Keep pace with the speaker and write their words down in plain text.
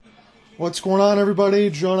What's going on, everybody?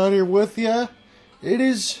 John out here with ya. It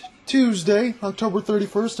is Tuesday, October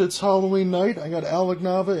 31st. It's Halloween night. I got Alec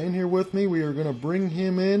Nava in here with me. We are going to bring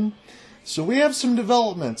him in. So we have some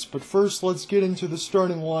developments, but first let's get into the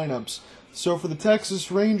starting lineups. So for the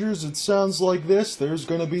Texas Rangers, it sounds like this. There's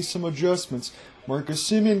going to be some adjustments. Marcus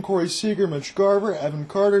Semien, Corey Seager, Mitch Garver, Evan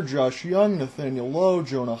Carter, Josh Young, Nathaniel Lowe,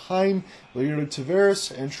 Jonah Heim, Leonardo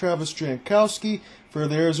Tavares, and Travis Jankowski. For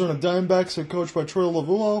the Arizona Diamondbacks, head coached by Troy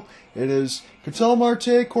Lavulo, it is Ketel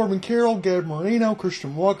Marte, Corbin Carroll, Gab Moreno,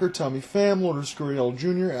 Christian Walker, Tommy Pham, Lourdes Gurriel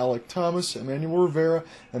Jr., Alec Thomas, Emmanuel Rivera,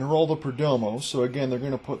 and Geraldo Perdomo. So again, they're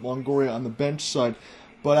going to put Longoria on the bench side.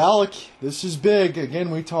 But Alec, this is big. Again,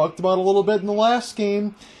 we talked about a little bit in the last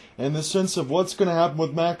game, in the sense of what's going to happen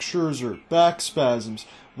with Max Scherzer, back spasms,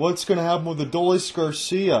 what's going to happen with Adolis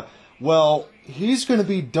Garcia. Well, he's going to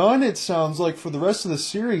be done, it sounds like, for the rest of the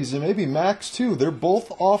series, and maybe Max too. They're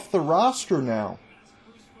both off the roster now.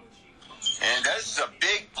 And that's a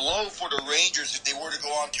big blow for the Rangers if they were to go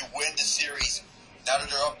on to win the series now that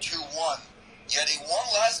they're up 2-1. Yeah, they won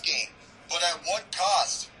last game, but at what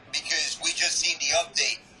cost? Because we just seen the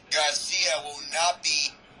update. Garcia will not be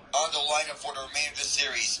on the lineup for the remainder of the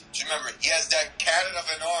series. Just remember, he has that cannon of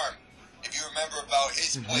an arm. If you remember about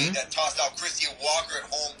his play that tossed out Christian Walker at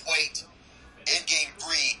home plate in Game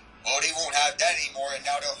 3, well, they won't have that anymore, and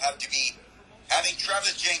now they'll have to be having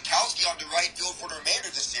Travis Jankowski on the right field for the remainder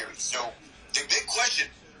of the series. So the big question,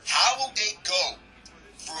 how will they go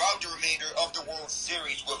throughout the remainder of the World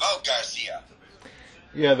Series without Garcia?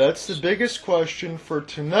 Yeah, that's the biggest question for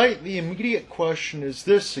tonight. The immediate question is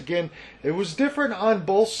this. Again, it was different on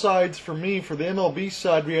both sides for me. For the MLB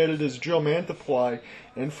side, we had it as Joe Mantiply.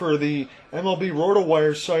 And for the MLB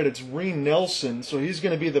RotoWire side, it's Reen Nelson. So he's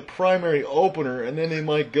going to be the primary opener, and then they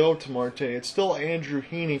might go to Marte. It's still Andrew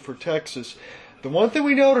Heaney for Texas. The one thing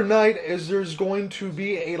we know tonight is there's going to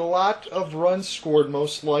be a lot of runs scored,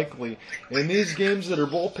 most likely, in these games that are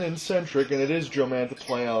bullpen-centric, and it is Joe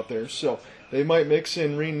Mantiply out there. So they might mix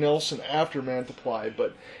in Reen Nelson after Mantiply.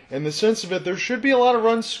 But in the sense of it, there should be a lot of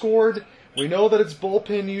runs scored. We know that it's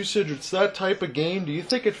bullpen usage. It's that type of game. Do you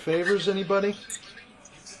think it favors anybody?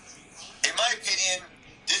 In my opinion,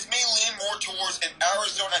 this may lean more towards an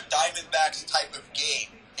Arizona Diamondbacks type of game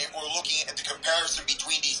if we're looking at the comparison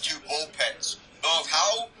between these two bullpens. Of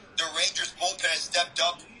how the Rangers bullpen has stepped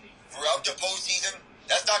up throughout the postseason,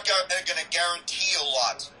 that's not going to guarantee a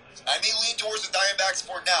lot. I may lean towards the Diamondbacks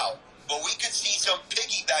for now, but we could see some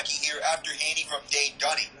piggybacking here after Haney from Dane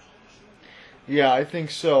Dunning. Yeah, I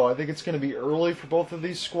think so. I think it's going to be early for both of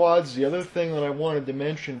these squads. The other thing that I wanted to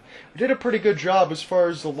mention, we did a pretty good job as far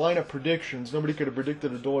as the lineup predictions. Nobody could have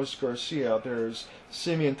predicted Adolis Garcia out there as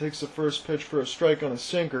Semien takes the first pitch for a strike on a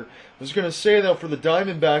sinker. I was going to say, though, for the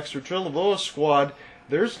Diamondbacks or Trilavoa squad,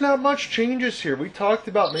 there's not much changes here. We talked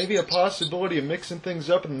about maybe a possibility of mixing things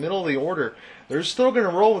up in the middle of the order. They're still going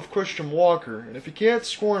to roll with Christian Walker. And if you can't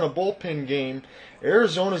score in a bullpen game,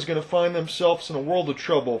 Arizona's going to find themselves in a world of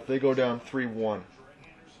trouble if they go down 3-1.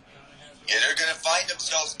 Yeah, they're going to find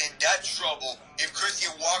themselves in that trouble if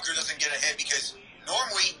Christian Walker doesn't get a hit, because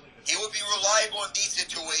normally he would be reliable in these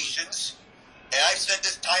situations. And I've said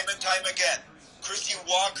this time and time again, Christian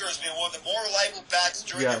Walker has been one of the more reliable bats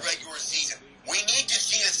during the regular season. We need to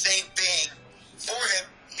see the same thing for him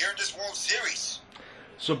here in this World Series.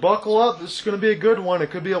 So buckle up. This is going to be a good one.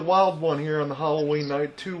 It could be a wild one here on the Halloween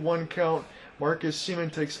night. 2-1 count. Marcus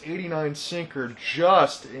Semien takes 89 sinker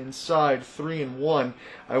just inside 3-1.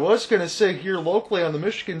 I was going to say here locally on the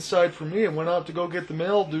Michigan side for me, I went out to go get the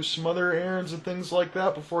mail, do some other errands and things like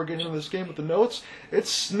that before getting into this game with the notes.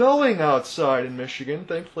 It's snowing outside in Michigan.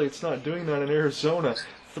 Thankfully it's not doing that in Arizona.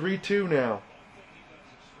 3-2 now.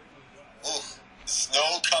 Oof,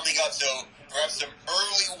 snow coming up, so perhaps some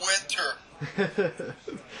early winter.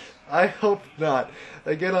 I hope not.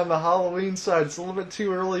 Again, on the Halloween side, it's a little bit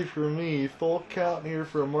too early for me. Full count here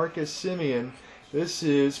for Marcus Semien. This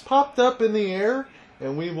is popped up in the air,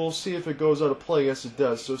 and we will see if it goes out of play. Yes, it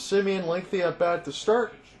does. So Semien, lengthy at bat to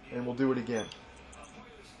start, and we'll do it again.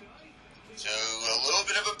 So a little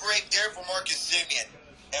bit of a break there for Marcus Semien.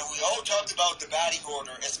 And we all talked about the batting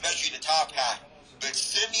order, especially the top half. But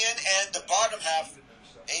Semien and the bottom half,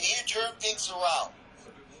 they need to turn things around.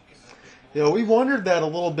 Yeah, we wondered that a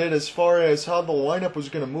little bit as far as how the lineup was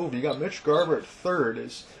going to move. You got Mitch Garver at third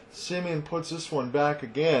as Semien puts this one back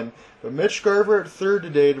again. But Mitch Garver at third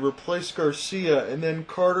today to replace Garcia, and then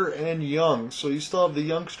Carter and Young. So you still have the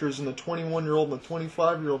youngsters and the 21-year-old and the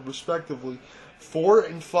 25-year-old respectively. 4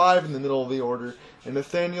 and 5 in the middle of the order. And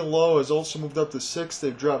Nathaniel Lowe has also moved up to 6th.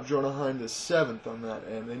 They've dropped Jonah Heim to 7th on that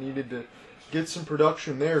end. They needed to get some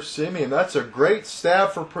production there. Simeon, that's a great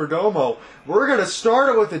stab for Perdomo. We're going to start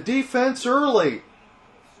it with the defense early.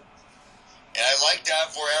 And I like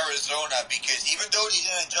that for Arizona because even though they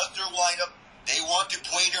didn't adjust their lineup, they want to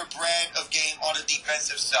play their brand of game on the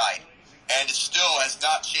defensive side. And it still has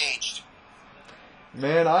not changed.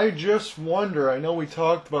 Man, I just wonder, I know we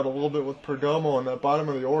talked about a little bit with Perdomo in that bottom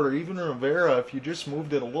of the order, even Rivera, if you just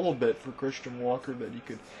moved it a little bit for Christian Walker, that you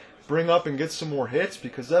could bring up and get some more hits,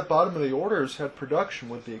 because that bottom of the order has had production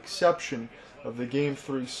with the exception of the Game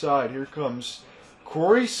 3 side. Here comes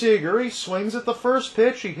Corey Seager. He swings at the first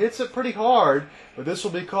pitch. He hits it pretty hard, but this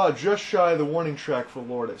will be caught just shy of the warning track for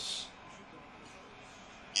Lourdes.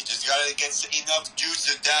 You just got to get enough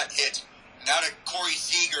juice in that hit. Now that Corey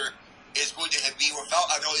Seager is going to be without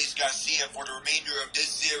Adolis Garcia for the remainder of this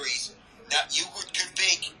series, now you could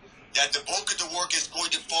think that the bulk of the work is going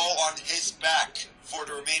to fall on his back for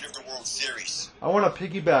the remainder of the World Series. I want to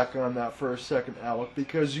piggyback on that for a second, Alec,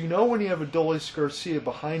 because you know when you have Adolis Garcia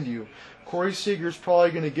behind you, Corey Seager's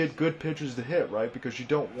probably going to get good pitches to hit, right? Because you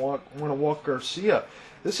don't want to walk Garcia.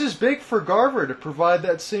 This is big for Garver to provide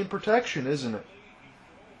that same protection, isn't it?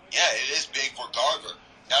 Yeah, it is big for Garver.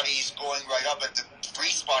 Now that he's going right up at the 3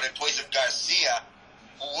 spot in place of Garcia,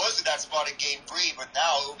 who was in that spot in Game 3, but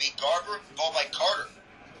now it will be Garver followed by Carter.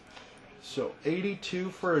 So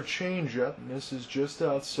 82 for a changeup, and this is just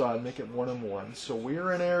outside, make it 1-1. So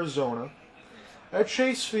we're in Arizona. At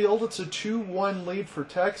Chase Field, it's a 2-1 lead for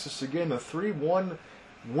Texas. Again, a 3-1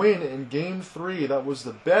 win in Game 3. That was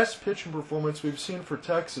the best pitching performance we've seen for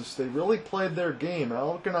Texas. They really played their game.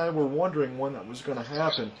 Alec and I were wondering when that was going to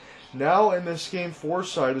happen. Now in this Game 4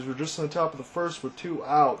 side, as we're just on the top of the first with 2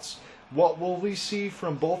 outs, what will we see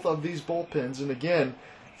from both of these bullpens? And again,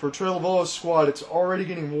 for Trey Lovullo's squad, it's already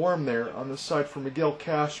getting warm there on the side for Miguel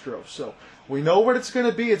Castro. So we know what it's going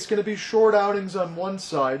to be. It's going to be short outings on one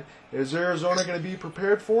side. Is Arizona going to be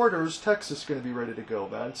prepared for it, or is Texas going to be ready to go?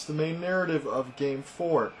 That's the main narrative of Game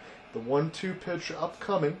 4. The 1-2 pitch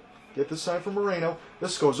upcoming. Get the sign from Moreno.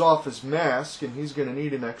 This goes off his mask, and he's going to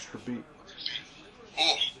need an extra beat.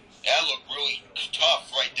 Ooh, that looked really tough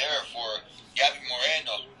right there for Gabby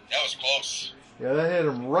Moreno. That was close. Yeah, that hit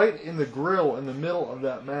him right in the grill in the middle of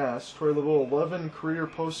that mask. Troy Lovullo, 11 career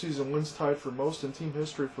postseason wins, tied for most in team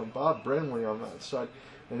history from Bob Brenly on that side.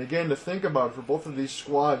 And again, to think about, for both of these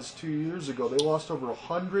squads 2 years ago, they lost over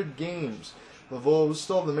 100 games. Lovullo was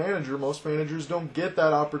still the manager. Most managers don't get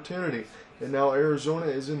that opportunity. And now Arizona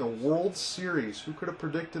is in the World Series. Who could have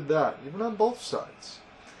predicted that? Even on both sides.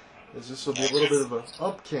 As this will be a little bit of an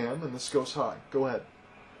up cam, and this goes high. Go ahead.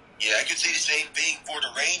 Yeah, I could say the same thing for the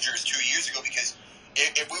Rangers 2 years ago, because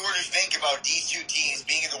if we were to think about these two teams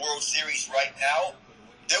being in the World Series right now,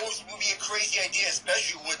 that would be a crazy idea,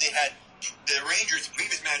 especially when they had the Rangers'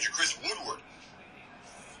 previous manager, Chris Woodward.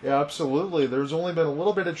 Yeah, absolutely. There's only been a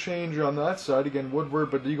little bit of change on that side. Again,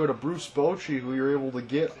 Woodward, but you go to Bruce Bochy, who you're able to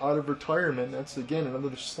get out of retirement. That's, again,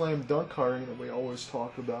 another slam dunk hiring that we always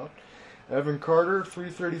talk about. Evan Carter,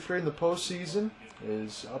 333 in the postseason,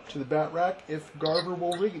 is up to the bat rack if Garver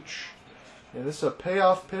will reach. And this is a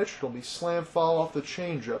payoff pitch. It'll be slam foul off the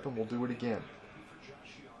changeup, and we'll do it again.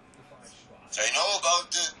 So I know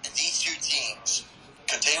about these two teams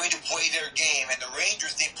continuing to play their game, and the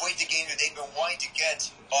Rangers, they played the game that they've been wanting to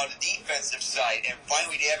get on the defensive side, and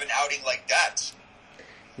finally they have an outing like that.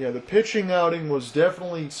 Yeah, the pitching outing was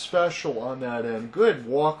definitely special on that end. Good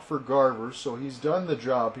walk for Garver, so he's done the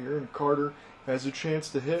job here, and Carter has a chance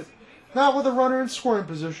to hit, not with a runner in scoring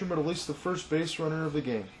position, but at least the first base runner of the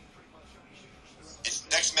game. It's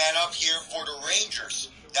next man up here for the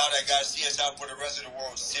Rangers. Now that Garcia's out for the rest of the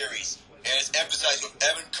World Series. And it's emphasized with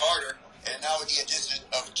Evan Carter, and now with the addition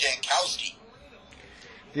of Jankowski.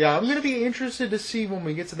 Yeah, I'm going to be interested to see when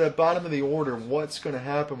we get to that bottom of the order what's going to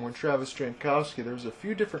happen with Travis Jankowski. There's a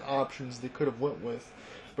few different options they could have went with.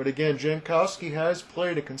 But again, Jankowski has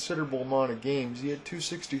played a considerable amount of games. He had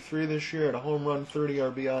 263 this year, had a home run, 30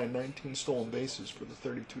 RBI, and 19 stolen bases for the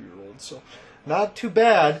 32-year-old. So not too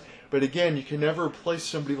bad, but again, you can never replace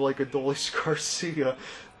somebody like Adolis Garcia.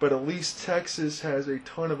 But at least Texas has a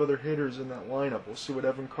ton of other hitters in that lineup. We'll see what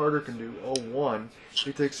Evan Carter can do. 0-1.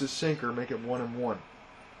 He takes his sinker, make it 1-1.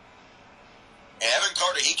 Evan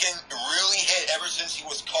Carter, he can really hit ever since he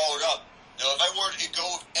was called up. Now, if I were to go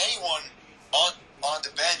with anyone on the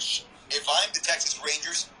bench, if I'm the Texas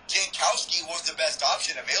Rangers, Jankowski was the best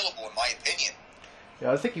option available, in my opinion.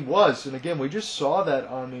 Yeah, I think he was. And again, we just saw that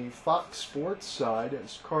on the Fox Sports side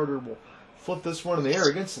as Carter will flip this one in the air.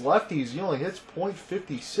 Against lefties, he only hits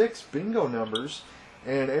 .56 bingo numbers.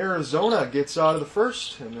 And Arizona gets out of the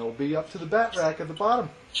first, and they'll be up to the bat rack at the bottom.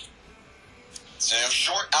 So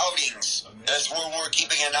short outings, that's what we're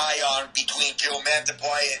keeping an eye on between Joe Mantiply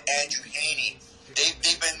and Andrew Haney.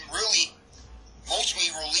 They've been really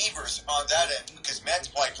mostly relievers on that end because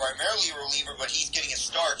Mantiply primarily a reliever, but he's getting a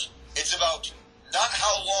start. It's about not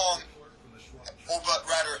how long, but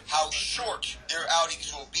rather how short their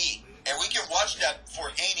outings will be. And we can watch that for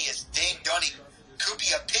Haney as Dane Dunning could be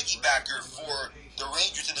a piggybacker for the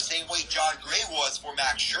Rangers in the same way John Gray was for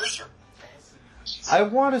Max Scherzer. I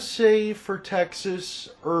want to say for Texas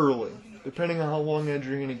early, depending on how long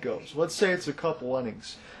Andrew Haney goes. Let's say it's a couple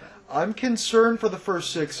innings. I'm concerned for the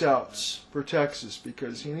first 6 outs for Texas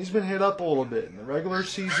because Haney's been hit up a little bit. In the regular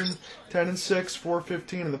season, 10-6,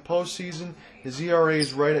 4.15. In the postseason, his ERA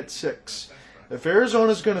is right at 6. If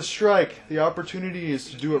Arizona's going to strike, the opportunity is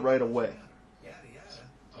to do it right away.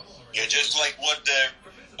 Yeah, just like what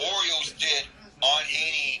the Orioles did on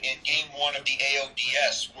Haney in Game 1 of the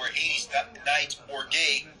ALDS, where Haney's night or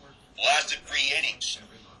day lasted 3 innings.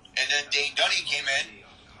 And then Dane Dunning came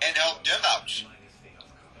in and helped them out.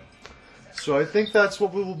 So I think that's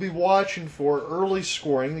what we will be watching for, early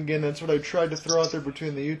scoring. Again, that's what I tried to throw out there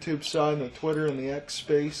between the YouTube side and the Twitter and the X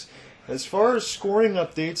space. As far as scoring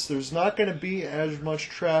updates, there's not going to be as much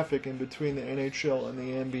traffic in between the NHL and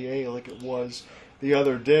the NBA like it was the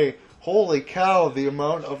other day. Holy cow, the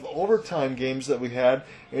amount of overtime games that we had.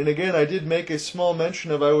 And again, I did make a small mention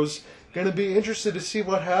of I was going to be interested to see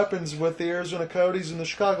what happens with the Arizona Coyotes and the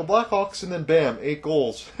Chicago Blackhawks, and then bam, 8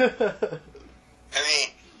 goals. I mean,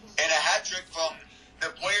 and a hat trick from the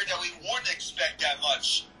player that we wouldn't expect that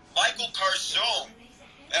much, Michael Carson,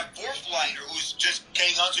 that fourth liner who's just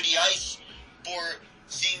getting onto the ice for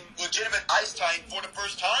seeing legitimate ice time for the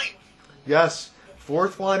first time. Yes,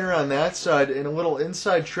 fourth liner on that side, and a little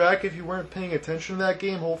inside track if you weren't paying attention to that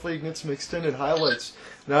game. Hopefully you can get some extended highlights.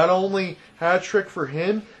 Not only hat trick for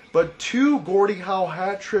him, but 2 Gordie Howe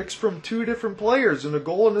hat tricks from 2 different players, and a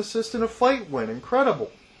goal, an assist, and a fight win.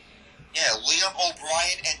 Incredible. Yeah, Liam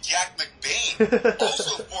O'Brien and Jack McBain,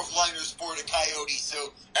 also fourth liners for the Coyotes.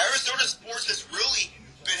 So Arizona sports has really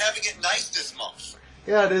been having it nice this month.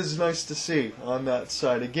 Yeah, it is nice to see on that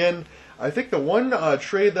side. Again, I think the one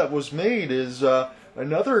trade that was made is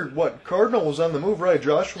another, Cardinal was on the move, right?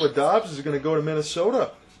 Joshua Dobbs is going to go to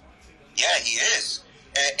Minnesota. Yeah, he is.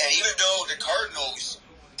 And even though the Cardinals,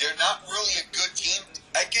 they're not really a good team,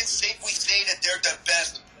 I can safely say that they're the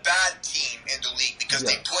best bad team in the league because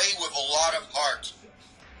they play with a lot of heart.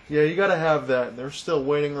 Yeah, you got to have that. They're still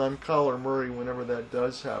waiting on Kyler Murray whenever that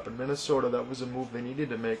does happen. Minnesota, that was a move they needed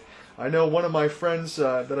to make. I know one of my friends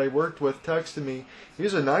that I worked with texted me.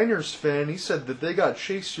 He's a Niners fan. He said that they got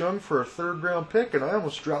Chase Young for a 3rd-round pick, and I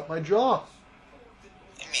almost dropped my jaw.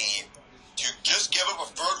 I mean, to just give up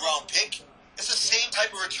a 3rd-round pick, it's the same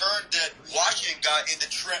type of return that Washington got in the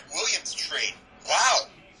Trent Williams trade. Wow,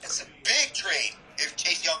 that's a big trade if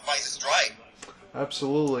Chase Young finds his stride.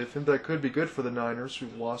 Absolutely. I think that could be good for the Niners,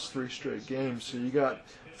 who've lost 3 straight games. So you got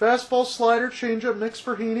fastball, slider, changeup mix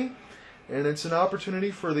for Heaney, and it's an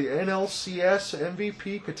opportunity for the NLCS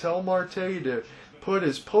MVP Ketel Marte to put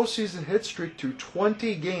his postseason hit streak to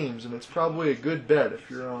 20 games, and it's probably a good bet if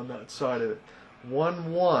you're on that side of it.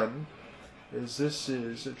 1-1, as this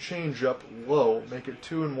is a changeup low, make it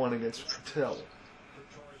 2-1 against Ketel.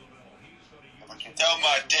 Ketel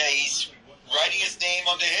Marte, he's writing his name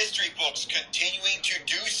on the history books, continuing to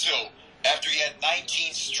do so after he had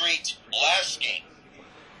 19 straight last game.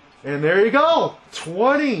 And there you go.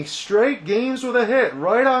 20 straight games with a hit,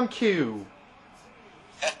 right on cue.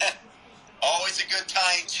 Always a good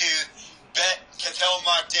time to bet Ketel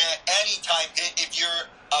Marte anytime if you're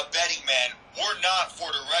a betting man. We're not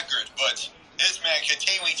for the record, but this man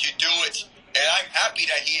continuing to do it. And I'm happy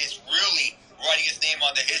that he is really writing his name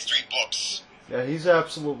on the history books. Yeah, he's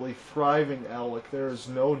absolutely thriving, Alec. There is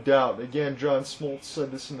no doubt. Again, John Smoltz said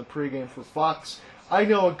this in the pregame for Fox. I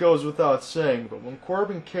know it goes without saying, but when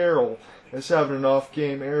Corbin Carroll is having an off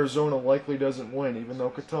game, Arizona likely doesn't win, even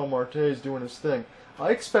though Ketel Marte is doing his thing.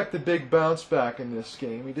 I expect a big bounce back in this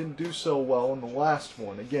game. He didn't do so well in the last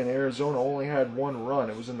one. Again, Arizona only had 1 run.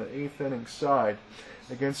 It was in the 8th inning side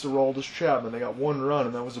against Aroldis Chapman. They got 1 run,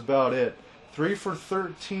 and that was about it. 3 for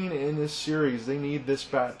 13 in this series. They need this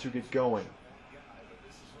bat to get going.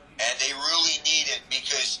 And they really need it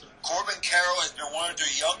because Corbin Carroll has been one of their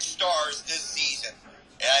young stars this season.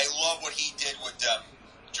 And I love what he did with them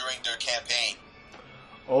during their campaign.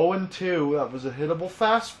 0-2, that was a hittable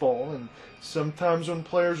fastball, and sometimes when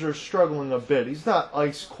players are struggling a bit, he's not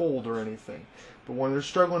ice cold or anything, but when they're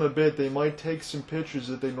struggling a bit, they might take some pitches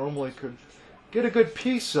that they normally could get a good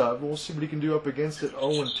piece of. We'll see what he can do up against it.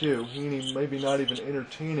 0-2. Heaney maybe not even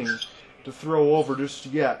entertaining to throw over just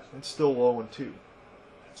yet. It's still 0-2.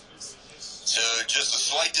 So just a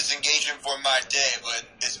slight disengagement for Marte, but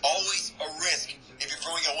it's always a risk if you're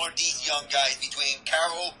throwing a lot of these young guys between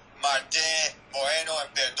Carroll, Marte, Moreno,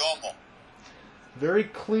 and Perdomo. Very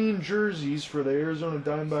clean jerseys for the Arizona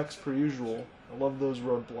Diamondbacks per usual. I love those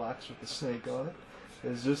red blacks with the snake on it.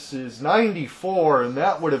 As this is 94, and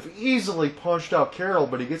that would have easily punched out Carroll,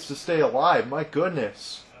 but he gets to stay alive. My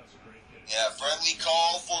goodness. Yeah, friendly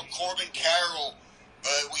call for Corbin Carroll,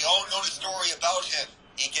 but we all know the story about him.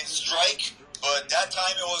 He can strike, but that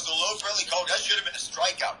time it was a low friendly call. That should have been a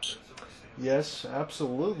strikeout. Yes,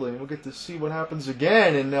 absolutely. We'll get to see what happens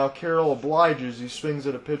again, and now Carroll obliges. He swings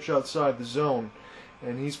at a pitch outside the zone,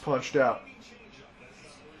 and he's punched out.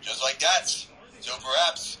 Just like that. So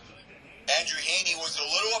perhaps Andrew Haney was a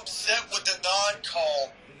little upset with the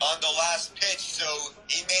non-call on the last pitch, so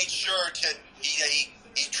he made sure to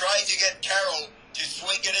he tried to get Carroll to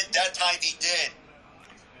swing at it. That time he did.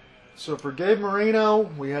 So for Gabe Moreno,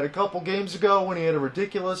 we had a couple games ago when he had a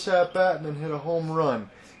ridiculous at-bat and then hit a home run.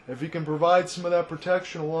 If he can provide some of that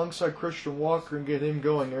protection alongside Christian Walker and get him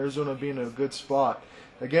going, Arizona being in a good spot.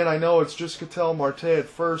 Again, I know it's just Ketel Marte at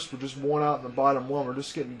first. We're just one out in the bottom one. We're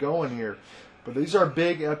just getting going here. But these are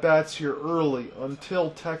big at-bats here early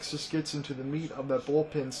until Texas gets into the meat of that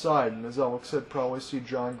bullpen side. And as Alec said, probably see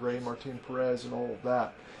John Gray, Martin Perez, and all of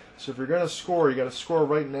that. So if you're going to score, you got to score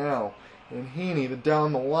right now. And Heaney, the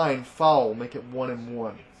down-the-line foul, make it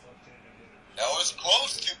 1-1. That was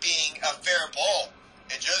close to being a fair ball.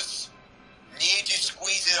 It just needed to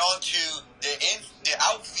squeeze it onto the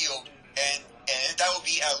outfield, and that would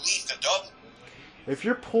be at least a double. If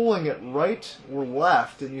you're pulling it right or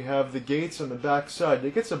left and you have the gates on the backside,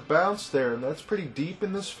 it gets a bounce there, and that's pretty deep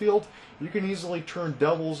in this field. You can easily turn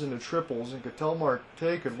doubles into triples, and Ketel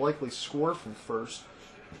Marte could likely score from first.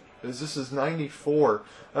 As this is 94,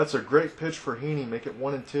 that's a great pitch for Heaney. Make it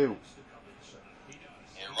 1-2. Yeah,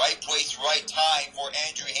 right place, right time for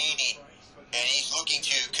Andrew Haney, and he's looking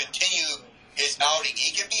to continue his outing.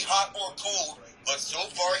 He can be hot or cold, but so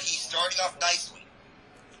far he's starting off nicely.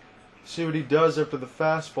 See what he does after the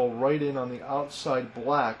fastball right in on the outside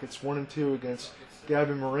black. It's 1-2 against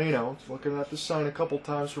Gabby Moreno. Looking at the sign a couple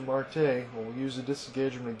times for Marte. We'll use the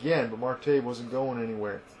disengagement again, but Marte wasn't going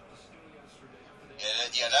anywhere.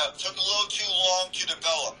 Yeah, that took a little too long to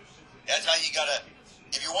develop. That's how you gotta,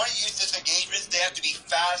 if you want to use disengagements, they have to be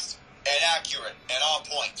fast and accurate and on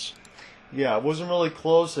point. Yeah, it wasn't really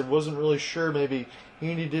close. I wasn't really sure. Maybe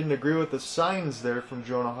Heaney didn't agree with the signs there from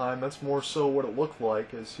Jonah Heim. That's more so what it looked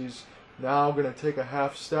like, as he's now going to take a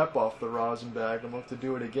half step off the rosin bag and look to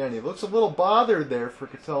do it again. He looks a little bothered there for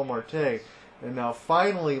Ketel Marte, and now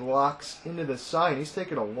finally locks into the sign. He's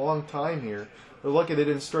taken a long time here. They're lucky they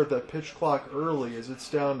didn't start that pitch clock early, as it's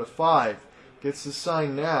down to 5. Gets the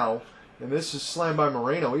sign now, and this is slammed by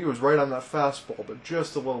Moreno. He was right on that fastball, but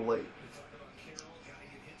just a little late.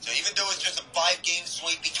 So even though it's just a 5-game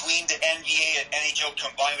swing between the NBA and NHL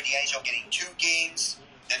combined, with the NHL getting 2 games,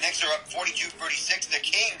 the Knicks are up 42-36. The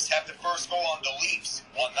Kings have the first goal on the Leafs,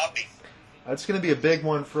 1-0. That's going to be a big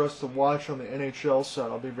one for us to watch on the NHL side.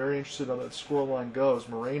 I'll be very interested how that scoreline goes.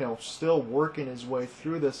 Moreno still working his way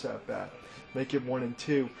through this at-bat. Make it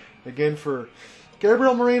 1-2. Again, for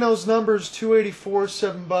Gabriel Moreno's numbers, 284,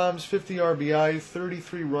 7 bombs, 50 RBI,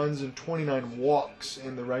 33 runs, and 29 walks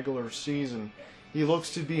in the regular season. He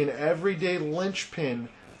looks to be an everyday linchpin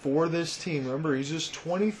for this team. Remember, he's just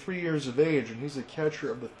 23 years of age, and he's the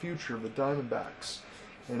catcher of the future of the Diamondbacks.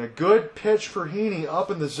 And a good pitch for Heaney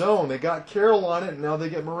up in the zone. They got Carroll on it, and now they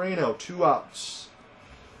get Moreno. 2 outs.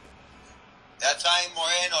 That time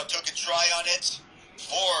Moreno took a try on it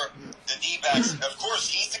for the D-backs. Of course,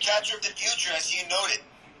 he's the catcher of the future, as you noted.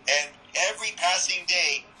 And every passing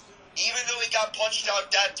day, even though he got punched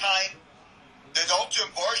out that time, the Dalton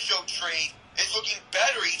Varsho trade is looking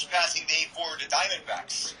better each passing day for the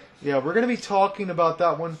Diamondbacks. Yeah, we're going to be talking about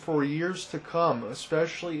that one for years to come,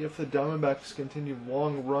 especially if the Diamondbacks continue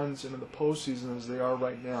long runs into the postseason as they are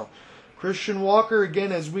right now. Christian Walker,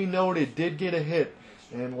 again, as we noted, did get a hit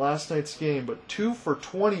in last night's game, but 2 for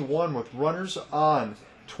 21 with runners on,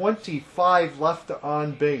 25 left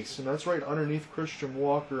on base, and that's right underneath Christian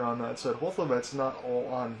Walker on that side. Hopefully that's not all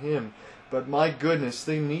on him, but my goodness,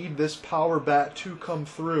 they need this power bat to come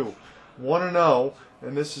through. 1-0,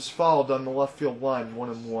 and this is fouled on the left field line,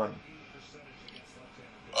 1-1.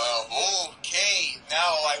 Okay, now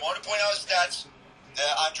I want to point out stats.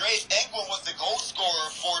 Andreas Englund was the goal scorer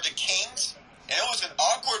for the Kings, and it was an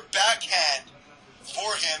awkward backhand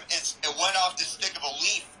for him. It went off the stick of a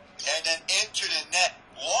Leaf and then into the net.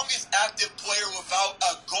 Longest active player without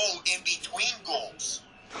a goal in between goals.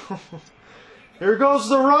 Here goes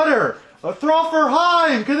the runner. A throw for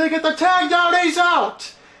Heim. Can they get the tag down? He's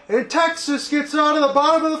out. And Texas gets out of the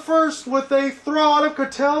bottom of the first with a throw out of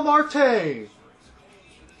Ketel Marte. Yeah,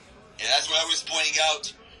 that's what I was pointing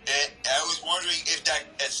out. I was wondering if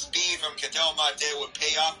that speed from Ketel Marte would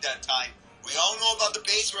pay off that time. We all know about the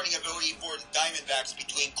base running ability for the Diamondbacks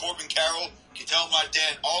between Corbin Carroll, Ketel Marte,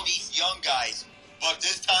 and all these young guys. But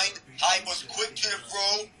this time, Hyde was quick to the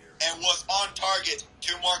throw and was on target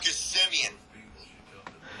to Marcus Semien.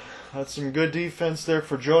 That's some good defense there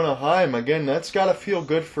for Jonah Heim. Again, that's got to feel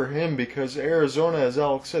good for him because Arizona, as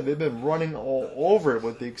Alex said, they've been running all over it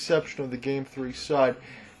with the exception of the Game 3 side.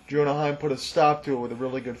 Jonah Heim put a stop to it with a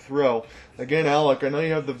really good throw. Again, Alec, I know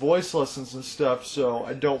you have the voice lessons and stuff, so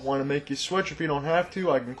I don't want to make you switch if you don't have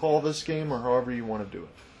to. I can call this game or however you want to do it.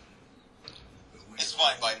 It's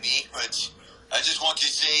fine by me, but I just want to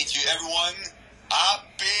say to everyone,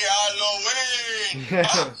 Happy Halloween!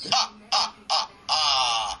 Yeah.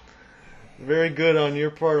 Very good on your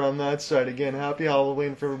part on that side. Again, happy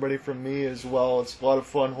Halloween for everybody from me as well. It's a lot of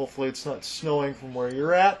fun. Hopefully it's not snowing from where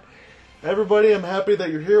you're at. Everybody, I'm happy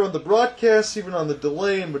that you're here on the broadcast, even on the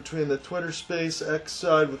delay in between the Twitter Space X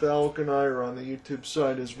side with Alec and I, or on the YouTube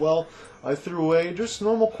side as well. I threw a just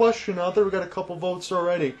normal question out there. We got a couple votes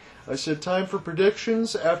already. I said time for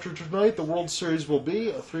predictions. After tonight, the World Series will be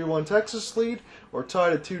a 3-1 Texas lead or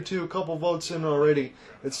tied at 2-2. A couple votes in already.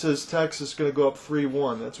 It says Texas is going to go up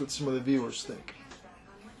 3-1. That's what some of the viewers think.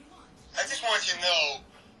 I just want to know,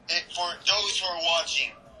 for those who are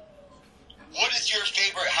watching, what is your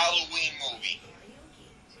favorite Halloween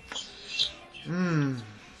movie?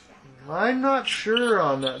 I'm not sure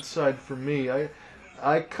on that side for me. I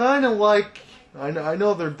kind of like. I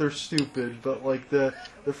know they're stupid, but like the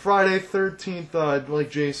Friday 13th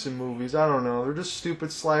like Jason movies. I don't know. They're just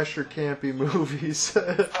stupid slasher campy movies.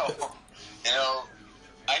 Oh,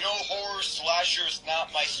 I know horror slasher is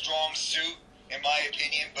not my strong suit in my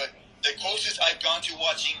opinion, but the closest I've gone to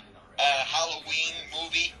watching Halloween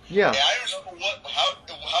movie. Yeah. And I don't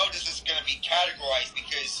know how this is going to be categorized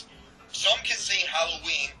because some can say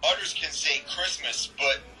Halloween, others can say Christmas,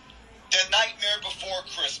 but The Nightmare Before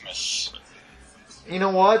Christmas. You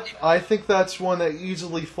know what? I think that's one that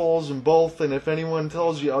easily falls in both, and if anyone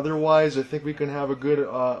tells you otherwise, I think we can have a good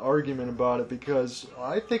argument about it because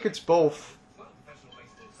I think it's both.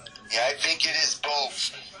 Yeah, I think it is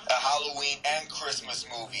both a Halloween and Christmas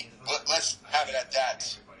movie. But let's have it at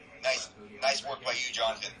that. Nice work by you,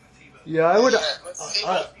 Jonathan. Yeah,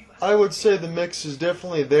 I would say the mix is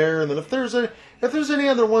definitely there, and then if there's any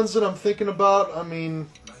other ones that I'm thinking about, I mean,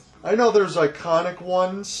 I know there's iconic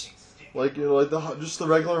ones like just the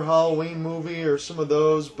regular Halloween movie or some of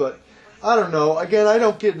those, but I don't know. Again, I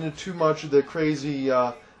don't get into too much of the crazy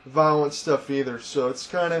violent stuff either, so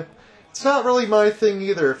it's not really my thing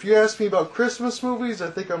either. If you ask me about Christmas movies,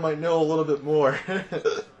 I think I might know a little bit more. We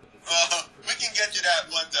can get to that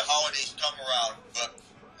when the holidays come around, but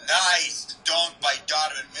nice dunk by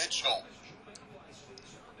Donovan Mitchell.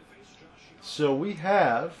 So we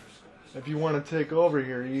have, if you want to take over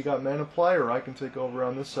here, you got Manaply, or I can take over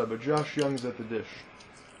on this side, but Josh Young's at the dish.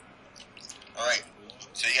 Alright,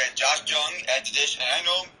 so you got Josh Young at the dish, and I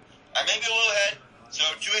know I may be a little ahead, so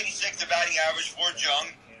 286 the batting average for Young.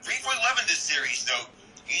 3 for 11 this series, though.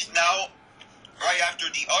 He's now right after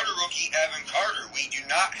the other rookie, Evan Carter. We do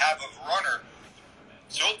not have a runner.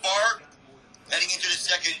 So far, heading into the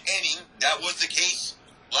second inning, that was the case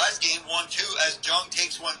last game, 1-2, as Jung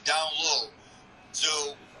takes one down low.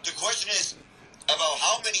 So the question is about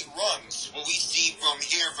how many runs will we see from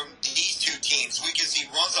these two teams. We can see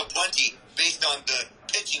runs aplenty based on the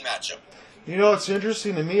pitching matchup. You know, it's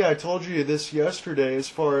interesting to me. I told you this yesterday as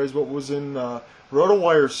far as what was in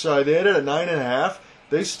RotoWire's side. They had it at 9.5.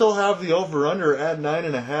 They still have the over-under at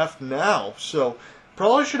 9.5 now. So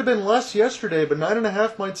probably should have been less yesterday, but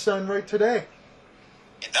 9.5 might sound right today.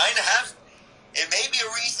 At 9.5, it may be a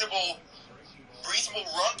reasonable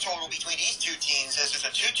run total between these two teams, as it's a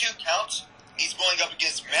 2-2 count. He's going up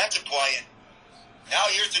against Mantiply, and now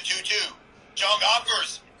here's the 2-2. Jung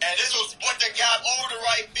offers, and this will split the gap over the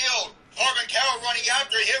right field. Corbin Carroll running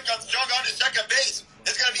after. Here comes Jung on to second base.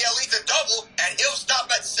 It's going to be at least a double, and he'll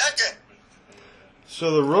stop at second.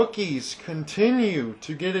 So the rookies continue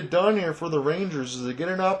to get it done here for the Rangers as they get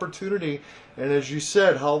an opportunity. And as you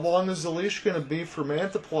said, how long is the leash going to be for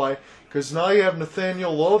Mantiply? Because now you have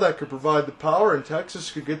Nathaniel Lowe that could provide the power, and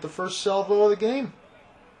Texas could get the first salvo of the game.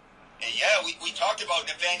 And yeah, we talked about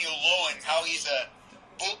Nathaniel Lowe and how he's a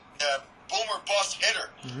boomer bust hitter.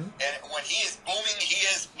 Mm-hmm. And when he is booming, he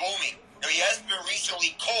is booming. Now, he has been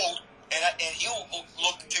recently cold, and he'll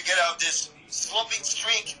look to get out this slumping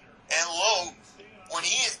streak. And Lowe, when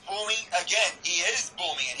he is booming, again, he is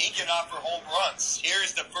booming. efficiently, and he can offer home runs.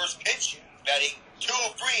 Here's the first pitch, batting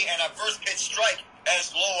 203 and a first pitch strike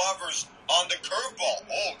as Lowe offers on the curveball.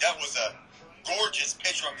 Oh, that was a gorgeous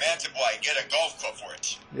pitch from Mantiply. Get a golf club for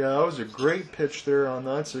it. Yeah, that was a great pitch there on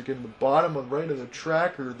that. So getting the bottom of right of the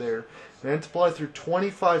tracker there. Mantiply through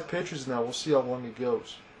 25 pitches now. We'll see how long it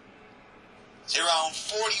goes. It's around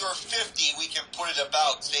 40 or 50 we can put it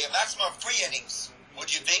about. Say a maximum of 3 innings.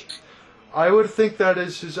 Would you think? I would think that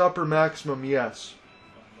is his upper maximum, yes.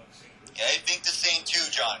 Yeah, I think the same too,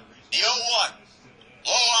 John. The 0-1.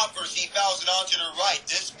 Low offers, he fouls it onto the right.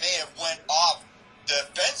 This may have went off the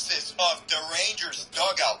fences of the Rangers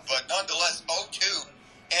dugout, but nonetheless 0-2.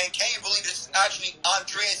 And can you believe this is actually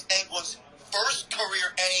Andreas Englund's first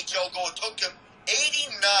career NHL goal? It took him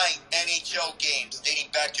 89 NHL games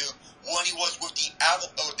dating back to when he was with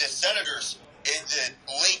the Senators in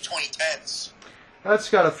the late 2010s. That's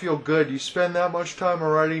got to feel good. You spend that much time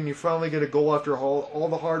already and you finally get a goal after all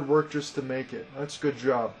the hard work just to make it. That's a good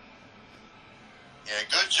job. Yeah,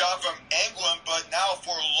 good job from Englund, but now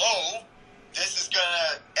for Lowe, this is going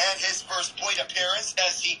to end his first plate appearance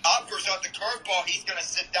as he offers out the curveball. He's going to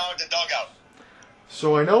sit down at the dugout.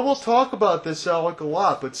 So I know we'll talk about this, Alec, a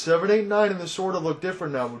lot, but 7, 8, 9 in this order look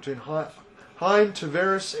different now between Heim,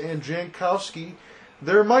 Tavares, and Jankowski.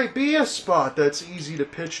 There might be a spot that's easy to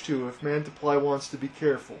pitch to if Mantiply wants to be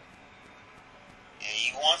careful. Yeah,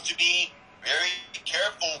 he wants to be very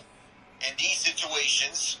careful in these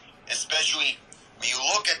situations, especially when you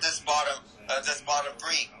look at this bottom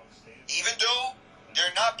 3. Even though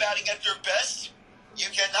they're not batting at their best, you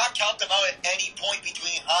cannot count them out at any point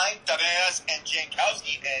between Heim, Tavares, and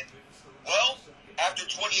Jankowski. And, well, after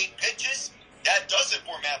 28 pitches, that does it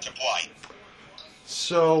for Mantiply.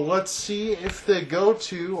 So let's see if they go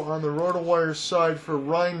to on the RotoWire side for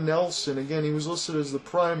Ryan Nelson. Again, he was listed as the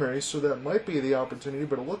primary, so that might be the opportunity,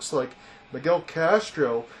 but it looks like Miguel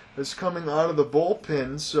Castro is coming out of the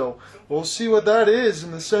bullpen, so we'll see what that is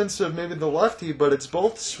in the sense of maybe the lefty, but it's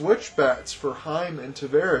both switch bats for Heim and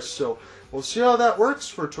Tavares, so we'll see how that works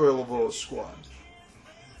for Troy Laveau's squad.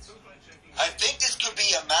 I think this could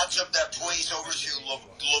be a matchup that plays over to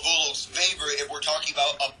Laveau's favor if we're talking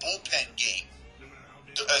about a bullpen game,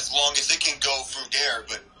 as long as it can go through there.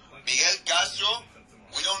 But Miguel Castro,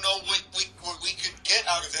 we don't know what we could get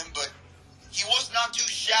out of him, but he was not too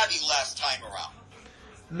shabby last time around.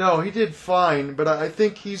 No, he did fine, but I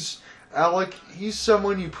think Alec, he's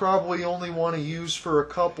someone you probably only want to use for a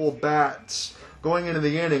couple bats going into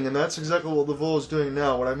the inning, and that's exactly what Laveau is doing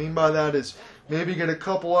now. What I mean by that is maybe get a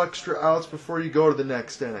couple extra outs before you go to the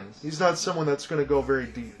next inning. He's not someone that's going to go very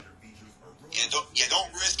deep. You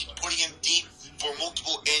don't risk putting him deep for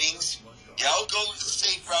multiple innings. Yeah, I'll go the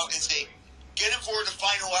safe route and say, get him for the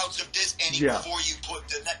final outs of this inning before you put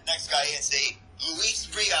the next guy in, say, Luis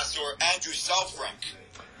Frias or Andrew Salfrank.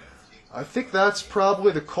 I think that's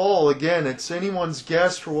probably the call. Again, it's anyone's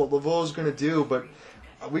guess for what Laveau is going to do, but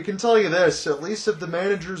we can tell you this, at least if the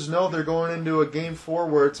managers know they're going into a Game 4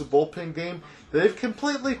 where it's a bullpen game, they've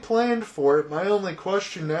completely planned for it. My only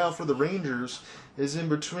question now for the Rangers is in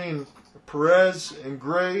between Perez and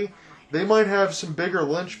Gray. They might have some bigger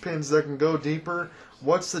linchpins that can go deeper.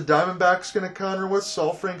 What's the Diamondbacks going to counter with?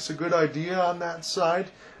 Salfrank's a good idea on that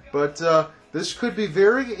side. But this could be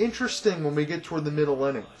very interesting when we get toward the middle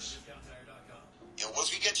innings. Yeah,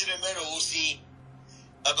 once we get to the middle, we'll see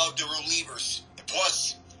about the relievers.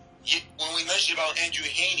 Plus, when we mentioned about Andrew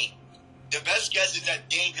Haney, the best guess is that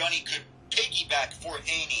Dane Dunny could piggyback for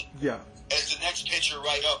Haney as the next pitcher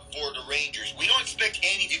right up for the Rangers. We don't expect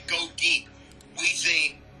Haney to go deep. We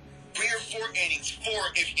say 3 or 4 innings, 4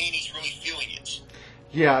 if Haney's really feeling it.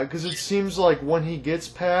 Yeah, because it seems like when he gets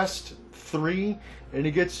past 3 and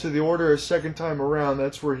he gets to the order a second time around,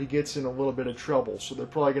 that's where he gets in a little bit of trouble. So they're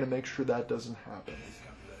probably going to make sure that doesn't happen.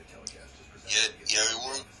 Yeah,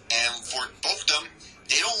 and for both of them,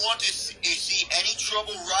 they don't want to see any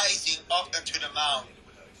trouble rising up into the mound,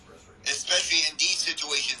 especially in these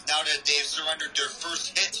situations now that they have surrendered their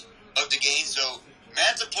first hit of the game. So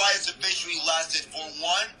Mantiply has officially lasted for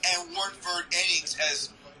 1 1/3 innings as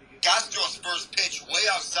Castro's first pitch way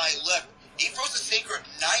outside left. He throws a sinker at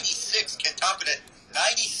 96, can top it at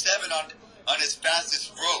 97 on his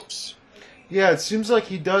fastest throws. Yeah, it seems like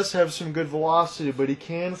he does have some good velocity, but he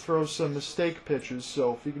can throw some mistake pitches,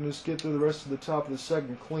 so if he can just get through the rest of the top of the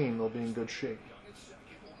second clean, they'll be in good shape.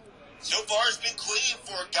 So far, it's been clean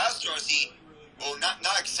for Castro as he, well,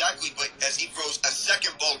 not exactly, but as he throws a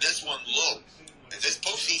second ball, this one low. In this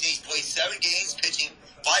postseason, he's played 7 games, pitching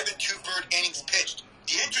 5 2/3 innings pitched.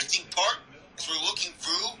 The interesting part is we're looking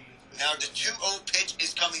through. Now the 2-0 pitch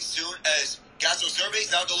is coming soon as Castro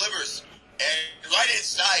surveys, now delivers. And right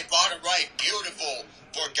inside, bottom right, beautiful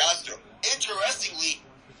for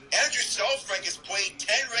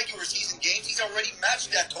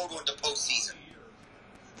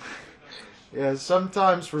Yeah,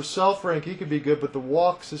 sometimes for self-rank he could be good, but the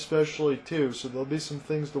walks especially too, so there'll be some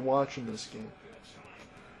things to watch in this game.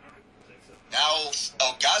 Now,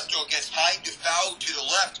 El Castro gets Heim to foul to the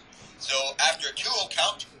left. So after a 2-0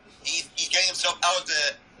 count, he's getting himself out of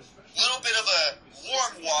the little bit of a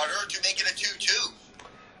warm water to make it a 2-2.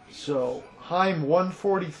 So Heim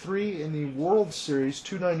 143 in the World Series,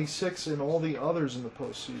 296 in all the others in the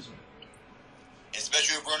postseason.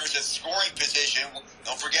 Especially with runners at scoring position.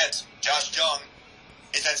 Don't forget, Josh Jung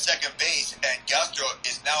is at second base, and Castro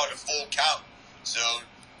is now at a full count. So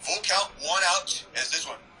full count, 1 out, as this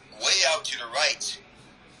one way out to the right.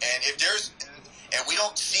 And if we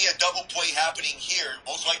don't see a double play happening here,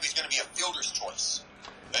 most likely it's going to be a fielder's choice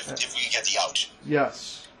if we get the out.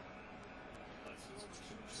 Yes.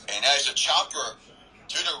 And that is a chopper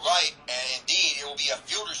to the right, and indeed it will be a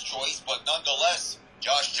fielder's choice, but nonetheless,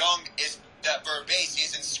 Josh Jung is at third base.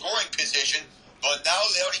 He's in scoring position, but now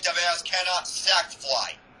Leody Taveras cannot sack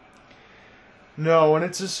fly. No, and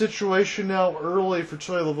it's a situation now early for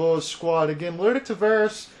Troy Lavoe's squad. Again, Leody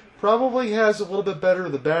Taveras probably has a little bit better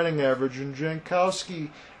of the batting average, and Jankowski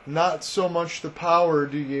not so much the power.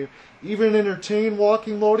 Do you even entertain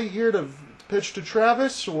walking Lodi here to pitch to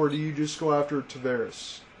Travis, or do you just go after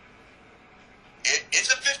Taveras?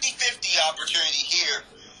 It's a 50-50 opportunity here,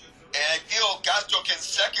 and I feel Castro can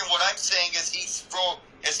second what I'm saying as he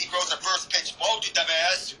throws the first pitch ball to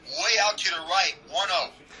Taveras way out to the right, 1-0.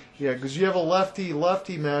 Yeah, because you have a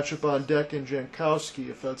lefty-lefty matchup on deck in Jankowski,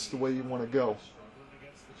 if that's the way you want to go.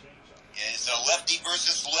 It's a lefty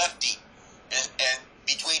versus lefty, and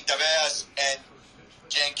between Taveras and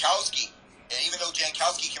Jankowski. And even though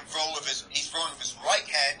Jankowski can throw he's throwing with his right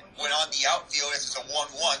hand when on the outfield, as it's a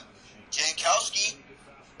 1-1, Jankowski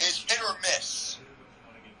is hit or miss.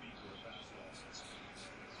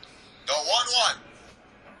 The 1-1.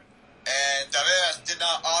 And Taveras did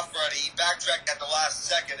not offer it. He backtracked at the last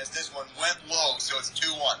second as this one went low, so it's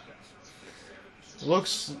 2-1.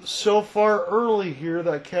 Looks so far early here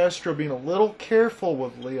that Castro being a little careful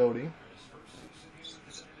with Leody.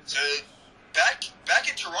 So back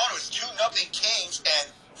in Toronto, it's 2-0 Kings,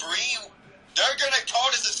 and they're going to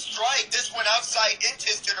call this a strike. This went outside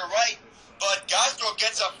inches to the right, but Castro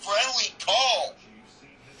gets a friendly call.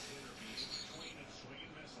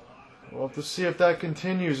 We'll have to see if that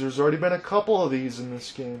continues. There's already been a couple of these in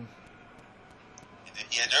this game.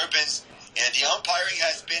 Yeah, the umpiring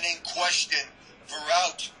has been in question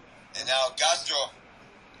throughout. And now Castro,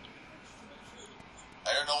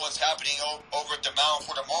 I don't know what's happening over at the mound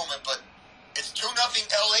for the moment, but it's 2-0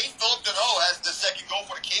 LA. Philip Deneau has the second goal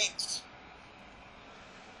for the Kings.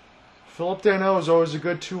 Philip Deneau is always a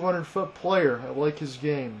good 200-foot player. I like his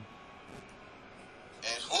game.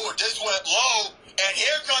 And this went low. And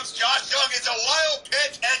here comes Josh Jung. It's a wild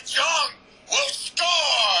pitch, and Jung will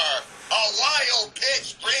score. A wild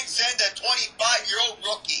pitch brings in the 25-year-old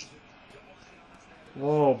rookie.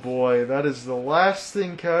 Oh boy, that is the last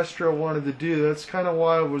thing Castro wanted to do. That's kind of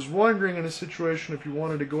why I was wondering in a situation if he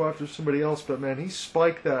wanted to go after somebody else. But man, he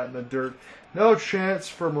spiked that in the dirt. No chance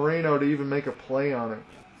for Moreno to even make a play on it.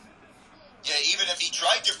 Yeah, even if he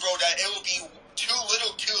tried to throw that, it would be too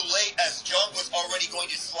little too late, as Jung was already going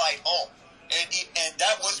to slide home. And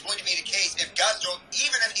that was going to be the case if Castro,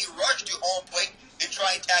 even if he rushed to home plate to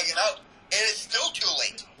try and tag it out, it is still too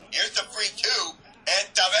late. Here's the 3-2,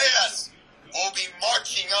 and Taveras will be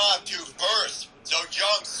marching on to first. So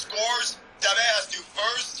Jung scores, Taveras to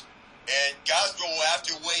first, and Castro will have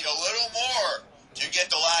to wait a little more to get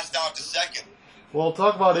the last out to second. Well,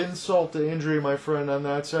 talk about insult to injury, my friend, on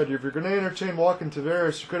that side. If you're going to entertain walking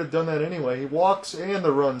Taveras, you could have done that anyway. He walks and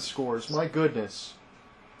the run scores. My goodness.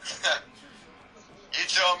 You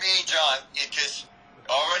tell me, John, because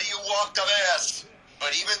already you walked Taveras,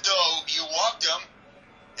 but even though you walked him,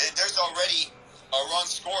 there's already a run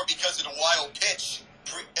score because of the wild pitch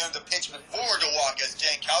and the pitch before the walk, as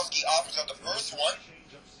Jankowski offers on the first one.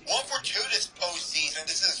 1 for 2 this postseason.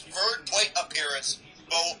 This is his third plate appearance,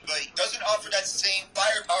 but he doesn't offer that same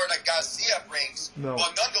firepower that Garcia brings. No.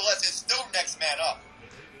 But nonetheless, it's still next man up.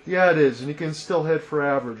 Yeah, it is, and he can still hit for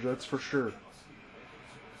average, that's for sure.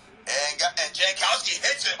 And Jankowski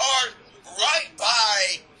hits it hard right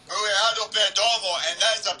by Gerardo Perdomo, and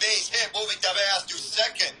that's a base hit, moving Taveras to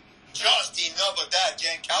second. Just enough of that.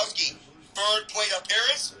 Jankowski, third plate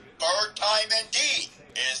appearance, third time indeed,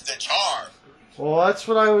 is the charm. Well, that's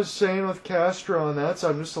what I was saying with Castro on that, so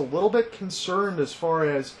I'm just a little bit concerned as far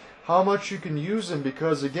as how much you can use him,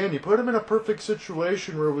 because, again, you put him in a perfect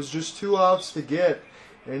situation where it was just 2 outs to get,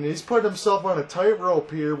 and he's putting himself on a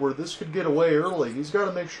tightrope here where this could get away early. He's got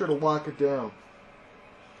to make sure to lock it down.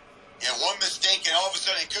 Yeah, one mistake, and all of a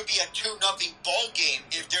sudden it could be a 2-0 ball game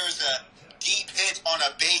if there's deep hit on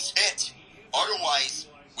a base hit. Otherwise,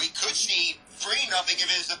 we could see 3-0 if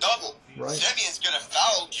it is a double. Right. Simeon's going to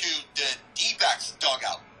foul to the D-backs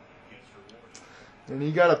dugout. And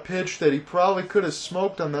he got a pitch that he probably could have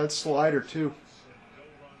smoked on that slider, too.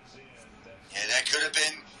 Yeah, that could have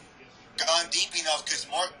been gone deep enough because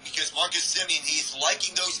Marcus Simeon, he's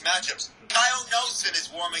liking those matchups. Kyle Nelson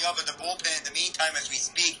is warming up in the bullpen in the meantime as we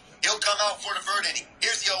speak. He'll come out for the third inning.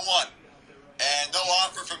 Here's the 0-1. And no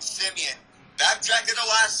offer from Simeon. Backtrack to the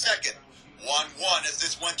last second. 1-1 as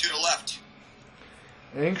this went to the left.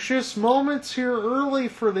 Anxious moments here early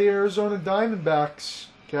for the Arizona Diamondbacks.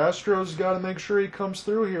 Castro's got to make sure he comes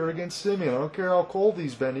through here against Simeon. I don't care how cold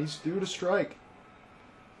he's been. He's due to strike.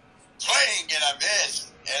 Swing and a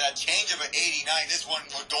miss. And a change of an 89. This one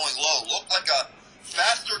was going low. Looked like a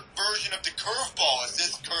faster version of the curveball as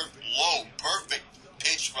this curved low. Perfect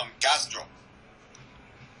pitch from Castro.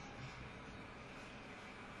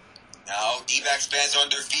 Now, D-backs fans on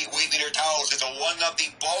their feet waving their towels. It's a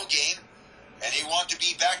 1-0 ball game. And they want to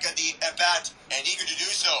be back at the at-bat and eager to do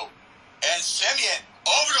so. And Simeon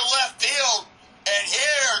over to left field. And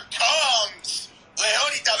here comes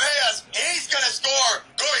Leody Taveras. He's going to score.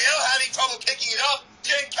 Gurriel having trouble picking it up.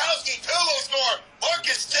 Jankowski, too, will score.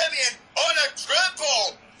 Marcus Simeon on a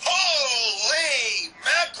triple. Holy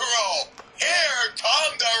mackerel. Here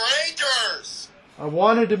come the Rangers. I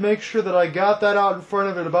wanted to make sure that I got that out in front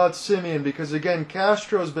of it about Simeon because, again,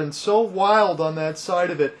 Castro's been so wild on that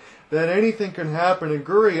side of it that anything can happen. And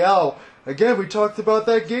Gurriel, again, we talked about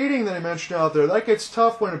that gating that I mentioned out there. That gets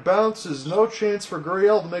tough when it bounces. No chance for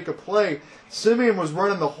Gurriel to make a play. Simeon was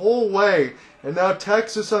running the whole way, and now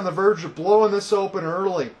Texas on the verge of blowing this open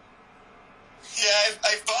early. Yeah,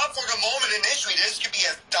 I thought for the moment initially this could be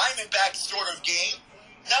a Diamondbacks sort of game.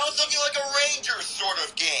 Now it's looking like a Rangers sort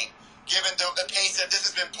of game, given the pace that this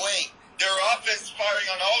has been playing. Their offense firing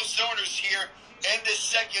on all cylinders here in this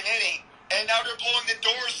second inning. And now they're blowing the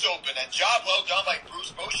doors open. And job well done by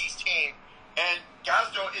Bruce Bochy's team. And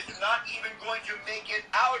Castro is not even going to make it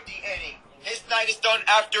out of the inning. His night is done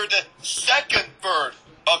after the second third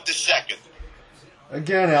of the second.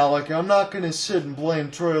 Again, Alec, I'm not going to sit and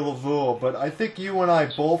blame Troy Laveau, but I think you and I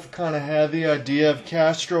both kind of had the idea of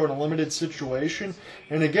Castro in a limited situation.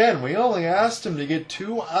 And again, we only asked him to get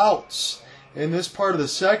 2 outs in this part of the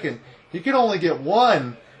second. He could only get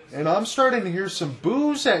 1. And I'm starting to hear some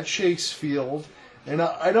boos at Chase Field. And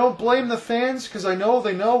I don't blame the fans because I know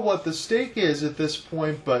they know what the stake is at this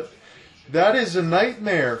point. But that is a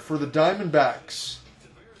nightmare for the Diamondbacks.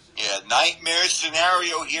 Yeah, nightmare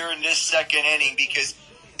scenario here in this second inning because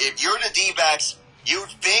if you're the D-backs, you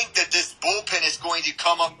think that this bullpen is going to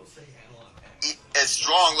come up as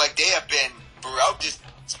strong like they have been throughout this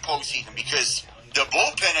postseason because the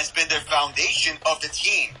bullpen has been the foundation of the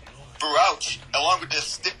team throughout, along with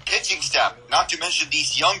the pitching staff, not to mention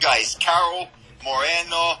these young guys, Carroll,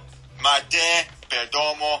 Moreno, Marte,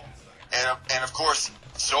 Perdomo, and of course,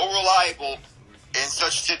 so reliable in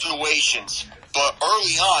such situations. But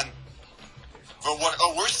early on, from what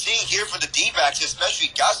we're seeing here for the D-backs, especially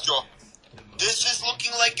Castro, this is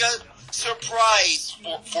looking like a surprise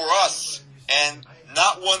for us, and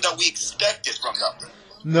not one that we expected from them.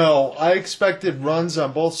 No, I expected runs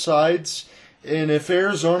on both sides. And if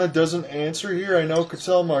Arizona doesn't answer here, I know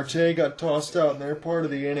Ketel Marte got tossed out in their part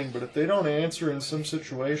of the inning, but if they don't answer in some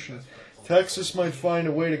situation, Texas might find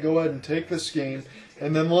a way to go ahead and take this game.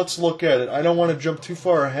 And then let's look at it. I don't want to jump too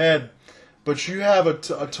far ahead, but you have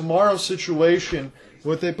a tomorrow situation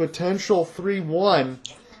with a potential 3-1,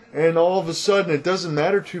 and all of a sudden it doesn't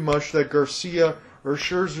matter too much that Garcia or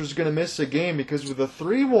Scherzer's going to miss a game because with a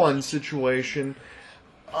 3-1 situation,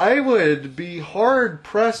 I would be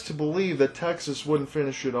hard-pressed to believe that Texas wouldn't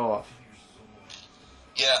finish it off.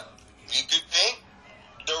 Yeah, you could think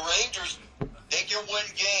the Rangers, they can win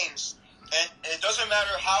games. And it doesn't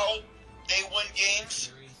matter how they win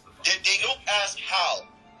games. They don't ask how.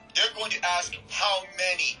 They're going to ask how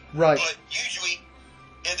many. Right. But usually,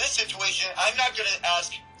 in this situation, I'm not going to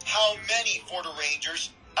ask how many for the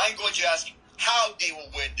Rangers. I'm going to ask how they will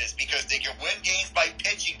win this because they can win games by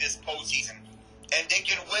pitching this postseason. And they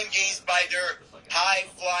can win games by their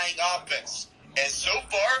high-flying offense. And so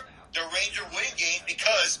far, the Rangers win games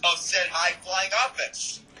because of said high-flying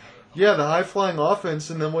offense. Yeah, the high-flying offense,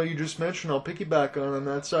 and then what you just mentioned, I'll piggyback on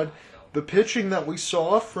that side. The pitching that we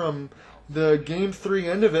saw from the Game 3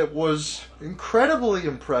 end of it was incredibly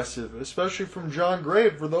impressive, especially from John Gray.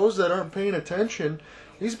 For those that aren't paying attention,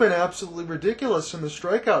 he's been absolutely ridiculous in the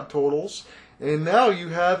strikeout totals. And now you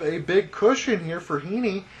have a big cushion here for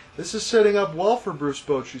Heaney. This is setting up well for Bruce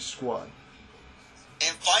Bochy's squad.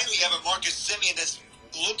 And finally, you have a Marcus Simeon that's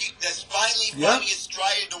that's finally finding its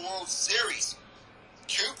stride in the World Series.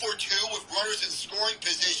 2 for 2 with runners in scoring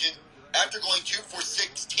position after going 2 for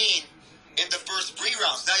 16 in the first 3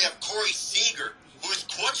 rounds. Now you have Corey Seager, who is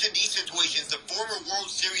clutch in these situations, the former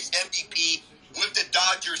World Series MVP with the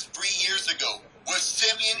Dodgers 3 years ago, with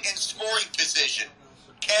Simeon in scoring position.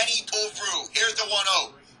 Can he pull through? Here's the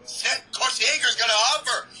 1-0. Corey Seager's going to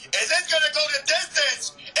offer. Is it going to go the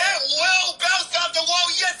distance? It will bounce off the wall.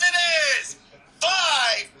 Yes, it is.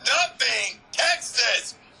 5-0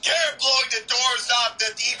 Texas. They're blowing the doors off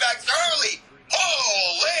the D-backs early.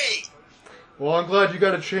 Holy! Well, I'm glad you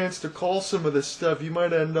got a chance to call some of this stuff. You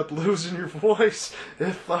might end up losing your voice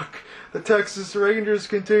if the Texas Rangers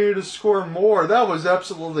continue to score more. That was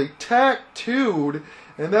absolutely tattooed,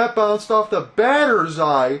 and that bounced off the batter's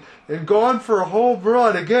eye and gone for a home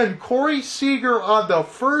run. Again, Corey Seager on the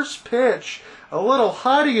first pitch. A little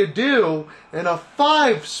how do you do, and a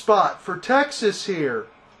 5 spot for Texas here.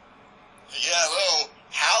 Yeah, well,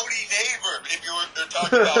 howdy neighbor, if you were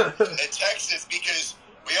talking about Texas, because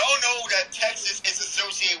we all know that Texas is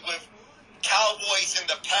associated with Cowboys in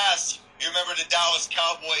the past. You remember the Dallas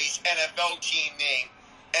Cowboys NFL team name.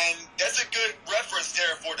 And that's a good reference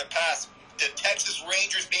there for the past. The Texas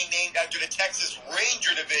Rangers being named after the Texas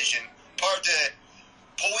Ranger Division, part of the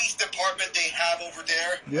police department they have over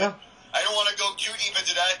there. Yeah. I don't want to go too deep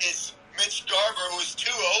into that. It's Mitch Garver, who is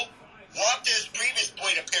 2-0, walked his previous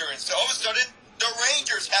plate appearance. So all of a sudden, the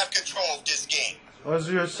Rangers have control of this game. I was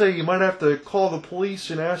going to say, you might have to call the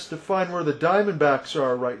police and ask to find where the Diamondbacks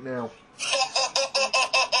are right now.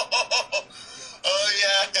 Oh,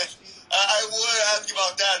 yeah. I would ask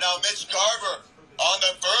about that. Now, Mitch Garver on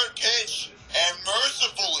the third pitch, and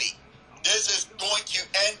mercifully, this is going to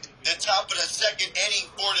end the top of the second inning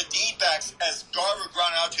for the D-backs as Garver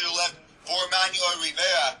grounded out to the left for Emmanuel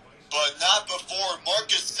Rivera, but not before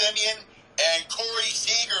Marcus Simeon and Corey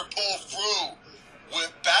Seager pull through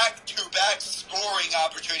with back-to-back scoring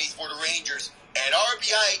opportunities for the Rangers. An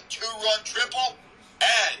RBI 2-run triple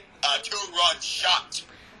and a 2-run shot.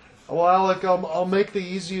 Well, Alec, I'll make the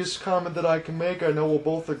easiest comment that I can make. I know we'll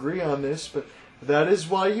both agree on this, but that is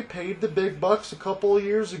why you paid the big bucks a couple of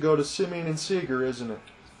years ago to Simeon and Seager, isn't it?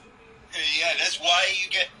 Yeah, that's why you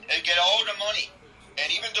get all the money.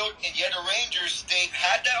 And even though the Rangers, they've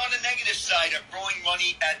had that on the negative side of throwing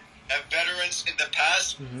money at veterans in the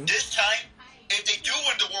past. Mm-hmm. This time, if they do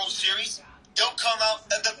win the World Series, they'll come out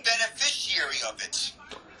as the beneficiary of it.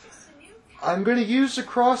 I'm going to use a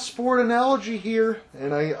cross-sport analogy here,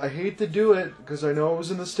 and I hate to do it because I know it was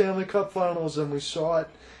in the Stanley Cup Finals and we saw it.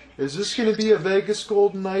 Is this going to be a Vegas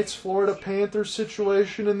Golden Knights, Florida Panthers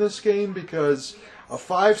situation in this game? Because a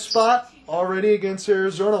 5 spot already against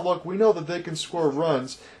Arizona, look, we know that they can score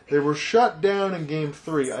runs. They were shut down in Game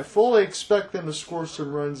 3. I fully expect them to score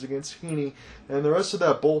some runs against Heaney and the rest of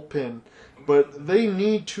that bullpen. But they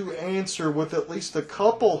need to answer with at least a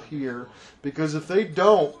couple here, because if they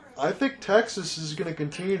don't, I think Texas is going to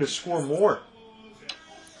continue to score more.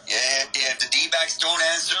 Yeah, if the D-backs don't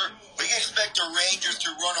answer, we can expect the Rangers to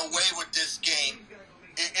run away with this game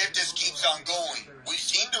if this keeps on going. We've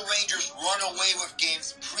seen the Rangers run away with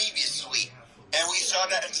games previously, and we saw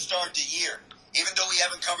that at the start of the year. Even though we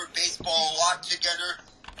haven't covered baseball a lot together,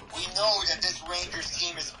 we know that this Rangers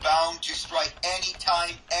team is bound to strike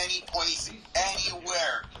anytime, any place,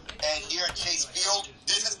 anywhere. And here at Chase Field,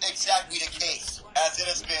 this is exactly the case, as it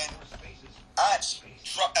has been at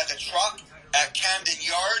the Truck, at Camden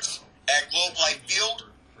Yards, at Globe Life Field,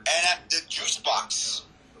 and at the Juice Box.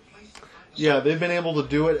 Yeah, they've been able to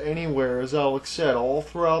do it anywhere, as Alex said. All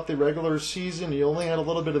throughout the regular season, you only had a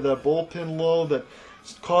little bit of that bullpen low that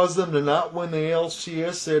caused them to not win the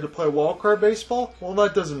ALCS. They had to play wildcard baseball. Well,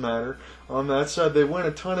 that doesn't matter. On that side, they win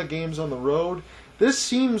a ton of games on the road. This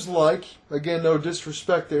seems like, again, no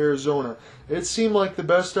disrespect to Arizona, it seemed like the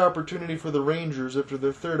best opportunity for the Rangers after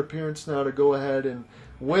their third appearance now to go ahead and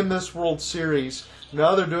win this World Series.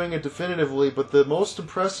 Now they're doing it definitively, but the most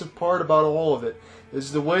impressive part about all of it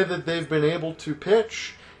is the way that they've been able to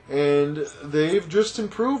pitch, and they've just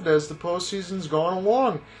improved as the postseason's gone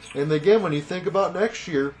along. And again, when you think about next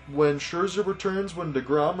year, when Scherzer returns, when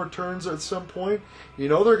DeGrom returns at some point, you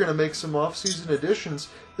know they're going to make some offseason additions.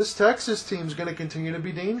 This Texas team's going to continue to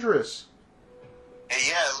be dangerous. Hey,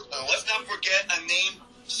 yeah, let's not forget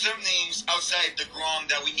some names outside DeGrom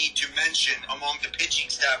that we need to mention among the pitching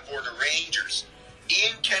staff for the Rangers.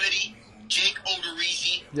 Ian Kennedy, Jake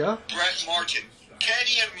Odorizzi, Brett Martin.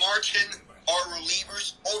 Kennedy and Martin are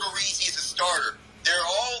relievers. Odorizzi is a starter. They're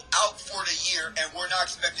all out for the year, and we're not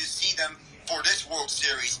expected to see them for this World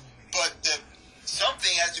Series. But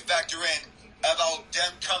something has to factor in about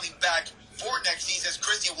them coming back for next season as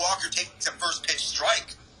Christy Walker takes the first pitch strike.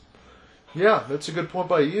 Yeah, that's a good point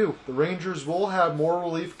by you. The Rangers will have more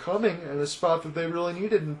relief coming in a spot that they really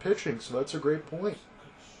needed in pitching, so that's a great point.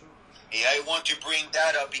 Yeah, I want to bring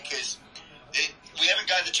that up because we haven't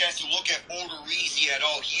gotten the chance to look at Odorizzi at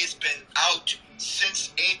all. He has been out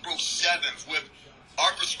since April 7th with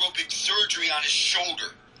arthroscopic surgery on his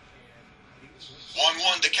shoulder.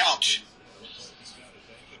 1-1 the count.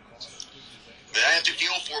 But I have to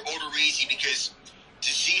feel for Odorizzi because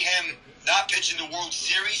to see him not pitch in the World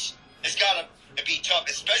Series, it's got to be tough,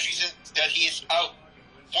 especially since that he is out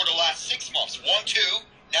for the last 6 months. 1-2.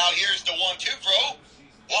 Now here's the 1-2 throw.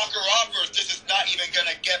 Walker offers. This is not even going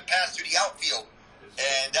to get past to the outfield.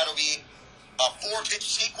 And that'll be a 4-pitch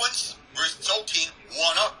sequence resulting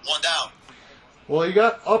 1 up, 1 down. Well, he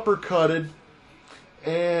got uppercutted,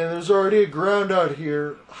 and there's already a ground out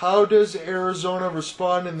here. How does Arizona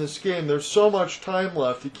respond in this game? There's so much time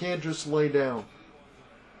left. You can't just lay down.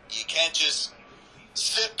 You can't just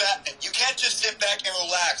sit back. You can't just sit back and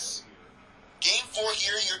relax. Game 4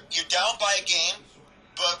 here, you're down by a game,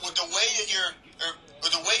 but with the way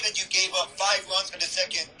that you gave up 5 runs in the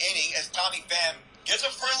second inning, as Tommy Pham gets a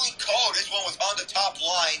friendly call. This one was on the top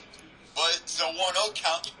line, but it's a 1-0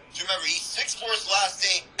 count. Remember, he's 6 for his last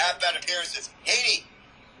 8 at-bat appearances. Haney,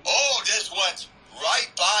 this went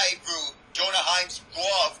right by through Jonah Heim's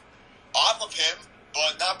glove off of him,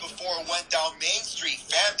 but not before it went down Main Street.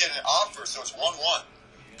 Pham didn't offer, so it's 1-1.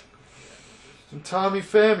 And Tommy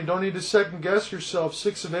Pham, you don't need to second guess yourself.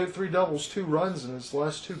 6 of 8, 3 doubles, 2 runs in his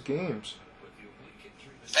last 2 games.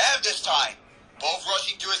 Pham this time. Both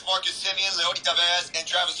rushing to his Marcus Semien, Leody Taveras, and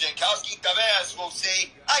Travis Jankowski. Taveras will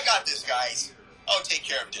say, I got this, guys. I'll take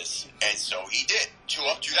care of this. And so he did. 2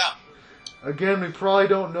 up, 2 down. Again, we probably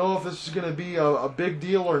don't know if this is going to be a big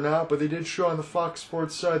deal or not, but they did show on the Fox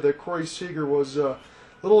Sports side that Corey Seager was a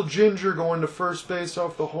little ginger going to first base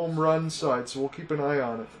off the home run side, so we'll keep an eye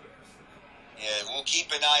on it. Yeah, we'll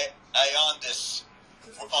keep an eye on this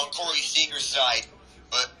on Corey Seager's side,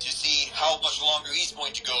 but to see how much longer he's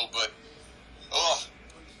going to go. But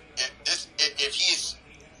if he's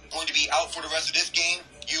going to be out for the rest of this game,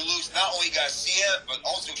 you lose not only Garcia but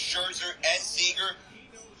also Scherzer and Seager.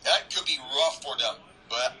 That could be rough for them.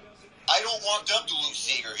 But I don't want them to lose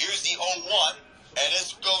Seager. Here's the 0-1, and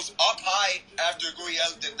this goes up high after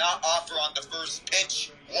Gurriel did not offer on the first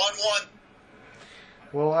pitch. 1-1.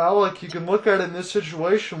 Well, Alec, you can look at it in this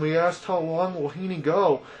situation. We asked how long will Heaney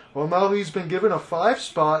go. Well, now he's been given a 5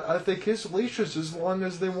 spot. I think his leash is as long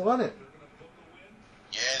as they want it.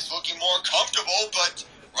 Yeah, it's looking more comfortable, but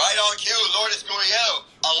right on cue, Lourdes Gurriel.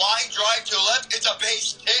 A line drive to left. It's a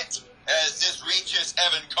base hit as this reaches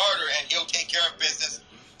Evan Carter, and he'll take care of business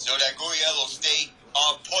so that Gurriel will stay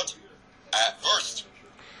on put at first.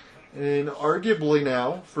 And arguably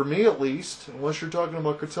now, for me at least, unless you're talking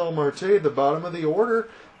about Ketel Marte, the bottom of the order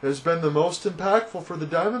has been the most impactful for the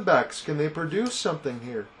Diamondbacks. Can they produce something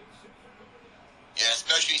here? Yeah,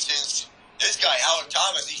 especially since this guy, Alec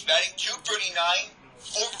Thomas, he's batting .239,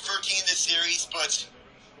 4 for 13 this series, but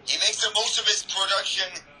he makes the most of his production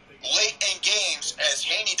late in games as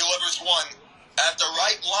Haney delivers one at the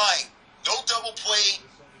right line. No double play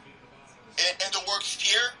in the works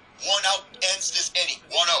here. 1 out ends this inning.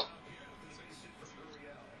 1-0.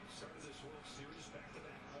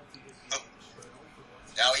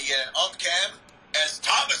 Now we get an cam as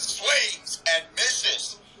Thomas swings and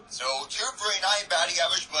misses. So 2 for a 9 batting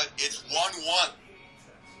average, but it's 1-1.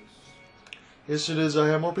 Yes, it is. I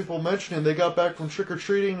have more people mentioning they got back from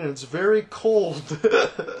trick-or-treating and it's very cold.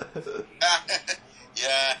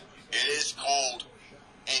 Yeah, it is cold.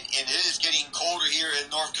 And it is getting colder here in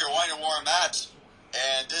North Carolina where I'm at.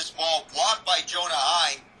 And this ball blocked by Jonah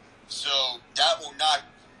Heim, so that will not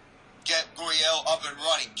get Gurriel up and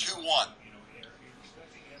running. 2-1.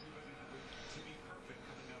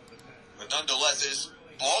 But nonetheless, it's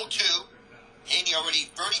ball 2. Haney already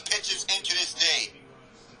 30 pitches into this day.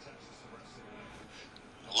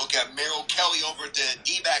 Look at Merrill Kelly over at the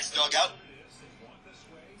D-backs dugout.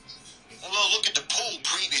 A little look at the pool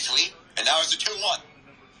previously, and now it's a 2-1.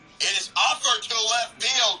 It is offered to left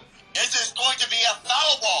field. Is this going to be a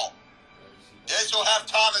foul ball? This will have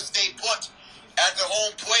Thomas stay put at the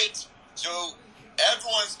home plate, so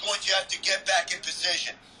everyone's going to have to get back in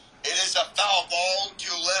position. It is a foul ball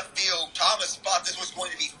to left field. Thomas thought this was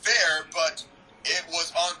going to be fair, but it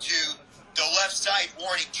was onto the left side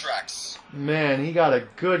warning tracks. Man, he got a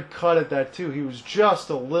good cut at that, too. He was just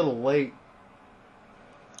a little late.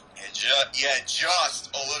 Just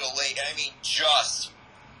a little late. I mean, just.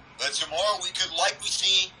 But tomorrow we could likely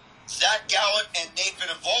see Zach Gallen and Nathan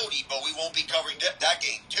Eovaldi, but we won't be covering that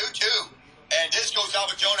game. 2-2. And this goes out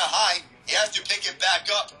with Jonah Heim. He has to pick it back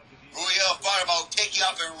up. Gurriel thought about taking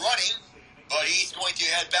off and running, but he's going to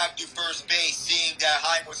head back to first base, seeing that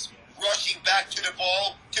Heim was rushing back to the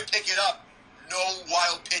ball to pick it up. No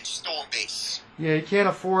wild pitch stolen base. Yeah, he can't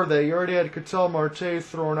afford that. He already had Ketel Marte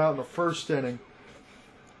thrown out in the first inning.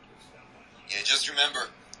 Yeah, just remember,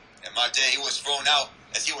 in my day, he was thrown out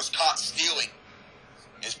as he was caught stealing.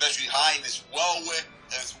 Especially Heim is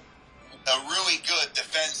a really good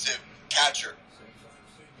defensive catcher.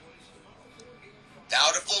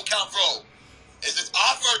 Now the full count throw. As it's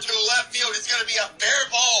offered to the left field, it's going to be a fair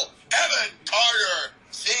ball. Evan Carter,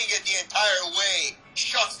 seeing it the entire way,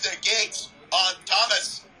 shuts the gates on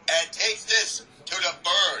Thomas and takes this to the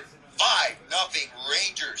bird. 5-0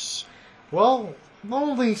 Rangers. Well,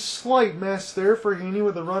 only slight mess there for Heaney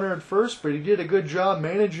with the runner at first, but he did a good job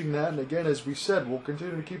managing that. And again, as we said, we'll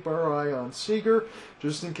continue to keep our eye on Seager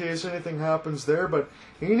just in case anything happens there. But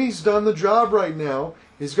Heaney's done the job right now.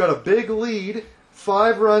 He's got a big lead.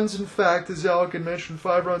 5 runs, in fact, as Alec had mentioned,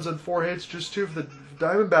 5 runs on 4 hits, just 2 for the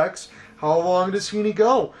Diamondbacks. How long does Heaney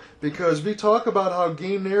go? Because we talk about how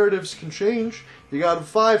game narratives can change. You got a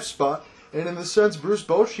 5 spot, and in the sense, Bruce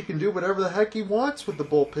Bochy can do whatever the heck he wants with the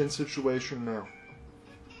bullpen situation now.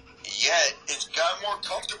 Yeah, it's got more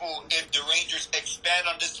comfortable if the Rangers expand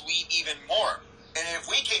on this lead even more. And if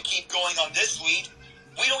we can keep going on this lead,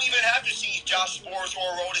 we don't even have to see Josh Sborz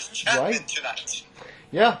or Aroldis Chapman tonight.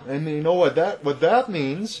 Yeah, and you know what that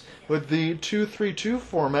means with the 2-3-2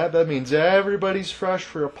 format. That means everybody's fresh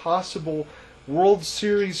for a possible World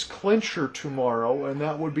Series clincher tomorrow, and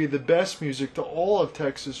that would be the best music to all of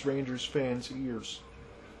Texas Rangers fans' ears.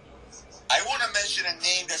 I want to mention a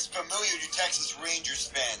name that's familiar to Texas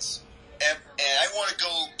Rangers fans, and I want to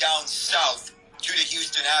go down south to the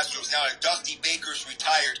Houston Astros now that Dusty Baker's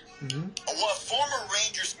retired. A former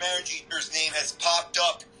Rangers manager's name has popped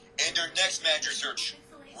up in their next manager search.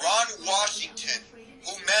 Ron Washington,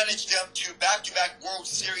 who managed them to back-to-back World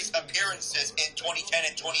Series appearances in 2010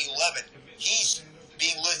 and 2011. He's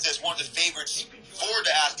being listed as one of the favorites for the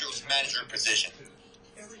Astros manager position.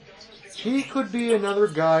 He could be another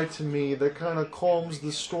guy to me that kind of calms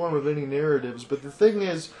the storm of any narratives. But the thing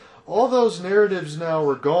is, all those narratives now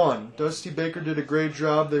are gone. Dusty Baker did a great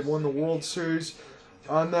job. They won the World Series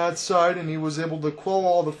on that side, and he was able to quell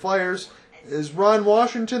all the fires. Is Ron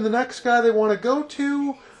Washington the next guy they want to go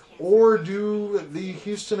to? Or do the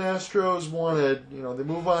Houston Astros want to, they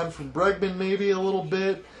move on from Bregman maybe a little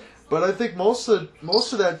bit? But I think most of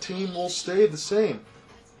that team will stay the same.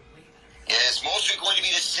 Yeah, it's mostly going to be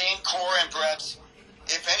the same core, and perhaps,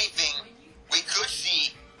 if anything, we could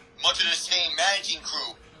see much of the same managing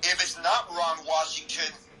crew. If it's not Ron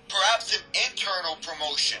Washington, perhaps an internal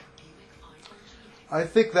promotion. I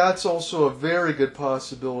think that's also a very good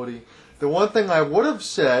possibility. The one thing I would have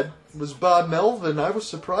said was Bob Melvin. I was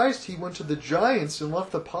surprised he went to the Giants and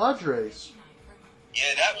left the Padres.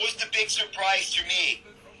 Yeah, that was the big surprise to me.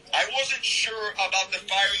 I wasn't sure about the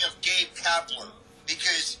firing of Gabe Kapler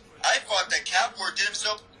because I thought that Kapler did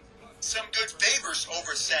himself some good favors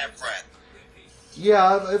over San Fran.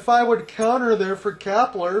 Yeah, if I would counter there for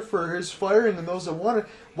Kapler for his firing and those that wanted,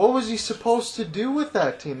 what was he supposed to do with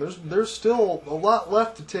that team? There's still a lot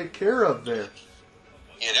left to take care of there.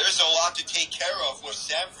 Yeah, there's a lot to take care of with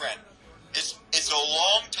San Fran. It's a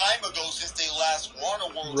long time ago since they last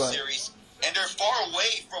won a World Series, and they're far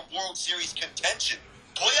away from World Series contention.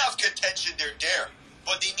 Playoff contention, they're there,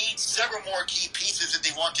 but they need several more key pieces if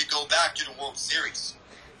they want to go back to the World Series.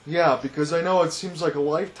 Yeah, because I know it seems like a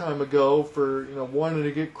lifetime ago for wanting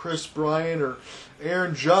to get Chris Bryant or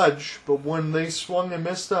Aaron Judge, but when they swung and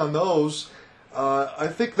missed on those, I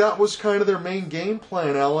think that was kind of their main game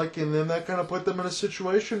plan, Alec, and then that kind of put them in a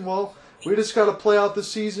situation, well, we just got to play out the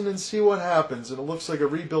season and see what happens, and it looks like a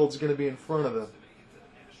rebuild's going to be in front of them.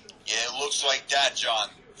 Yeah, it looks like that, John,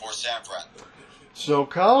 for San Fran. So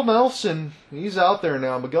Kyle Nelson, he's out there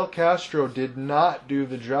now. Miguel Castro did not do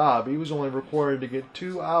the job. He was only required to get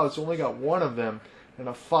 2 outs, only got 1 of them, and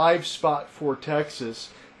a 5 spot for Texas.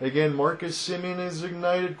 Again, Marcus Semien is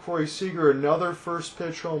ignited. Corey Seager, another first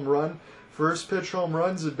pitch home run. First pitch home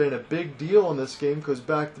runs have been a big deal in this game because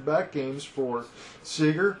back-to-back games for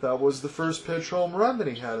Seager, that was the first pitch home run that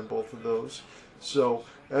he had in both of those. So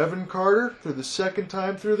Evan Carter, for the second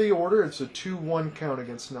time through the order, it's a 2-1 count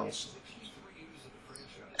against Nelson.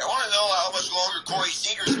 I want to know how much longer Corey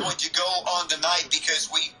Seager is going to go on tonight because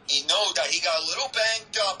we know that he got a little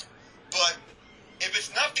banged up, but if it's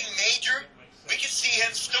nothing major, we can see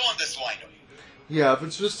him still in this lineup. Yeah, if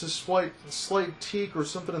it's just a slight teak or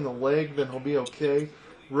something in the leg, then he'll be okay.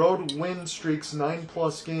 Road win streaks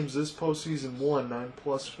 9+ games this postseason,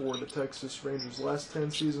 9+ for the Texas Rangers. Last 10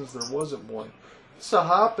 seasons there wasn't one. it's a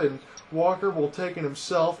hop, and Walker will take it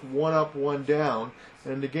himself, one up, one down.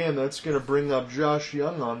 And again, that's going to bring up Josh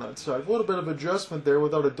Young on that side. A little bit of adjustment there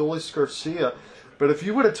without Adolis Garcia. But if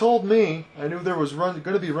you would have told me, I knew there was going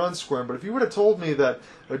to be run scoring, but if you would have told me that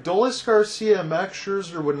Adolis Garcia and Max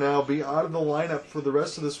Scherzer would now be out of the lineup for the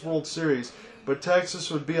rest of this World Series, but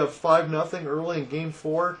Texas would be up 5-0 early in Game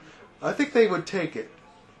 4, I think they would take it.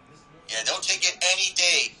 Yeah, they'll take it any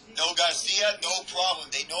day. No Garcia, no problem.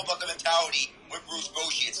 They know about the mentality with Bruce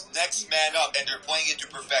Bochy. It's next man up, and they're playing it to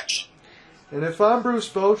perfection. And if I'm Bruce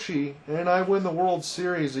Bochy and I win the World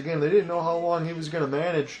Series, again, they didn't know how long he was going to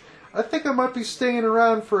manage, I think I might be staying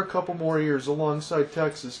around for a couple more years alongside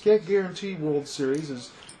Texas. Can't guarantee World Series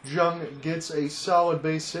as Jung gets a solid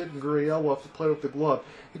base hit and Gurriel will have to play with the glove.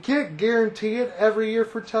 You can't guarantee it every year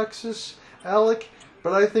for Texas, Alec,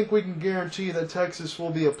 but I think we can guarantee that Texas will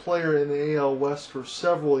be a player in the AL West for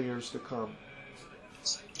several years to come.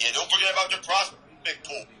 Yeah, don't forget about the prospect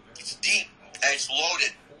pool. It's deep and it's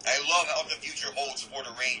loaded. I love how the future holds for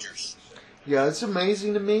the Rangers. Yeah, it's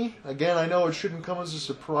amazing to me. Again, I know it shouldn't come as a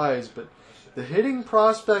surprise, but the hitting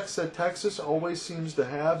prospects that Texas always seems to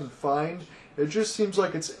have and find, it just seems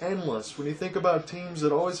like it's endless. When you think about teams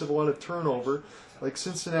that always have a lot of turnover, like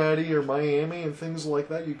Cincinnati or Miami and things like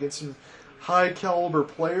that, you get some high-caliber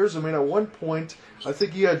players. I mean, at one point, I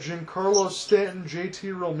think you had Giancarlo Stanton,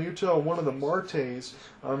 JT Realmuto, and one of the Martes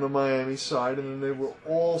on the Miami side, and then they were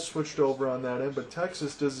all switched over on that end. But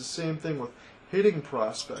Texas does the same thing with hitting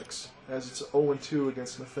prospects, as it's 0-2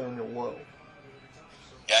 against Nathaniel Lowe.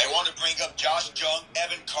 Yeah, I want to bring up Josh Jung,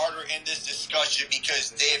 Evan Carter in this discussion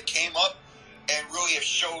because they have came up and really have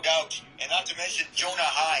showed out. And not to mention Jonah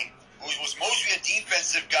Heim, who was mostly a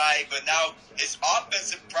defensive guy, but now his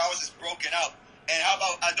offensive prowess is broken out. And how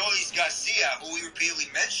about Adolis Garcia, who we repeatedly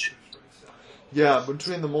mentioned? Yeah,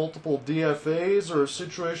 between the multiple DFAs or a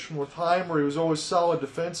situation with Heim where he was always solid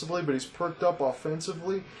defensively, but he's perked up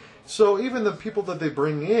offensively. So even the people that they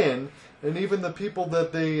bring in, and even the people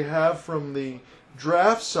that they have from the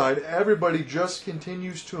draft side, everybody just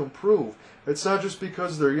continues to improve. It's not just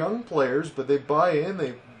because they're young players, but they buy in,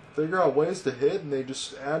 they figure out ways to hit, and they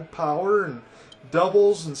just add power and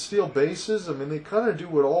doubles and steal bases. I mean, they kind of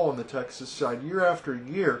do it all on the Texas side year after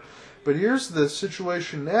year. But here's the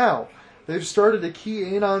situation now. They've started to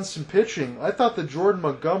key in on some pitching. I thought the Jordan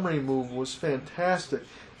Montgomery move was fantastic.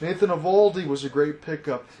 Nathan Eovaldi was a great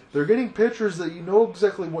pickup. They're getting pitchers that you know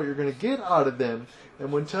exactly what you're going to get out of them.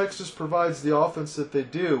 And when Texas provides the offense that they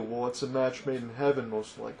do, well, it's a match made in heaven,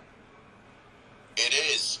 most likely. It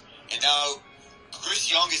is. And now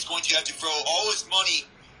Chris Young is going to have to throw all his money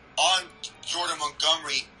on Jordan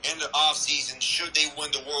Montgomery in the offseason should they win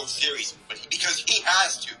the World Series. Because he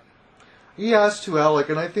has to. He has to, Alec,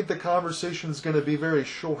 and I think the conversation is going to be very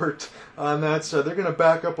short on that side. They're going to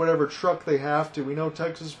back up whatever truck they have to. We know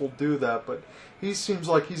Texas will do that, but he seems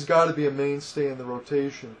like he's got to be a mainstay in the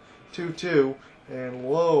rotation. 2-2, and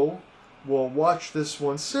Lowe will watch this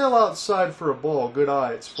one. Sail outside for a ball. Good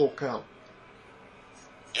eye. It's full count.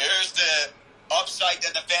 There's the upside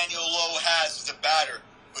that Nathaniel Lowe has as a batter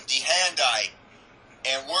with the hand eye.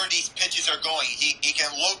 And where these pitches are going, he can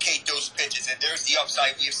locate those pitches, and there's the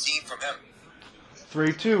upside we've seen from him.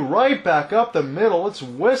 3-2, right back up the middle. It's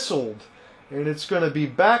whistled, and it's going to be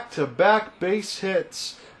back-to-back base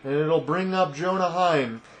hits, and it'll bring up Jonah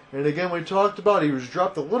Heim. And again, we talked about he was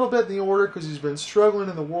dropped a little bit in the order because he's been struggling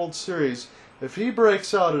in the World Series. If he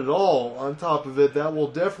breaks out at all on top of it, that will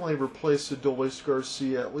definitely replace Adolis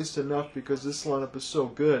Garcia, at least enough because this lineup is so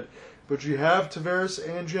good. But you have Tavares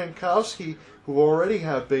and Jankowski, who already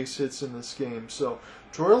have base hits in this game. So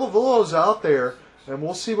Troy Lavillo's out there, and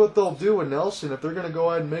we'll see what they'll do with Nelson if they're going to go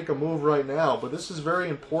ahead and make a move right now. But this is very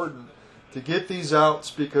important to get these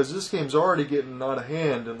outs because this game's already getting out of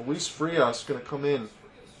hand, and Luis Frias is going to come in.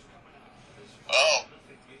 Oh,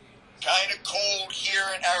 kind of cold here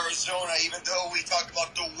in Arizona, even though we talk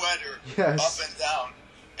about the weather up and down.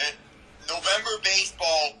 And November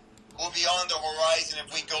baseball will be on the horizon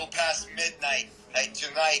if we go past midnight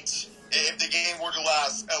tonight. If the game were to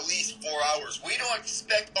last at least 4 hours. We don't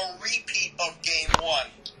expect a repeat of Game 1.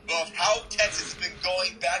 But of how Texas has been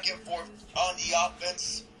going back and forth on the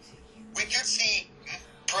offense, we could see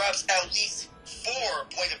perhaps at least 4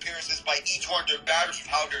 plate appearances by each one of their batters of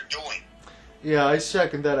how they're doing. Yeah, I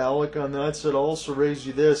second that, Alec, on that. So I'll also raise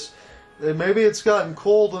you this. Maybe it's gotten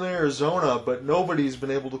cold in Arizona, but nobody's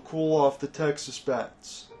been able to cool off the Texas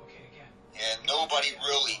bats. Yeah, nobody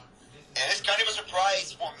really. And it's kind of a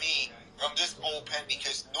surprise for me from this bullpen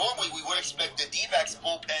because normally we would expect the D-backs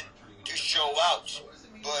bullpen to show out.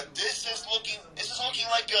 But this is looking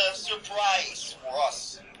like a surprise for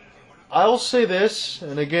us. I'll say this,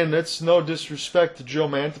 and again, that's no disrespect to Joe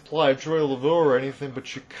Mantiply, Troy Laveau, or anything,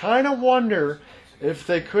 but you kind of wonder if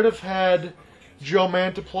they could have had Joe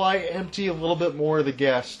Mantiply empty a little bit more of the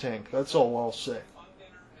gas tank. That's all I'll say.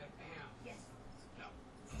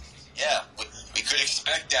 Yeah, we could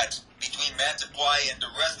expect that between Mantiply and the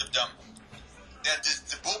rest of them. That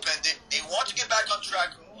the bullpen, they want to get back on track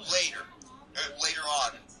later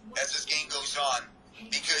on, as this game goes on.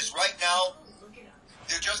 Because right now,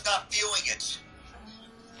 they're just not feeling it.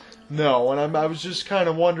 No, and I was just kind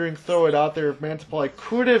of wondering, throw it out there, if Mantiply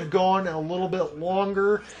could have gone a little bit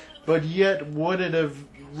longer, but yet would it have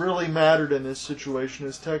really mattered in this situation,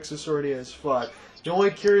 as Texas already has 5. The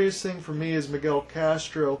only curious thing for me is Miguel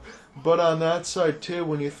Castro, but on that side too,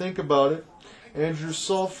 when you think about it, Andrew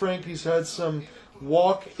Saalfranke's had some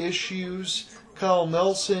walk issues. Kyle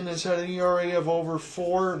Nelson has had an ERA of over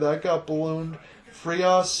 4. That got ballooned.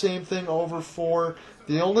 Frias, same thing, over 4.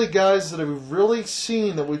 The only guys that we've really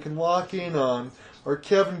seen that we can lock in on are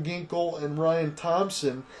Kevin Ginkel and Ryan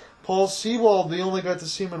Thompson. Paul Sewald, they only got to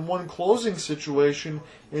see him in one closing situation,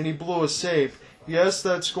 and he blew a save. Yes,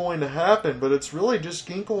 that's going to happen, but it's really just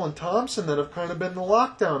Ginkel and Thompson that have kind of been the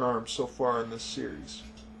lockdown arms so far in this series.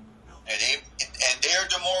 And they're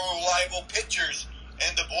the more reliable pitchers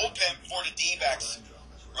in the bullpen for the D-backs,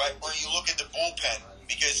 right? When you look at the bullpen,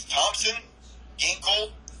 because Thompson, Ginkel,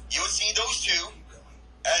 you would see those two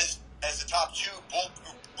as the top 2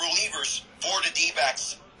 relievers for the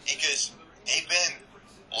D-backs, because they've been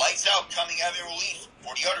lights out coming out in relief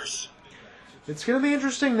for the others. It's going to be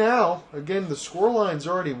interesting now. Again, the scoreline's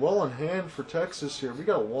already well in hand for Texas here. We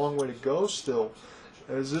got a long way to go still.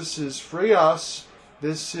 As this is Frias.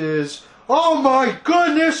 This is... Oh my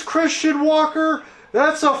goodness, Christian Walker!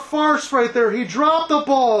 That's a farce right there. He dropped the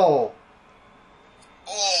ball.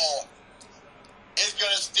 Oh, it's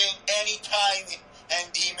going to sting any time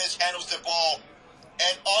and he mishandles the ball.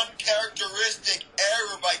 An uncharacteristic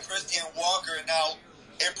error by Christian Walker. Now,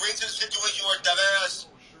 it brings us a situation where Taveras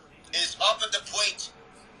is up at the plate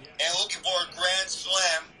and looking for a grand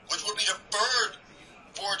slam, which would be the 3rd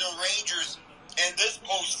for the Rangers in this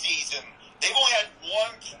postseason. They've only had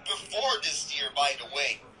one before this year, by the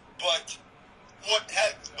way. But what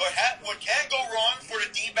can go wrong for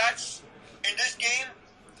the D-backs in this game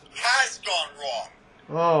has gone wrong.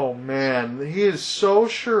 Oh, man. He is so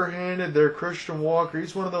sure-handed there, Christian Walker.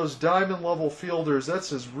 He's one of those diamond-level fielders.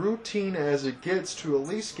 That's as routine as it gets to at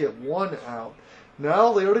least get one out.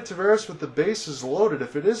 Now, Leody Taveras with the bases loaded.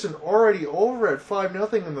 If it isn't already over at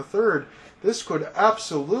 5-0 in the 3rd, this could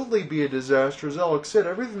absolutely be a disaster. As Alex said,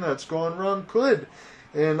 everything that's gone wrong could.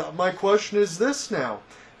 And my question is this now.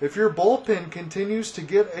 If your bullpen continues to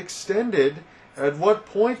get extended, at what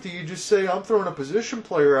point do you just say, I'm throwing a position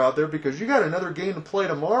player out there because you got another game to play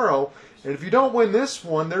tomorrow, and if you don't win this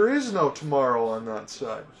one, there is no tomorrow on that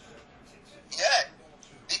side? Yeah,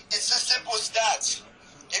 it's as simple as that.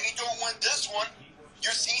 If you don't win this one,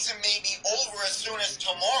 your season may be over as soon as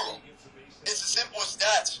tomorrow. It's as simple as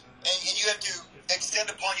that. And you have to extend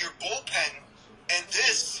upon your bullpen, and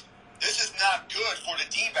this is not good for the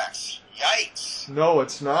D-backs. Yikes. No,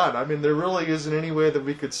 it's not. I mean, there really isn't any way that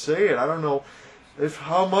we could say it. I don't know if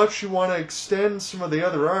how much you want to extend some of the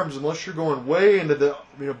other arms, unless you're going way into the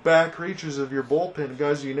back reaches of your bullpen,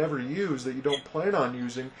 guys you never use that you don't plan on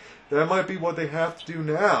using. That might be what they have to do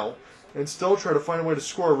now, and still try to find a way to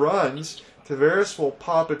score runs. Taveras will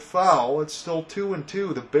pop it foul. It's still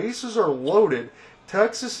 2-2. The bases are loaded.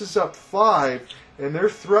 Texas is up 5, and they're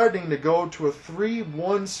threatening to go to a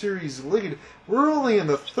 3-1 series lead. We're only in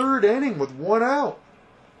the 3rd inning with 1 out.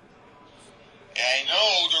 I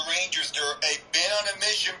know the Rangers, they've been on a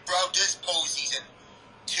mission throughout this postseason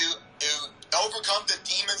to overcome the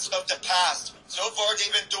demons of the past. So far,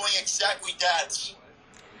 they've been doing exactly that.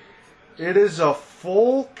 It is a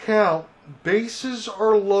full count. Bases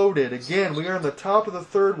are loaded. Again, we are in the top of the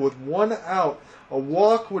 3rd with 1 out. A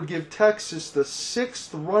walk would give Texas the 6th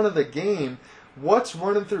run of the game. What's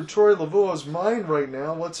running through Troy Laveau's mind right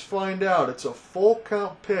now? Let's find out. It's a full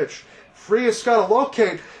count pitch. Frias got to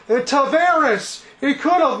locate. And Taveras, he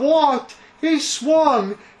could have walked. He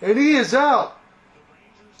swung, and he is out.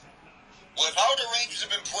 With how the Rangers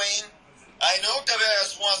have been playing, I know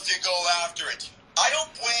Taveras wants to go after it. I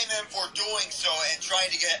don't blame him for doing so and trying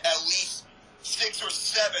to get at least 6 or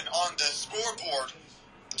 7 on the scoreboard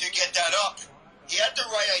to get that up. He had the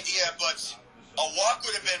right idea, but a walk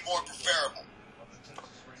would have been more preferable.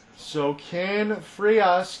 So can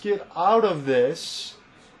Frias get out of this?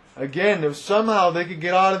 Again, if somehow they could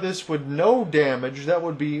get out of this with no damage, that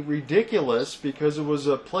would be ridiculous because it was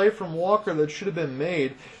a play from Walker that should have been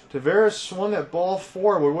made. Taveras swung at ball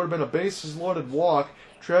 4, where it would have been a bases-loaded walk.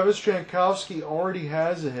 Travis Jankowski already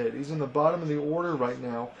has a hit. He's in the bottom of the order right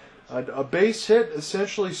now. A base hit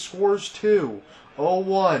essentially scores 2.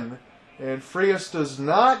 0-1. And Frias does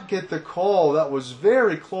not get the call. That was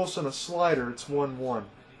very close on a slider. It's 1-1.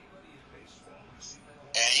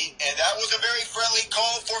 And that was a very friendly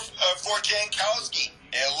call for Jankowski.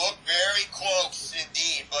 It looked very close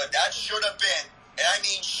indeed, but that should have been, and I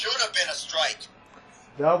mean should have been a strike.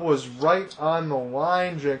 That was right on the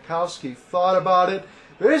line. Jankowski thought about it.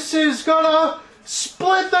 This is gonna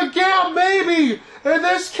split the gap, maybe, and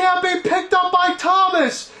this can't be picked up by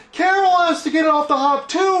Thomas. Carroll has to get it off the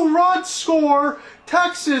hop. 2-run score.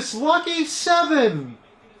 Texas lucky 7.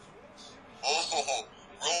 Oh,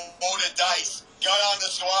 roll the dice. Got on the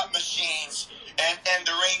slot machines, and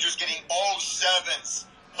the Rangers getting all 7s.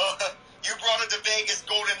 You brought up the Vegas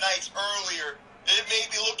Golden Knights earlier. It may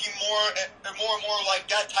be looking more and more like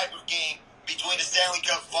that type of game between the Stanley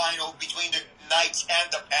Cup Final, between the Knights and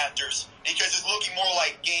the Panthers, because it's looking more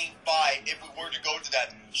like Game 5 if we were to go to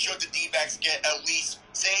that. Should the D-backs get at least,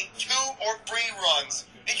 say, 2 or 3 runs,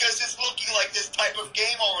 because it's looking like this type of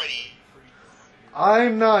game already.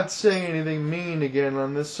 I'm not saying anything mean again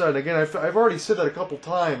on this side. Again, I've already said that a couple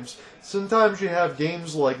times. Sometimes you have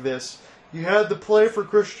games like this. You had the play for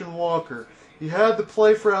Christian Walker. You had the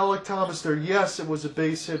play for Alec Thomas there. Yes, it was a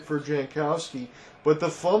base hit for Jankowski, but the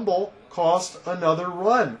fumble cost another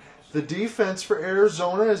run. The defense for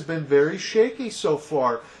Arizona has been very shaky so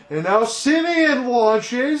far. And now Simeon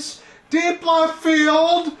launches deep left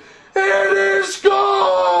field. It is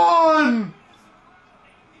gone!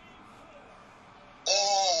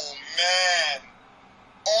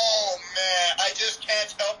 Oh man, I just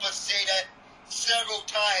can't help but say that several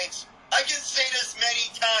times. I can say this many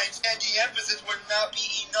times, and the emphasis would not be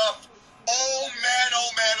enough. Oh man.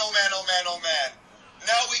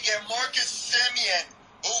 Now we get Marcus Simeon,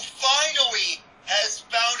 who finally has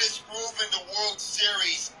found his groove in the World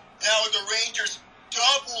Series. Now the Rangers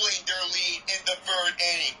doubling their lead in the 3rd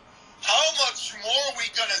inning. How much more are we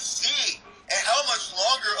going to see? And how much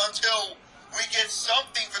longer until we get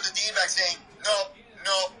something for the D-backs saying, no,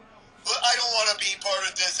 I don't want to be part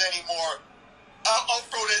of this anymore. I'll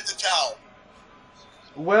throw it in the towel.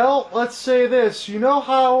 Well, let's say this. You know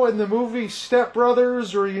how in the movie Step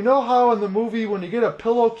Brothers, or you know how in the movie when you get a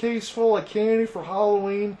pillowcase full of candy for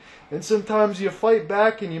Halloween, and sometimes you fight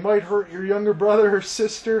back and you might hurt your younger brother or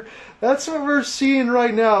sister? That's what we're seeing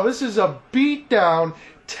right now. This is a beatdown,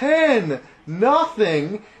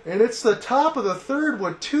 10-0, and it's the top of the 3rd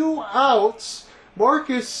with 2 outs.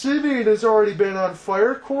 Marcus Simeon has already been on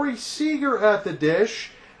fire. Corey Seager at the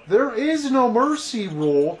dish. There is no mercy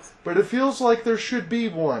rule, but it feels like there should be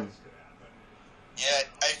one. Yeah,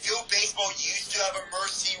 I feel baseball used to have a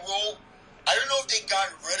mercy rule. I don't know if they got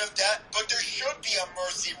rid of that, but there should be a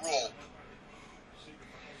mercy rule.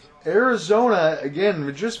 Arizona, again,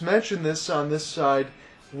 we just mentioned this on this side.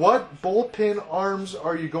 What bullpen arms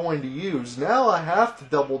are you going to use? Now I have to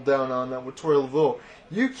double down on that with Troy Laveau.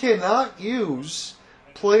 You cannot use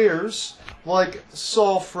players like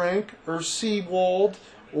Saul Frank or Seawald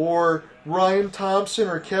or Ryan Thompson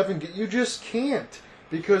or Kevin. You just can't,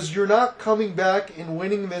 because you're not coming back and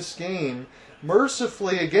winning this game.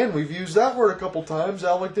 Mercifully, again, we've used that word a couple times.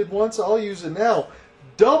 Alec did once, I'll use it now.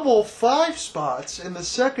 Double 5 spots in the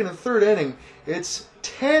 2nd and 3rd inning. It's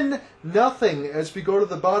 10-0 as we go to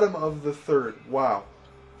the bottom of the 3rd. Wow.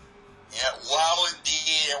 Yeah, wow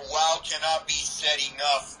indeed, and wow cannot be said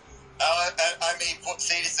enough. I may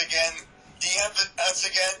say this again.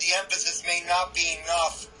 The emphasis may not be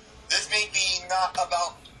enough. This may be not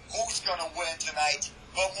about who's going to win tonight,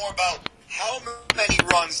 but more about how many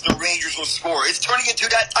runs the Rangers will score. It's turning into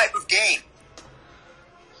that type of game.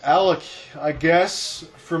 Alec, I guess,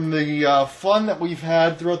 from the fun that we've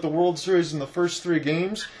had throughout the World Series in the first 3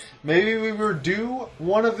 games, maybe we were due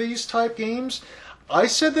one of these type games. I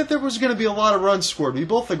said that there was going to be a lot of runs scored. We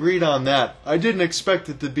both agreed on that. I didn't expect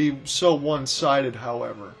it to be so one-sided,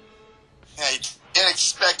 however. Yeah, you didn't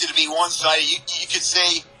expect it to be one-sided. You could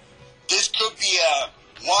say this could be a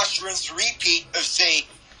wash, rinse, repeat of, say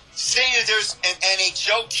that there's an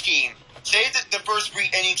NHL team. Say that the first 3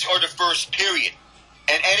 innings are the first period.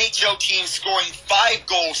 An NHL team scoring 5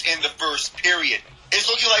 goals in the first period. It's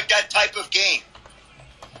looking like that type of game.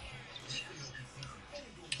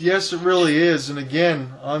 Yes, it really is. And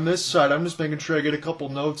again, on this side, I'm just making sure I get a couple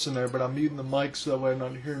notes in there, but I'm muting the mic so that way I'm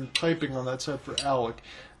not hearing typing on that side for Alec.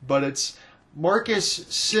 But it's Marcus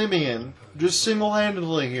Simeon, just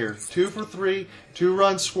single-handedly here. 2 for 3, 2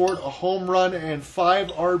 runs scored, a home run, and 5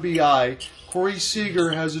 RBI. Corey Seager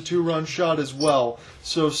has a 2-run shot as well.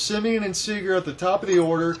 So Simeon and Seager at the top of the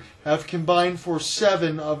order have combined for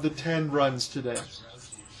 7 of the 10 runs today.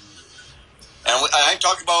 I'm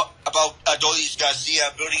talking about Adolis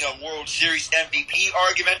Garcia building a World Series MVP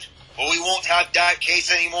argument, but we won't have that case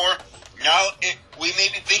anymore. Now we may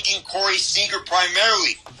be thinking Corey Seager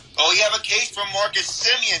primarily. Well, we have a case from Marcus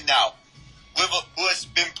Semien now, who has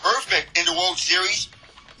been perfect in the World Series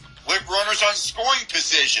with runners on scoring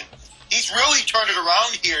position. He's really turned it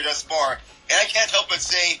around here thus far, and I can't help but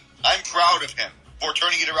say I'm proud of him for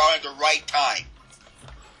turning it around at the right time.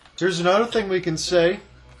 Here's another thing we can say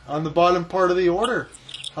on the bottom part of the order.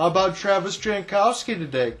 How about Travis Jankowski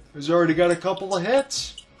today? He's already got a couple of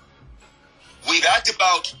hits. We've asked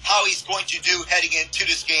about how he's going to do heading into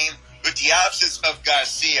this game with the absence of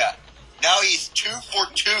Garcia. Now he's 2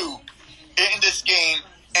 for 2 in this game,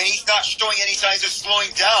 and he's not showing any signs of slowing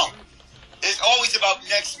down. It's always about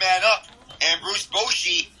next man up, and Bruce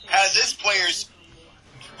Bochy has his players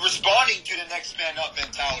responding to the next man up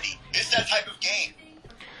mentality. It's that type of game.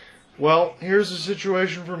 Well, here's the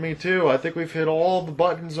situation for me, too. I think we've hit all the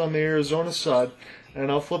buttons on the Arizona side, and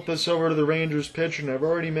I'll flip this over to the Rangers pitching. I've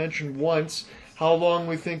already mentioned once how long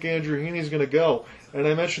we think Andrew Heaney's going to go, and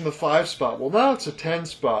I mentioned the 5 spot. Well, now it's a 10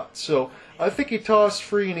 spot, so I think he tossed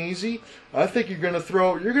free and easy. I think you're going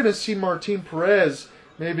to see Martin Perez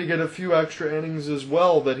maybe get a few extra innings as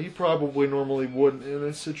well that he probably normally wouldn't in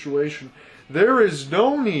this situation. There is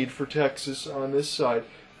no need for Texas on this side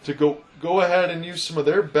to go ahead and use some of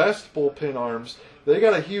their best bullpen arms. They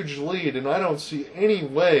got a huge lead, and I don't see any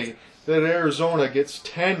way that Arizona gets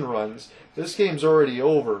 10 runs. This game's already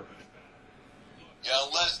over. Yeah,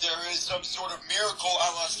 unless there is some sort of miracle a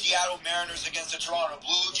la Seattle Mariners against the Toronto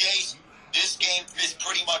Blue Jays, this game is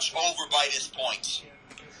pretty much over by this point.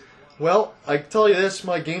 Well, I can tell you this,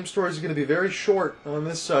 my game story is going to be very short on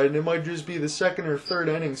this side, and it might just be the second or third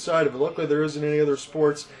inning side of it. Luckily, there isn't any other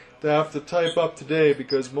sports to have to type up today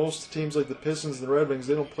because most teams like the Pistons and the Red Wings,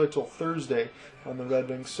 they don't play till Thursday on the Red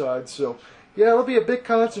Wings side. So, yeah, it'll be a big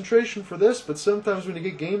concentration for this, but sometimes when you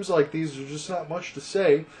get games like these, there's just not much to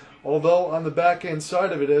say. Although, on the back end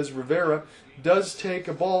side of it, as Rivera does take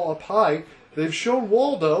a ball up high, they've shown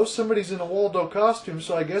Waldo. Somebody's in a Waldo costume,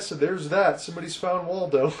 so I guess there's that. Somebody's found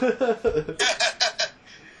Waldo. At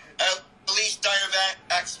least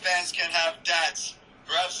Diamondbacks fans can have that.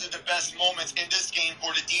 Perhaps the best moments in this game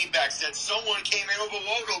for the D-backs that someone came in with a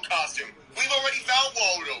Waldo costume. We've already found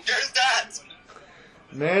Waldo. There's that.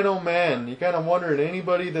 Man, oh man, you kind of wondering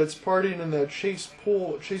anybody that's partying in that Chase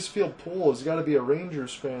Field pool has got to be a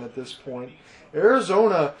Rangers fan at this point.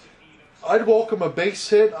 Arizona, I'd welcome a base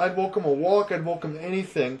hit, I'd welcome a walk, I'd welcome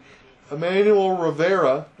anything. Emmanuel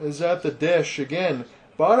Rivera is at the dish again.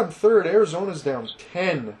 Bottom third, Arizona's down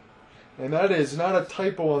 10. And that is not a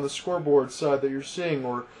typo on the scoreboard side that you're seeing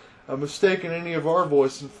or a mistake in any of our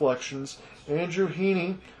voice inflections. Andrew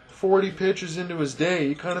Heaney, 40 pitches into his day.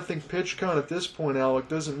 You kind of think pitch count at this point, Alec,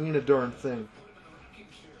 doesn't mean a darn thing.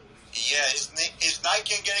 Yeah, his night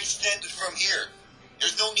can get extended from here.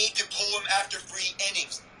 There's no need to pull him after 3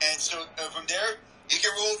 innings. And so from there, you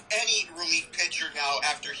can roll any relief pitcher now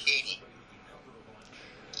after Heaney.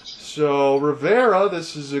 So Rivera,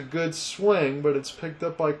 this is a good swing, but it's picked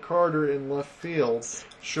up by Carter in left field.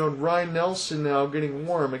 Showing Ryan Nelson now getting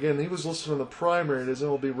warm. Again, he was listed on the primary, his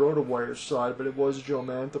MLB RotoWire side, but it was Joe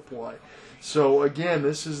Mantiply. So again,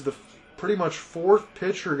 this is the pretty much 4th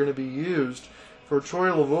pitcher going to be used for Troy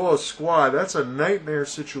Lavoa's squad. That's a nightmare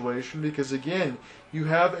situation because, again, you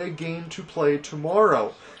have a game to play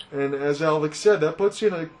tomorrow. And as Alex said, that puts you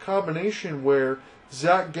in a combination where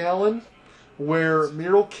Zach Gallen, where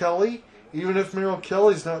Merrill Kelly, even if Merrill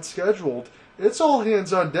Kelly's not scheduled, it's all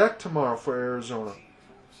hands on deck tomorrow for Arizona.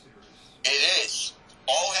 It is.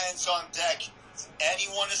 All hands on deck.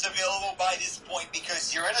 Anyone is available by this point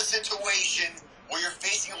because you're in a situation where you're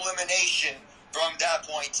facing elimination from that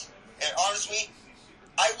point. And honestly,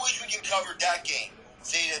 I wish we could cover that game.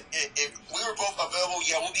 Say that if we were both available,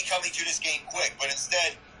 yeah, we'll be coming to this game quick. But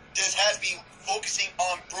instead, this has been focusing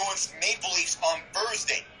on Bruins Maple Leafs on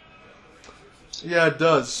Thursday. Yeah, it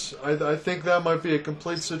does. I think that might be a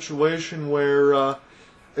complete situation where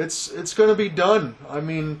it's going to be done. I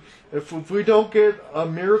mean, if we don't get a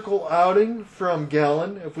miracle outing from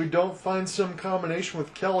Gallen, if we don't find some combination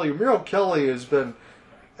with Kelly, Merrill Kelly has been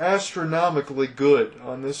astronomically good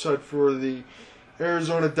on this side for the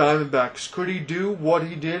Arizona Diamondbacks. Could he do what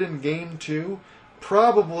he did in Game 2?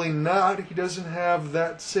 Probably not. He doesn't have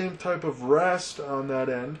that same type of rest on that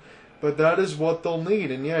end. But that is what they'll need.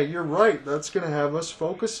 And yeah, you're right. That's going to have us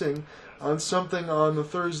focusing on something on the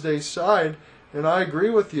Thursday side. And I agree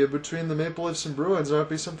with you. Between the Maple Leafs and Bruins, that might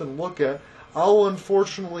be something to look at. I'll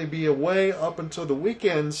unfortunately be away up until the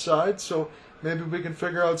weekend side, so maybe we can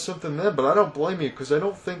figure out something then. But I don't blame you because I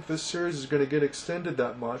don't think this series is going to get extended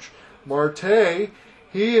that much. Marte,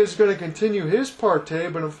 he is going to continue his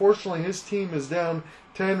partay, but unfortunately his team is down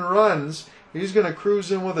 10 runs. He's going to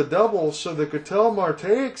cruise in with a double, so the Ketel Marte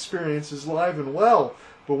experience is live and well.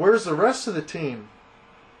 But where's the rest of the team?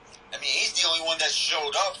 I mean, he's the only one that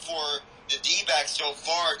showed up for the D-backs so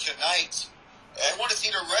far tonight. I want to see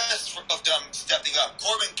the rest of them stepping up.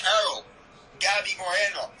 Corbin Carroll, Gabby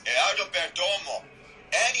Moreno, Gerardo Perdomo,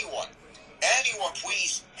 anyone,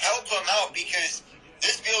 please help them out, because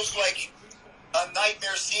this feels like a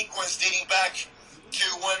nightmare sequence dating back to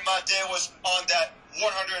when Mate was on that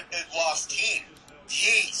 100 lost team.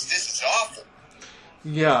 Jeez, this is awful.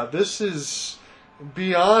 Yeah, this is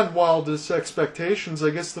beyond wildest expectations.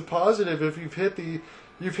 I guess the positive, if you've hit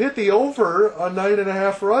the over on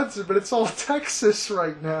 9.5 runs, but it's all Texas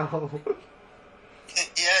right now.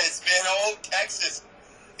 Yeah, it's been all Texas,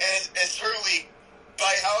 and certainly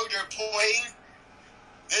by how they're playing,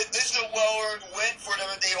 this is a well-earned win for them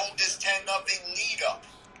if they hold this 10-0 lead up.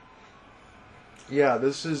 Yeah,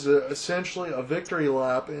 this is essentially a victory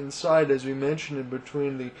lap inside, as we mentioned, in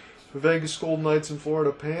between the Vegas Golden Knights and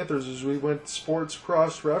Florida Panthers, as we went sports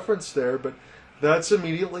cross-reference there, but that's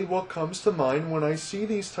immediately what comes to mind when I see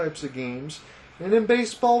these types of games. And in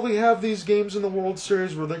baseball, we have these games in the World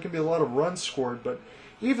Series where there can be a lot of runs scored, but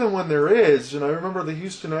even when there is, and I remember the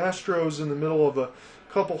Houston Astros in the middle of a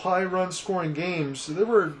couple high run scoring games, they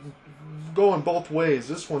were going both ways.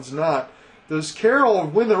 This one's not. Does Carroll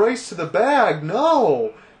win the race to the bag?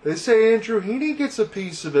 No. They say Andrew Heaney gets a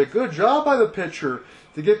piece of it. Good job by the pitcher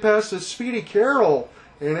to get past this speedy Carroll.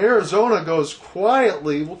 And Arizona goes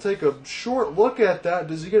quietly. We'll take a short look at that.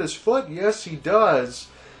 Does he get his foot? Yes, he does.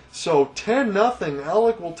 So 10-0.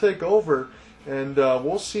 Alec will take over, and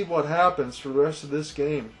we'll see what happens for the rest of this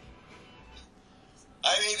game.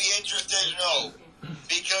 I may be interested to know,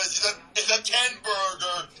 because it's a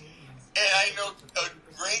 10-burger, and I know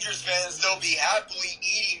Rangers fans, they'll be happily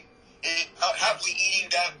eating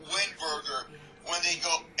that win burger when they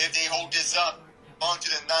go, if they hold this up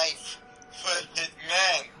onto the knife. But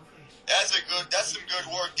man, that's some good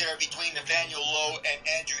work there between Nathaniel Lowe and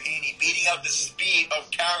Andrew Heaney, beating out the speed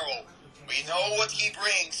of Carroll. We know what he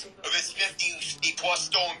brings with his 50-plus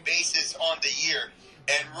stolen bases on the year,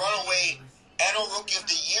 and runaway NL Rookie of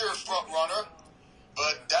the Year front runner.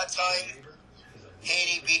 But that time,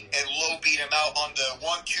 Heaney and Lowe beat him out on the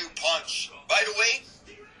 1-2 punch. By the way,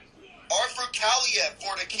 Arthur Kaliev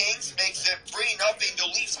for the Kings makes it 3-0. The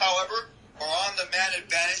Leafs, however, are on the man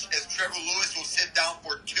advantage, as Trevor Lewis will sit down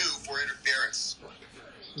for 2 for interference.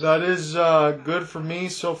 That is good for me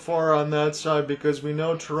so far on that side, because we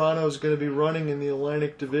know Toronto is going to be running in the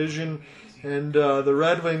Atlantic Division, and the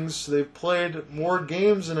Red Wings, they've played more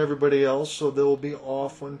games than everybody else, so they'll be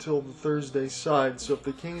off until the Thursday side. So if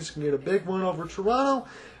the Kings can get a big win over Toronto,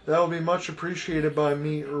 that will be much appreciated by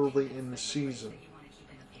me early in the season.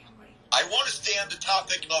 I want to stay on the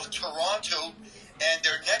topic of Toronto and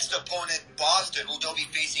their next opponent, Boston, who they'll be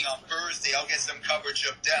facing on Thursday. I'll get some coverage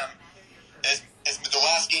of them as the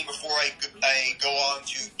last game before I go on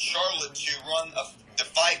to Charlotte to run the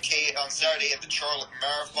 5K on Saturday at the Charlotte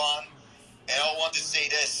Marathon. And I want to say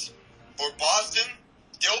this. For Boston,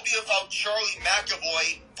 they'll be without Charlie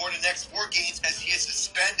McAvoy for the next 4 games, as he is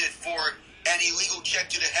suspended for an illegal check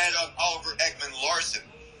to the head of Oliver Ekman-Larsson.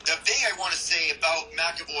 The thing I want to say about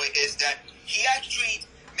McAvoy is that he actually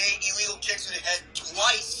made illegal checks to the head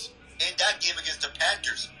twice in that game against the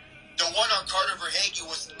Panthers. The one on Carter Verhaeghe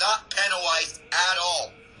was not penalized at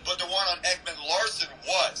all, but the one on Ekman-Larsson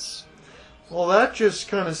was. Well, that just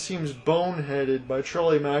kind of seems boneheaded by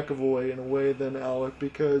Charlie McAvoy in a way then, Alec,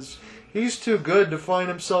 because he's too good to find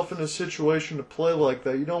himself in a situation to play like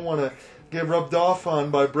that. You don't want to get rubbed off on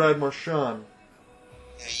by Brad Marchand.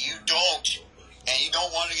 Yeah, you don't. And you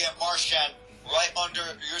don't want to get Marchand right under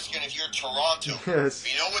your skin if you're Toronto. Yes.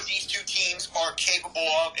 You know what these two teams are capable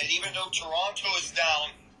of, and even though Toronto is down,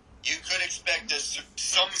 you could expect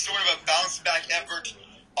some sort of a bounce-back effort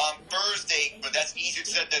on Thursday, but that's easier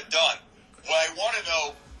said than done. What I want to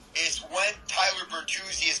know is when Tyler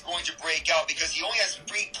Bertuzzi is going to break out, because he only has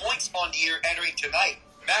 3 points on the year entering tonight.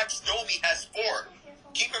 Max Domi has 4.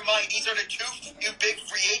 Keep in mind, these are the 2 new big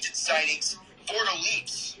free agent signings for the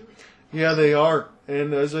Leafs. Yeah, they are.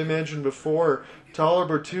 And as I mentioned before, Tyler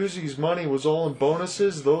Bertuzzi's money was all in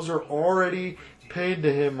bonuses. Those are already paid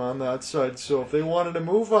to him on that side. So if they wanted to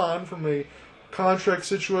move on from a contract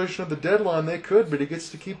situation at the deadline, they could, but he gets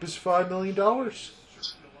to keep his $5 million. Yeah,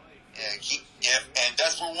 and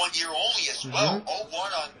that's for 1 year only as well. 0-1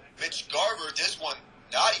 on Mitch Garver. This one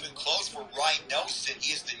not even close for Ryan Nelson.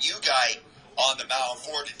 He is the new guy on the mound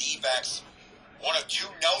for the D-backs. One of 2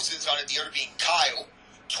 Nelsons on it, the other being Kyle.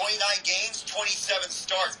 29 games, 27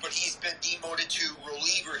 starts, but he's been demoted to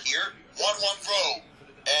reliever here. 1-1 throw,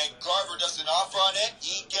 and Garver does an offer on it.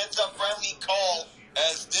 He gets a friendly call,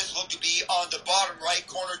 as this looked to be on the bottom right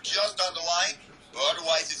corner, just on the line, but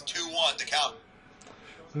otherwise it's 2-1 to count.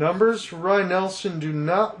 Numbers for Ryan Nelson do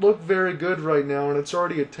not look very good right now, and it's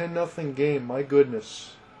already a 10-0 game. My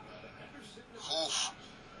goodness. Oof.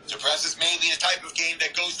 So perhaps this may be the type of game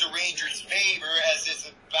that goes to Rangers' favor, as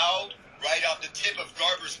it's about right off the tip of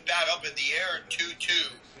Garver's bat up in the air,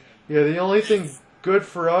 2-2. Yeah, the only thing good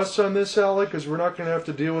for us on this, Alec, is we're not going to have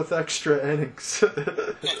to deal with extra innings. Yeah,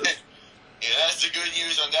 that's the good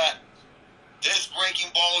news on that. This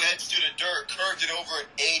breaking ball heads to the dirt, curved it over at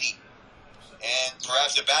 80. And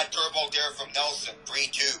perhaps a bad curveball there from Nelson,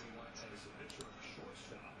 3-2.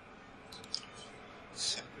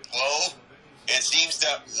 Well, it seems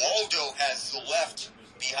that Waldo has left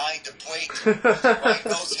behind the plate. Right,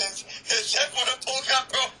 Nelson? Except for the pull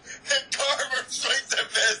up, bro. And Carver swings and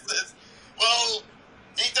misses. Well,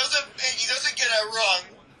 he doesn't get a run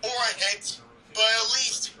or a hit, but at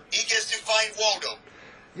least he gets to find Waldo.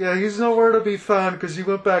 Yeah, he's nowhere to be found because he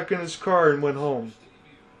went back in his car and went home.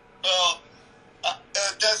 Well,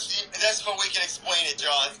 that's how we can explain it,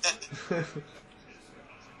 John.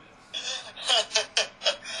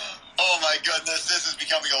 Oh my goodness, this is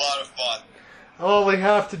becoming a lot of fun. Oh, we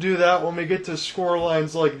have to do that when we get to score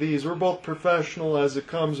lines like these. We're both professional as it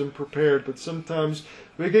comes and prepared, but sometimes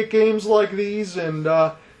we get games like these, and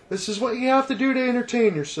this is what you have to do to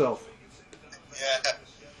entertain yourself. Yeah,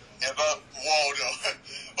 about Waldo.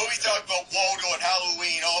 What we talk about Waldo and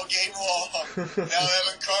Halloween all game long. Now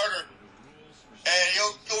Evan Carter. And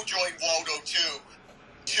you'll join Waldo too.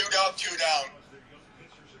 2 up, 2 down.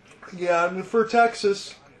 Yeah, and for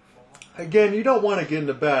Texas, again, you don't want to get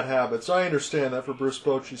into bad habits. I understand that for Bruce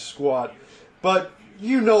Bochy's squad. But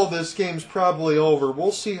you know this game's probably over.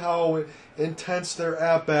 We'll see how intense their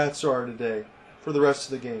at-bats are today for the rest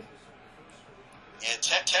of the game. Yeah,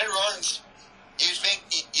 10 runs. You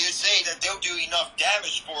say that they'll do enough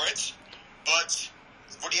damage for it. But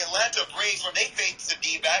for the Atlanta Braves, when they faced the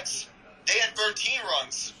D-backs, they had 13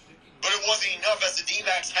 runs. But it wasn't enough, as the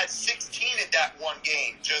D-backs had 16 in that one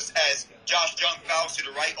game, just as Josh Jung fouls to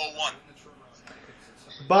the right 0-1.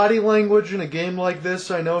 Body language in a game like this,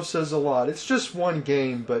 I know, says a lot. It's just one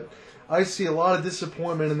game, but I see a lot of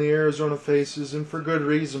disappointment in the Arizona faces, and for good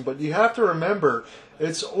reason. But you have to remember,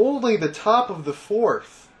 it's only the top of the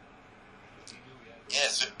fourth.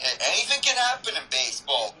 Yes, anything can happen in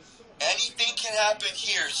baseball. Anything can happen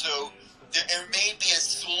here, so there may be a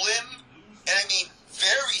slim, and I mean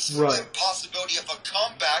very slim possibility of a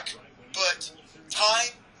comeback, but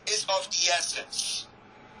time is of the essence.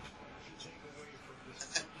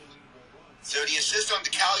 So the assist on the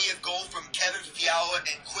Kaliev goal from Kevin Fiala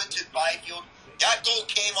and Quinton Byfield, that goal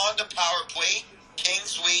came on the power play.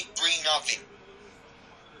 Kings lead 3-0.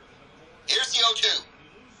 Here's the 0-2.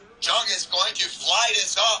 Jung is going to fly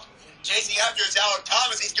this up. Chasing after his Alec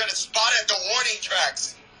Thomas. He's going to spot at the warning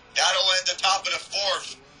tracks. That'll end the top of the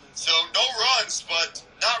fourth. So no runs, but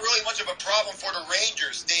not really much of a problem for the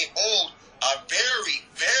Rangers. They hold a very,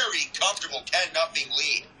 very comfortable 10-0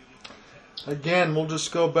 lead. Again, we'll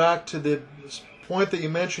just go back to the point that you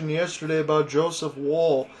mentioned yesterday about Joseph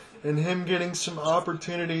Woll and him getting some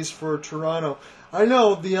opportunities for Toronto. I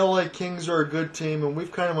know the LA Kings are a good team, and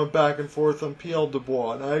we've kind of went back and forth on P.L.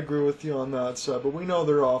 Dubois, and I agree with you on that side, but we know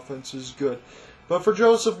their offense is good. But for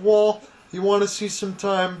Joseph Woll, you want to see some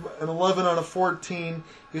time, an 11 out of 14.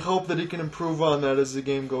 You hope that he can improve on that as the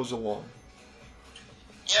game goes along.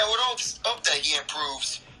 Yeah, we hope that he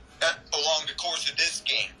improves along the course of this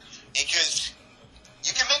game, because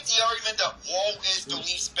you can make the argument that Woll is the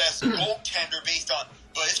Leafs' best goaltender based on,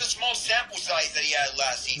 but it's a small sample size that he had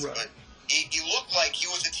last season, right. But he looked like he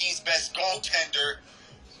was the team's best goaltender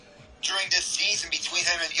during this season between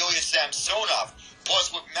him and Ilya Samsonov.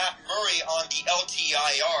 Plus, with Matt Murray on the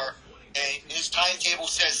LTIR, and his timetable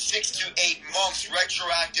says 6 to 8 months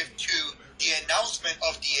retroactive to the announcement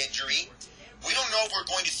of the injury. We don't know if we're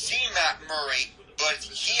going to see Matt Murray, but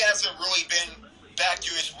he hasn't really been back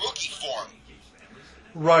to his rookie form.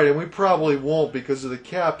 Right, and we probably won't because of the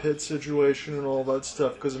cap hit situation and all that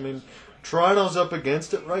stuff. Because, I mean, Toronto's up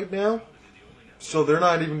against it right now, so they're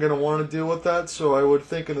not even going to want to deal with that. So I would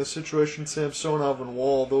think in the situation Samsonov and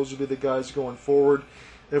Woll, those would be the guys going forward.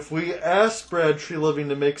 If we asked Brad Treliving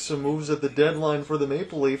to make some moves at the deadline for the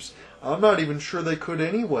Maple Leafs, I'm not even sure they could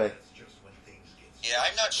anyway. Yeah,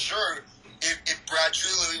 I'm not sure if Brad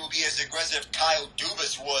Treliving will be as aggressive Kyle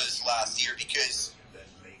Dubas was last year, because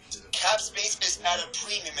cap space is at a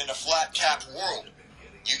premium in a flat cap world.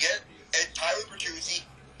 You get Tyler Bertuzzi,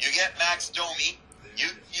 you get Max Domi, You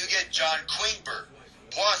get John Klingberg.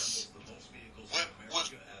 Plus,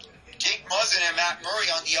 with Jake Muzzin and Matt Murray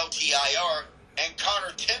on the LTIR, and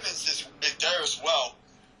Connor Timmins is there as well.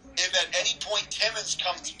 If at any point Timmins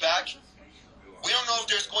comes back, we don't know if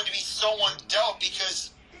there's going to be someone dealt,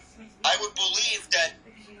 because I would believe that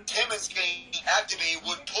Timmins getting activated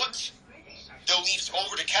would put the Leafs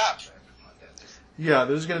over the cap. Yeah,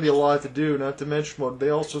 there's going to be a lot to do, not to mention what they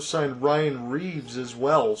also signed Ryan Reeves as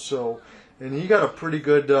well, and he got a pretty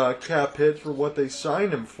good cap hit for what they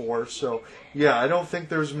signed him for, so yeah, I don't think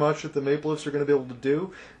there's much that the Maple Leafs are going to be able to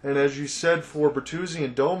do, and as you said, for Bertuzzi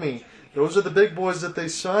and Domi, those are the big boys that they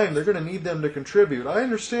signed. They're going to need them to contribute. I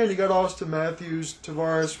understand you got Austin Matthews,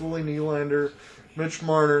 Tavares, Willie Nylander, Mitch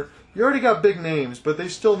Marner. You already got big names, but they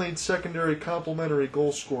still need secondary complementary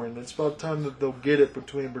goal scoring. It's about time that they'll get it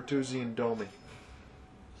between Bertuzzi and Domi.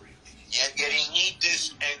 Yeah, they need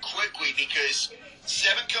this, and quickly, because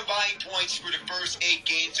 7 combined points for the first 8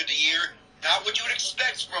 games of the year. Not what you would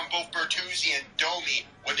expect from both Bertuzzi and Domi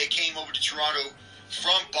when they came over to Toronto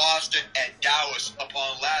from Boston and Dallas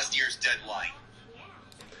upon last year's deadline.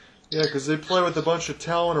 Yeah, because they play with a bunch of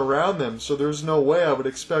talent around them, so there's no way I would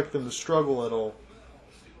expect them to struggle at all.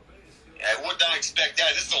 I would not expect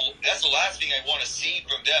that. That's the last thing I want to see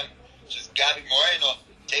from them. Just Gabby Moreno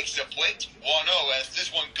takes the plate 1-0 as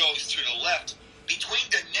this one goes to the left. Between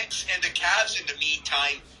the Knicks and the Cavs in the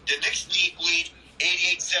meantime, the Knicks lead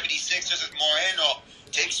 88-76. This is Moreno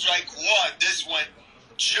takes strike 1. This one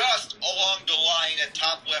just along the line at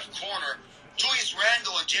top left corner. Julius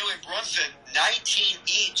Randle and Jalen Brunson, 19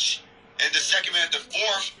 each in the second minute of the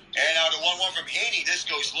fourth. And now the 1-1 from Haney. This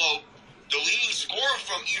goes low. The leading scorer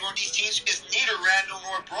from either of these teams is neither Randle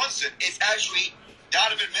nor Brunson. It's actually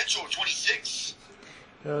Donovan Mitchell, 26.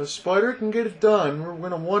 Spider can get it done. We're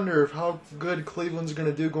going to wonder how good Cleveland's going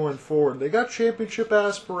to do going forward. They got championship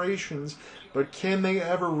aspirations, but can they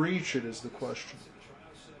ever reach it is the question.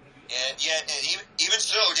 And even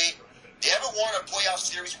so, they haven't won a playoff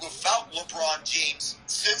series without LeBron James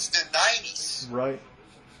since the 90s. Right.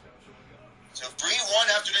 So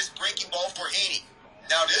 3-1 after this breaking ball for Haney.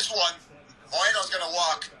 Now this one, Moreno's going to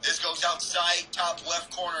walk. This goes outside, top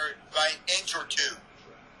left corner by an inch or 2.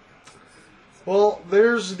 Well,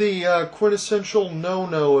 there's the quintessential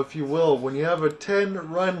no-no, if you will. When you have a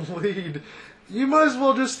 10-run lead, you might as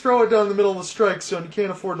well just throw it down the middle of the strike zone. You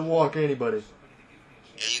can't afford to walk anybody.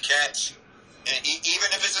 Yeah, you can't. And even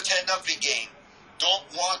if it's a 10-0 game, don't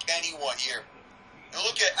walk anyone here. Now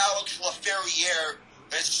look at Alex Laferriere.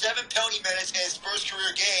 There's 7 penalty minutes in his first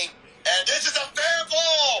career game. And this is a fair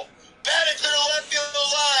ball! Batted to the left field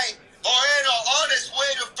line. Moreno on his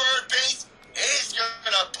way to third base. He's going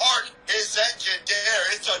to park his engine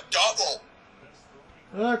there. It's a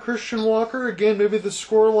double. Christian Walker, again, maybe the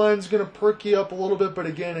scoreline's going to perk you up a little bit, but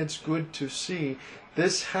again, it's good to see.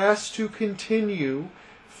 This has to continue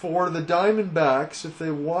for the Diamondbacks if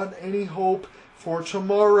they want any hope for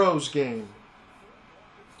tomorrow's game.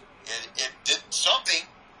 And it did something,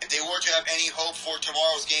 if they were to have any hope for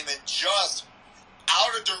tomorrow's game, and just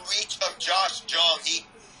out of the reach of Josh Jung, he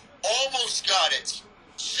almost got it.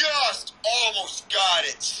 Just almost got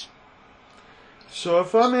it. So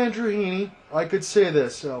if I'm Andrew Heaney, I could say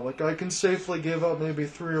this, Alec. I can safely give up maybe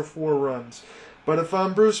 3 or 4 runs. But if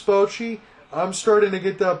I'm Bruce Bochy, I'm starting to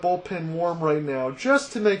get that bullpen warm right now,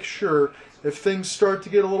 just to make sure if things start to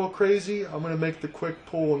get a little crazy, I'm going to make the quick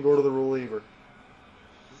pull and go to the reliever.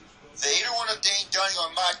 The either one of Dane Dunning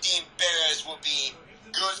or Martin Perez will be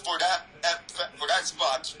good for that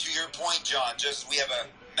spot. To your point, John, just we have a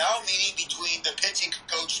now meeting between the pitching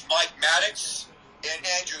coach Mike Maddox and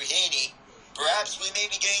Andrew Heaney. Perhaps we may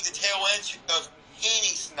be getting the tail end of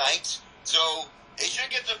Heaney's night, so they should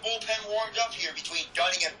get the bullpen warmed up here between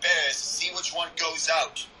Dunning and Perez to see which one goes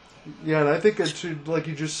out. Yeah, and I think, like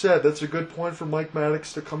you just said, that's a good point for Mike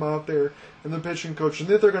Maddox to come out there and the pitching coach. And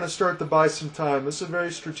that they're going to start to buy some time. This is a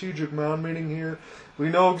very strategic mound meeting here. We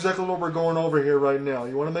know exactly what we're going over here right now.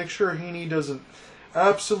 You want to make sure Heaney doesn't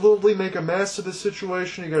absolutely make a mess of the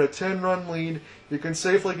situation. You got a 10-run lead. You can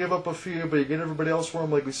safely give up a few, but you get everybody else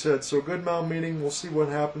warm, like we said. So good mound meeting. We'll see what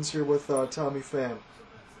happens here with Tommy Pham.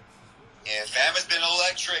 And Pham has been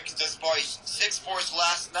electric. This boy 6-4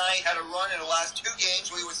 last night. Had a run in the last 2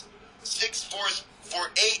 games where he was 6-4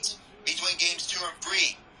 for 8 between games 2 and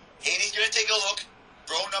 3. Haney's going to take a look.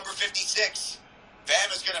 Throw number 56.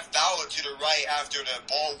 Pham is going to foul it to the right after the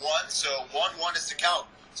ball 1, so 1-1 is the count.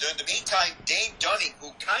 So in the meantime, Dane Dunning,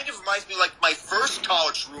 who kind of reminds me like my first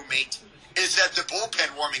college roommate, is at the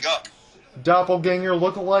bullpen warming up. Doppelganger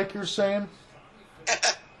look-alike, you're saying?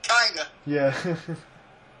 Kinda. Yeah.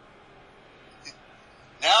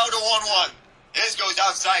 Now to 1-1. This goes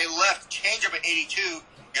outside left. Change up at 82.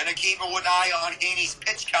 Gonna keep an eye on Haney's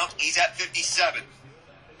pitch count. He's at 57.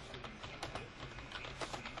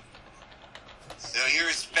 So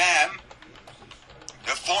here's Pham,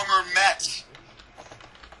 the former Met.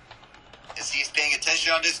 As he's paying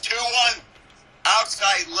attention on this 2-1.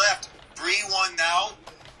 Outside left. 3-1 now.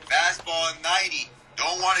 Fastball at 90.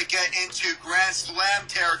 Don't want to get into Grand Slam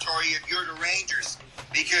territory if you're the Rangers,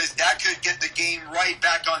 because that could get the game right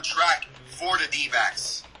back on track for the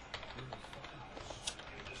D-backs.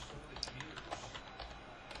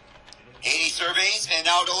 Haney surveys and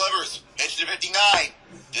now delivers. Pitch to 59.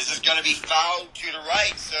 This is going to be fouled to the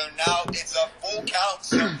right, so now it's a full count,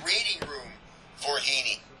 some reading room for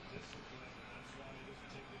Haney.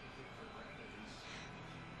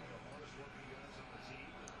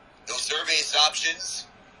 No surveys options,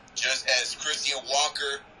 just as Christian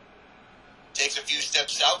Walker takes a few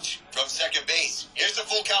steps out from second base. Here's the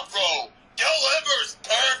full count throw. Delivers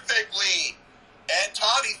perfectly. And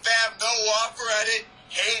Tommy Pham, no offer at it.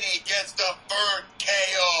 Haney gets the third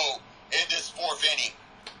KO in this fourth inning.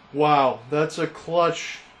 Wow, that's a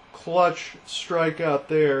clutch strikeout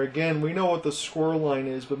there. Again, we know what the score line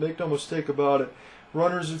is, but make no mistake about it.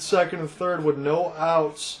 Runners at second and third with no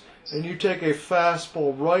outs, and you take a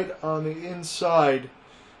fastball right on the inside.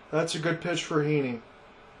 That's a good pitch for Haney.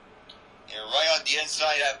 You're right on the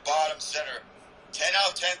inside at bottom center. 10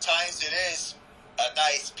 out of 10 times it is a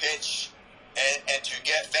nice pitch. And to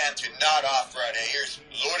get Pham to not offer at it. Here's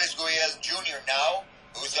Lourdes Gurriel Jr. now,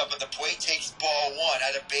 who's up at the plate, takes ball one.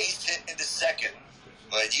 Had a base hit in the second.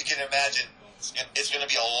 But you can imagine it's going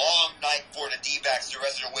to be a long night for the D-backs the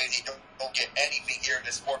rest of the way. They don't get anything here in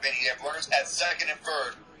this fourth inning. They have runners at second and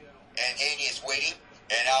third. And Haney is waiting,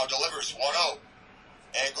 and now delivers 1-0.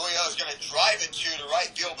 And Gurriel is going to drive it to the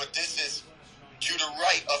right field, but this is to the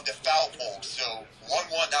right of the foul pole. So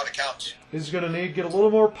 1-1 now to count. He's going to need to get a little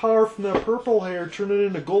more power from that purple hair, turn it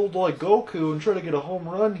into gold like Goku, and try to get a home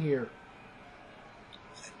run here.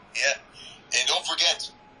 Yeah, and don't forget,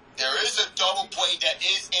 there is a double play that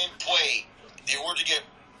is in play. They were to get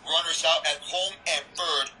runners out at home and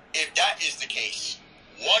third, if that is the case.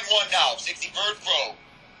 1-1 now, 63rd throw.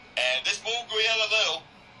 And this moved Gurriel a little.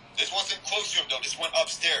 This wasn't close to him, though. This went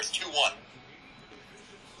upstairs, 2-1.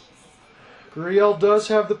 Gurriel does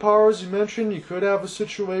have the power, as you mentioned. You could have a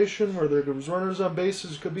situation where there's runners on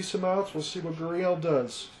bases, could be some outs. We'll see what Gurriel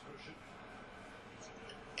does.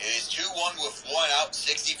 It is 2-1 with 1 out,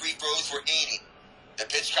 63 throws for Haney. The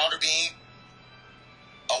pitch counter being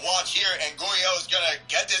a watch here, and Gurriel is going to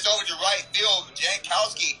get this over to right field.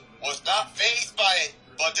 Jankowski was not fazed by it,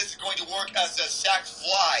 but this is going to work as a sac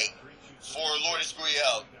fly for Lourdes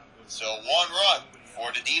Gurriel. So 1 run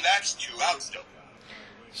for the D-backs, 2 outs still.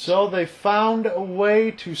 So they found a way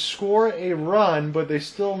to score a run, but they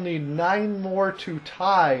still need 9 more to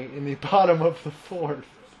tie in the bottom of the fourth.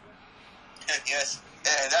 Yes,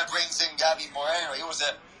 and that brings in Gabby Moreno. He was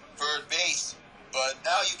at third base, but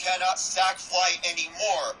now you cannot sac fly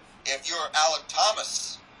anymore if you're Alec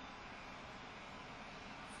Thomas.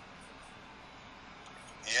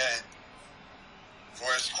 Yeah,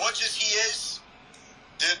 for as clutch as he is,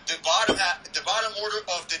 the bottom order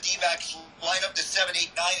of the D-backs lineup, the 7,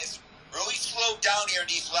 8, 9, is really slowed down here in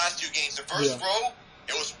these last 2 games. The first throw,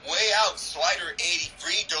 it was way out, slider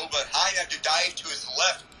 83 though, but Hine had to dive to his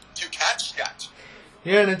left to catch that.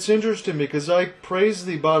 Yeah, and it's interesting because I praised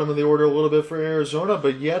the bottom of the order a little bit for Arizona,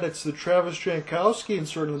 but yet it's the Travis Jankowski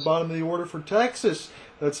insert in the bottom of the order for Texas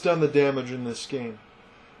that's done the damage in this game.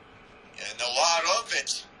 And a lot of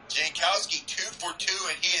it. Jankowski 2 for 2,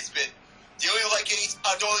 and he has been dealing like he's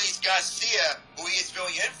Adolis Garcia, who he is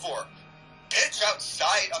filling in for. Pitch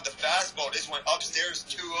outside on the fastball. This went upstairs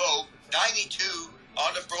 2-0. 92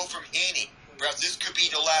 on the throw from Haney. Perhaps this could be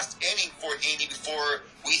the last inning for Haney before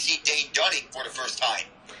we see Dane Dunning for the first time.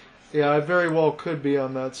 Yeah, it very well could be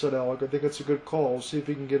on that side, Alec. I think it's a good call. We'll see if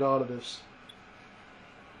he can get out of this.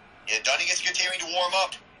 Yeah, Dunning is continuing to warm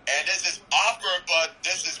up. And this is awkward, but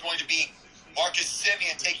this is going to be Marcus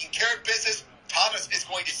Semien taking care of business. Thomas is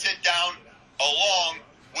going to sit down along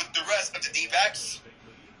with the rest of the D-backs.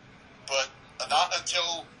 But not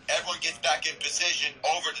until everyone gets back in position.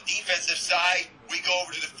 Over the defensive side, we go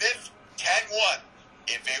over to the fifth, 10-1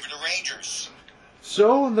 in favor of the Rangers.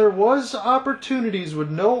 So there was opportunities with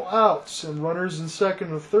no outs and runners in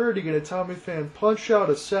second and third. You get a Tommy Pham punch out,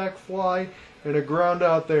 a sac fly, and a ground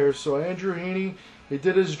out there. So Andrew Haney, he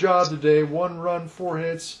did his job today. 1 run, 4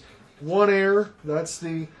 hits, 1 error. That's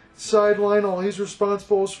the sideline. All he's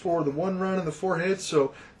responsible is for the 1 run and the 4 hits.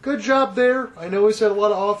 So good job there. I know he's had a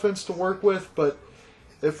lot of offense to work with, but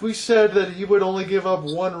if we said that he would only give up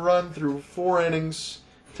 1 run through 4 innings,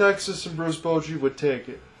 Texas and Bruce Bochy would take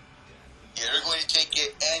it. Yeah, they're going to take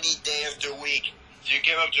it any day of the week. To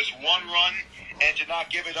give up just one run and to not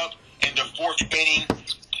give it up in the fourth inning,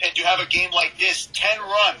 and to have a game like this, 10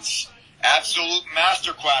 runs, absolute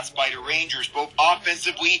masterclass by the Rangers, both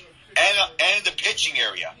offensively and in the pitching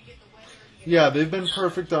area. Yeah, they've been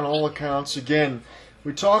perfect on all accounts. Again,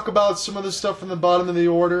 we talk about some of the stuff in the bottom of the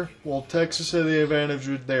order. Well, Texas had the advantage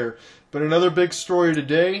there. But another big story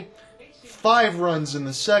today, 5 runs in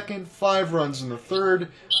the second, 5 runs in the third.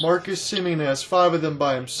 Marcus Semien has 5 of them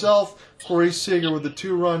by himself. Corey Seager with a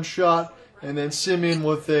 2-run shot. And then Semien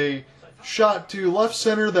with a shot to left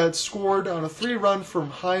center that scored on a 3-run from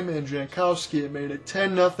Hyman and Jankowski. It made it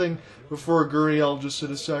 10-0 before Gurriel just hit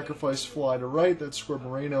a sacrifice fly to right. That scored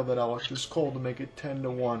Moreno that Alec just called to make it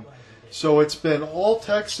 10-1. So it's been all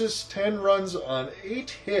Texas, 10 runs on 8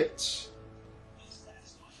 hits.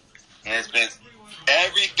 And it's been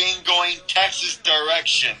everything going Texas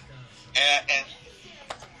direction.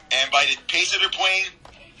 And by the pace that they're playing,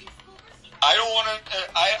 I don't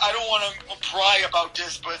want to pry about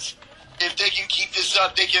this, but if they can keep this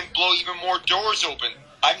up, they can blow even more doors open.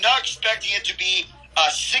 I'm not expecting it to be a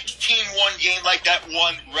 16-1 game like that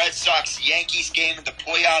one Red Sox-Yankees game in the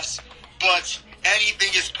playoffs, but anything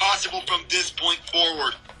is possible from this point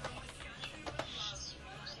forward.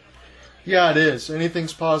 Yeah, it is.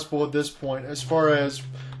 Anything's possible at this point. As far as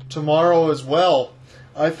tomorrow as well,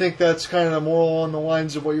 I think that's kind of more along the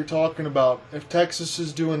lines of what you're talking about. If Texas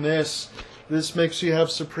is doing this, this makes you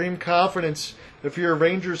have supreme confidence. If you're a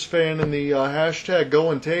Rangers fan and the hashtag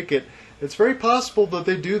go and take it, it's very possible that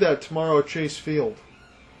they do that tomorrow at Chase Field.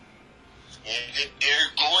 And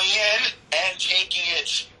they're going in and taking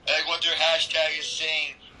it, like what their hashtag is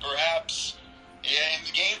saying. Perhaps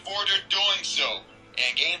in Game 4 they're doing so.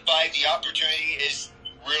 And Game 5, the opportunity is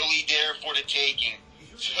really there for the taking.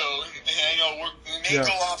 So, I know we may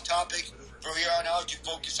go off topic from here on out to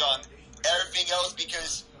focus on everything else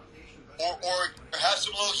because, or have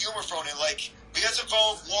some little humor thrown in, like, we got some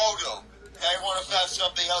fun with Waldo. I want to have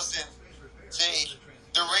something else in. Say,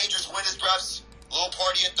 the Rangers win is perhaps a little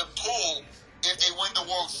party at the pool if they win the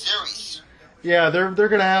World Series. Yeah, they're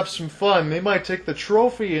going to have some fun. They might take the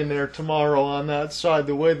trophy in there tomorrow on that side,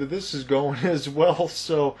 the way that this is going as well.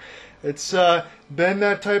 So it's been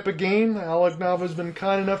that type of game. Alec Nava's been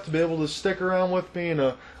kind enough to be able to stick around with me in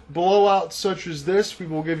a blowout such as this. We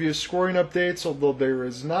will give you scoring updates, although there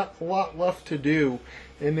is not a lot left to do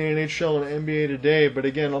in the NHL and NBA today. But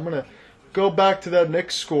again, I'm going to go back to that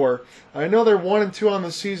Knicks score. I know they're 1-2 on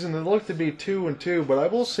the season. They look to be 2-2, but I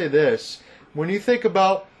will say this. When you think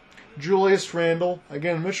about Julius Randle,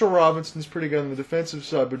 again, Mitchell Robinson's pretty good on the defensive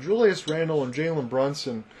side, but Julius Randle and Jalen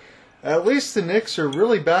Brunson, at least the Knicks are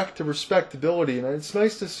really back to respectability, and it's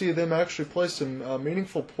nice to see them actually play some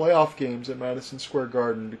meaningful playoff games at Madison Square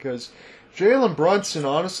Garden, because Jalen Brunson,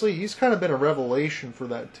 honestly, he's kind of been a revelation for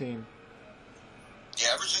that team. Yeah,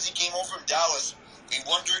 ever since he came home from Dallas, we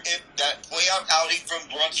wondered if that playoff outing from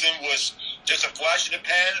Brunson was just a flash in the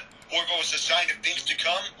pan, or if it was a sign of things to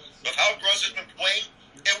come. But how Brunson's been playing,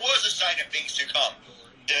 it was a sign of things to come.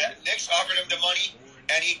 The Knicks offered him the money,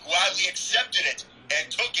 and he gladly accepted it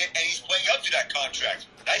and took it, and he's playing up to that contract.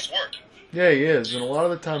 Nice work. Yeah, he is, and a lot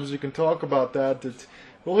of the times you can talk about that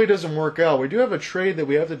really doesn't work out. We do have a trade that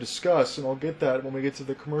we have to discuss, and I'll get that when we get to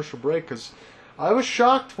the commercial break, because I was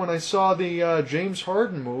shocked when I saw the James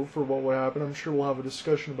Harden move for what would happen. I'm sure we'll have a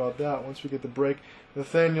discussion about that once we get the break.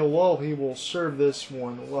 Nathaniel Lowe, he will serve this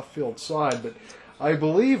one on the left field side, but I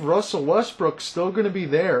believe Russell Westbrook's still going to be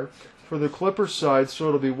there for the Clippers side, so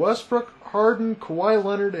it'll be Westbrook, Harden, Kawhi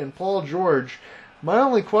Leonard, and Paul George. My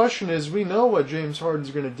only question is, we know what James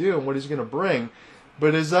Harden's going to do and what he's going to bring,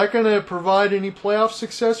 but is that going to provide any playoff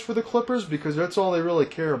success for the Clippers? Because that's all they really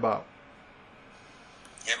care about.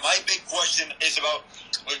 And my big question is about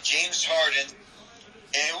with James Harden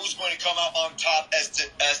and who's going to come out on top as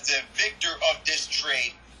the victor of this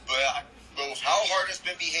trade. But with how Harden's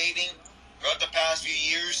been behaving throughout the past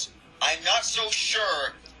few years, I'm not so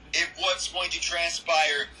sure if what's going to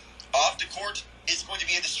transpire off the court is going to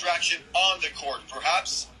be a distraction on the court.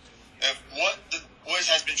 Perhaps what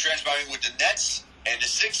has been transpiring with the Nets and the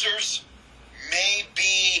Sixers may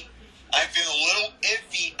be, I'm feeling a little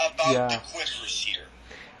iffy about the Clippers here.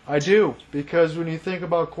 I do, because when you think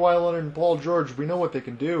about Kawhi Leonard and Paul George, we know what they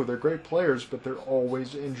can do. They're great players, but they're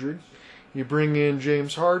always injured. You bring in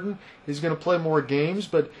James Harden, he's going to play more games,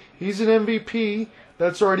 but he's an MVP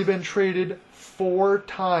that's already been traded 4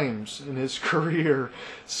 times in his career.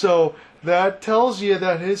 So that tells you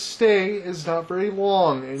that his stay is not very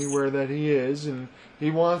long anywhere that he is, and he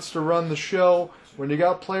wants to run the show when you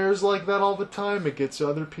got players like that all the time, it gets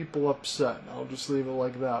other people upset. I'll just leave it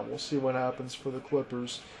like that. We'll see what happens for the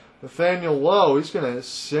Clippers. Nathaniel Lowe, he's going to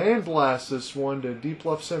sandblast this one to deep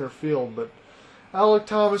left center field, but Alec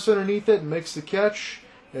Thomas underneath it and makes the catch.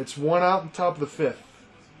 It's one out on top of the fifth.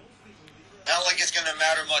 Not like it's going to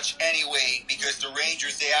matter much anyway, because the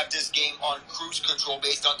Rangers, they have this game on cruise control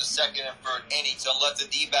based on the second and third innings, unless the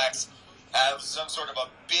D-backs have some sort of a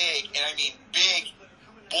big, and I mean big,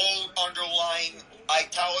 bold, underline,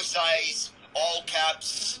 italicized, all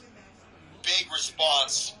caps, big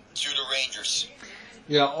response to the Rangers.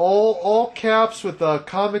 Yeah, all caps with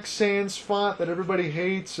Comic Sans font that everybody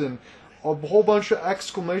hates, and a whole bunch of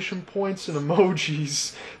exclamation points and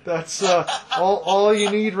emojis. That's all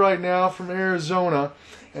you need right now from Arizona.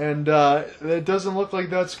 And it doesn't look like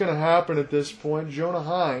that's going to happen at this point. Jonah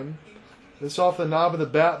Heim, this off the knob of the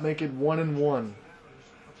bat, make it 1-1.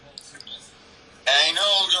 I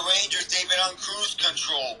know the Rangers, they've been on cruise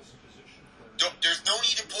control. There's no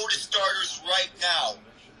need to pull the starters right now.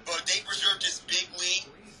 But they preserve this big lead.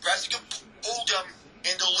 Perhaps you can pull them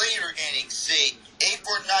in the later innings, say 8th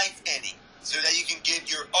or 9th inning, so that you can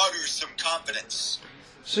give your others some confidence.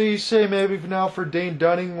 So you say maybe now for Dane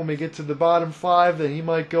Dunning, when we get to the bottom 5, that he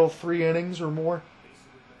might go 3 innings or more?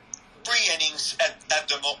 3 innings at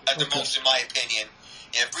the most, in my opinion.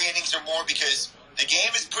 Yeah, 3 innings or more, because the game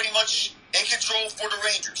is pretty much in control for the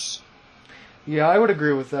Rangers. Yeah, I would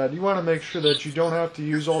agree with that. You want to make sure that you don't have to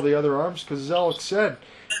use all the other arms, because as Alex said,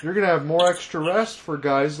 you're going to have more extra rest for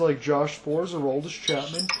guys like Josh Forza, Aroldis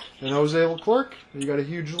Chapman, and Jose Leclerc. You got a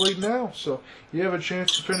huge lead now, so you have a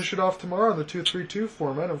chance to finish it off tomorrow in the 2-3-2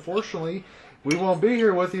 format. Unfortunately, we won't be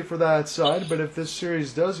here with you for that side, but if this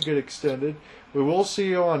series does get extended, we will see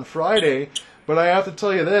you on Friday. But I have to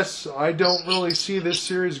tell you this, I don't really see this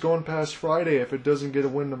series going past Friday if it doesn't get a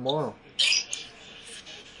win tomorrow.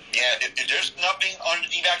 Yeah, if there's nothing on the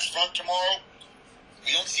D-backs front tomorrow,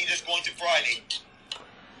 we don't see this going to Friday.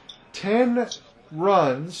 10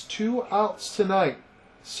 runs, 2 outs tonight.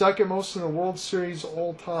 Second most in the World Series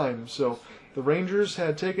all time. So the Rangers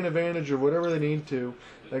had taken advantage of whatever they need to.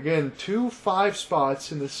 Again, 2 5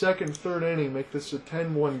 spots in the second, third inning make this a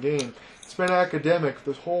 10-1 game. It's been academic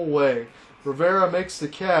the whole way. Rivera makes the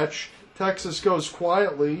catch. Texas goes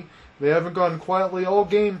quietly. They haven't gone quietly all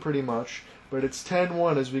game pretty much. But it's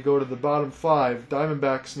 10-1 as we go to the bottom 5.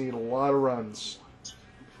 Diamondbacks need a lot of runs.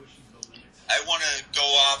 I want to go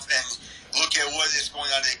off and look at what is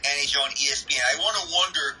going on at NHL and ESPN. I want to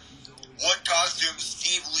wonder what costumes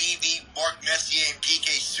Steve Levy, Mark Messier, and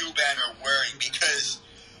PK Subban are wearing, because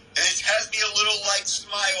it has me a little light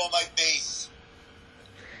smile on my face.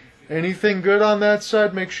 Anything good on that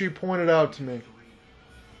side, make sure you point it out to me.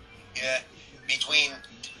 Yeah, between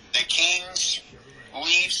the Kings,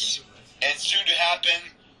 Leafs, and soon to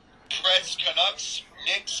happen, Preds, Canucks,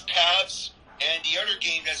 Knicks, Cavs, and the other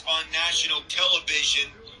game that's on national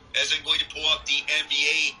television, as I'm going to pull up the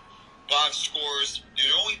NBA box scores.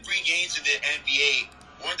 There's only 3 games in the NBA.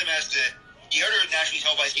 One of them has the other nationally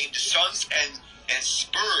televised game, the Suns and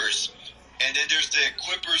Spurs. And then there's the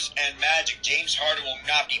Clippers and Magic. James Harden will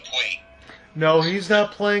not be playing. No, he's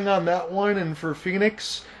not playing on that one. And for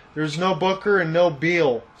Phoenix, there's no Booker and no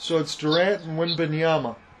Beal. So it's Durant and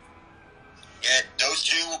Wembanyama. Yeah, those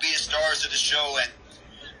 2 will be the stars of the show. And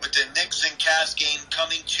with the Knicks and Cavs game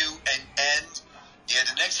coming to an end, yeah,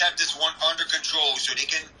 the Knicks have this one under control, so they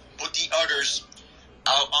can put the others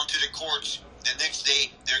out onto the courts. The Knicks,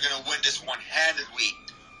 they're going to win this one handedly.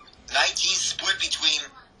 19 split between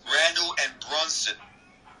Randall and Brunson.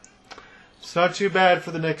 It's not too bad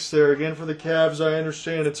for the Knicks there. Again, for the Cavs, I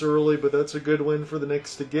understand it's early, but that's a good win for the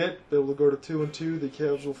Knicks to get. They will go to 2-2. The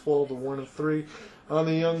Cavs will fall to 1-3 on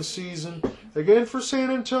the young season. Again, for San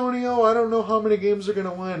Antonio, I don't know how many games they're going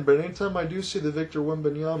to win, but anytime I do see the Victor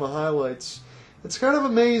Wembanyama highlights, it's kind of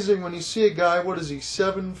amazing when you see a guy, what is he,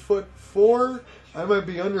 7'4"? I might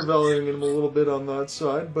be undervaluing him a little bit on that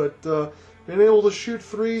side, but being able to shoot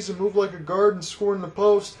threes and move like a guard and score in the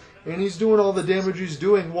post, and he's doing all the damage he's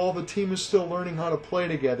doing while the team is still learning how to play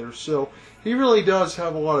together. So he really does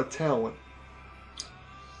have a lot of talent.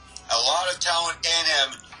 A lot of talent in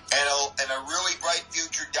him, and a really bright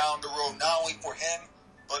future down the road, not only for him,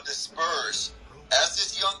 but the Spurs. As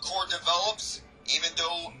this young core develops, even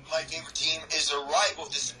though my favorite team is a rival of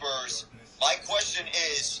the Spurs, my question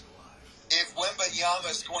is if Wembanyama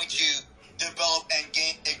is going to develop and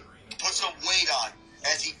put some weight on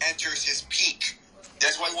as he enters his peak.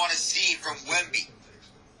 That's what I want to see from Wemby.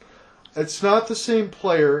 It's not the same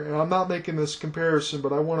player, and I'm not making this comparison,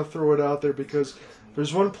 but I want to throw it out there because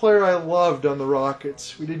there's one player I loved on the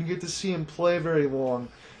Rockets. We didn't get to see him play very long,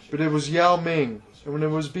 but it was Yao Ming. And when it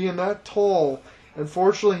was being that tall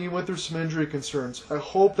Unfortunately, he went through some injury concerns. I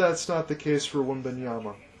hope that's not the case for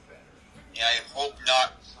Wembanyama. Yeah, I hope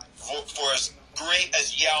not. For as great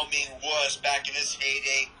as Yao Ming was back in his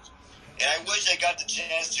heyday, and I wish I got the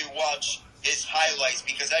chance to watch his highlights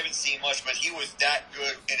because I haven't seen much, but he was that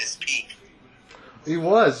good in his peak. He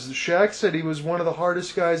was. Shaq said he was one of the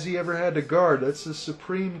hardest guys he ever had to guard. That's a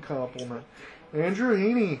supreme compliment. Andrew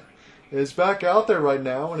Heaney is back out there right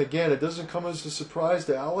now, and again, it doesn't come as a surprise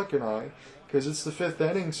to Alec and I because it's the 5th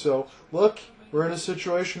inning. So, look, we're in a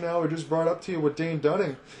situation now we just brought up to you with Dane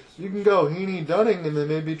Dunning. You can go Heaney, Dunning, and then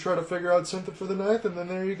maybe try to figure out something for the 9th, and then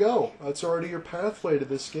there you go. That's already your pathway to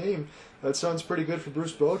this game. That sounds pretty good for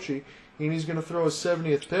Bruce Bochy. Heaney's going to throw his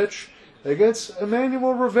 70th pitch against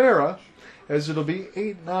Emmanuel Rivera, as it'll be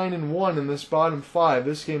 8-9-1 in this bottom 5.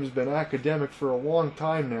 This game has been academic for a long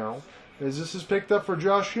time now. As this is picked up for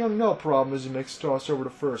Josh Young, no problem as he makes the toss over to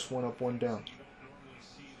first, 1 up, 1 down.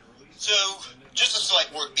 So, just a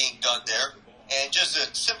slight work being done there, and just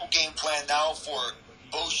a simple game plan now for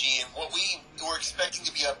Bochy, and what we were expecting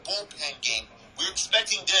to be a bullpen game. We were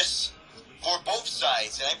expecting this for both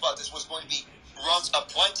sides, and I thought this was going to be runs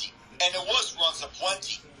aplenty, and it was runs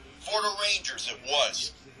aplenty. For the Rangers, it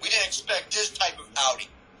was. We didn't expect this type of outing.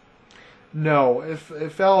 No,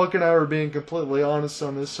 if Alec and I were being completely honest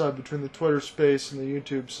on this side between the Twitter space and the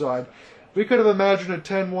YouTube side, we could have imagined a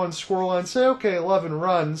 10-1 scoreline, say, okay, 11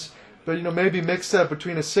 runs, but, maybe mix that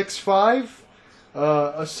between a 6-5,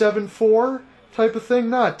 a 7-4 type of thing.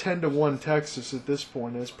 Not 10-1 Texas at this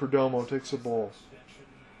point as Perdomo takes a ball.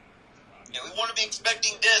 Yeah, we want to be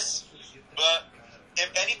expecting this, but if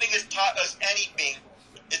anything has taught us anything,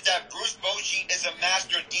 is that Bruce Bochy is a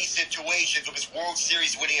master of these situations of his World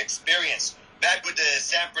Series winning experience back with the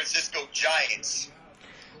San Francisco Giants.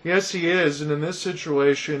 Yes, he is, and in this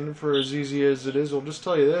situation, for as easy as it is, I'll just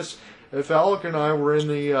tell you this. If Alec and I were in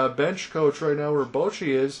the bench coach right now where Bochy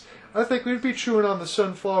is, I think we'd be chewing on the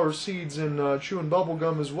sunflower seeds and chewing bubble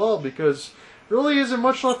gum as well, because really isn't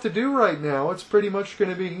much left to do right now. It's pretty much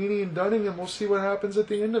going to be Heaney and Dunning, and we'll see what happens at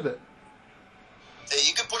the end of it.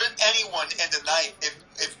 You can put in anyone in the night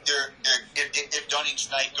if Dunning's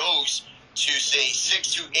night goes to say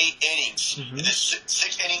 6 to 8 innings, in the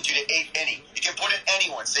 6th inning to the 8th inning. You can put in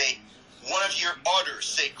anyone. Say one of your others.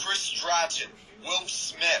 Say Chris Stratton, Will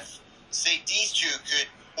Smith. Say these two could,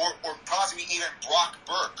 or possibly even Brock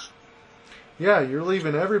Burke. Yeah, you're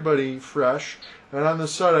leaving everybody fresh. And on the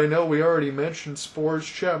side, I know we already mentioned Spores,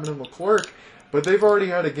 Chapman, and Leclerc, but they've already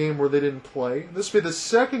had a game where they didn't play. This will be the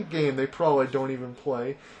second game they probably don't even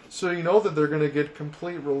play. So you know that they're going to get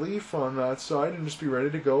complete relief on that side and just be ready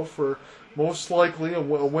to go for most likely a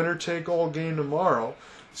winner-take-all game tomorrow.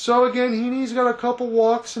 So again, Heaney's got a couple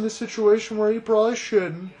walks in a situation where he probably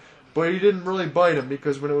shouldn't, but he didn't really bite him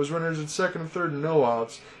because when it was runners at second and third and no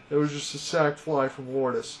outs, it was just a sac fly from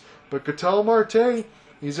Lourdes. But Ketel Marte,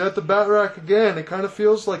 he's at the bat rack again. It kind of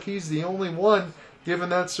feels like he's the only one, given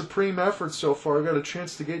that supreme effort so far, got a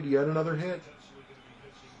chance to get yet another hit.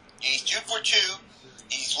 He's 2 for 2.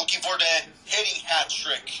 He's looking for the hitting hat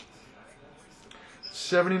trick.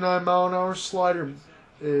 79-mile-an-hour slider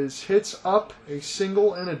hits up a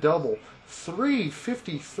single and a double.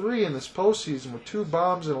 353 in this postseason with 2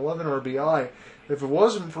 bombs and 11 RBI. If it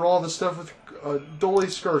wasn't for all the stuff with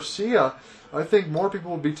Dolis Garcia, I think more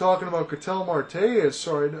people would be talking about Ketel Marte as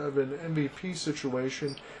sort of an MVP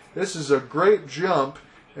situation. This is a great jump,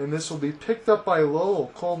 and this will be picked up by Lowe.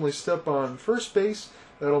 Will calmly step on first base.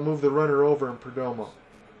 That'll move the runner over in Perdomo.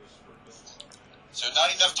 So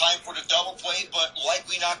not enough time for the double play, but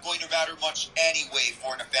likely not going to matter much anyway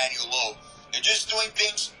for Nathaniel Lowe. They're just doing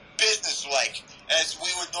things business-like, as we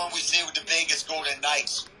would normally say with the Vegas Golden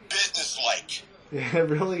Knights. Business-like. Yeah, it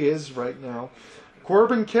really is right now.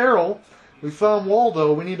 Corbin Carroll, we found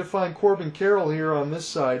Waldo. We need to find Corbin Carroll here on this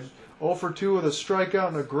side. 0 for 2 with a strikeout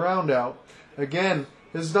and a ground out. Again,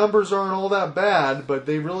 his numbers aren't all that bad, but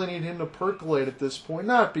they really need him to percolate at this point.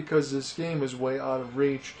 Not because this game is way out of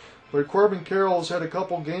reach, but Corbin Carroll's had a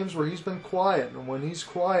couple games where he's been quiet. And when he's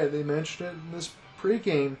quiet, they mentioned it in this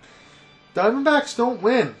pregame, Diamondbacks don't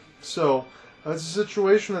win. So that's a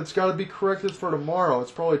situation that's got to be corrected for tomorrow.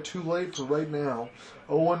 It's probably too late for right now.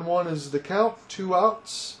 0-1 is the count, 2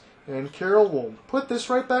 outs, and Carroll will put this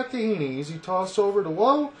right back to Heaney. Easy toss over to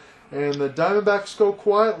Lowe, and the Diamondbacks go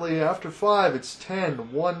quietly after 5. It's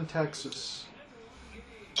 10-1 Texas.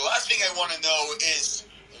 The last thing I want to know is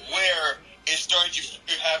where is starting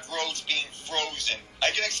to have roads being frozen.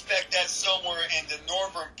 I can expect that somewhere in the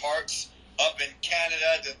northern parts up in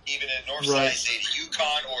Canada, even in the north side, say the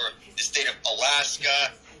Yukon or the state of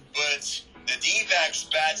Alaska. But the D-backs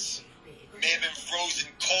bats may have been frozen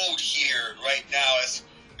cold here right now, as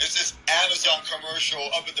It's this Amazon commercial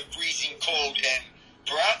up in the freezing cold, and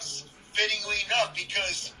perhaps fittingly enough,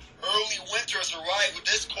 because early winter has arrived with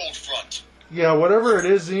this cold front. Yeah, whatever it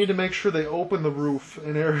is, they need to make sure they open the roof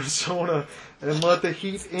in Arizona and let the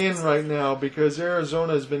heat in right now, because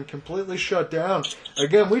Arizona has been completely shut down.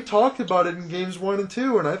 Again, we talked about it in games 1 and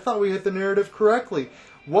 2, and I thought we hit the narrative correctly.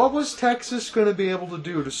 What was Texas going to be able to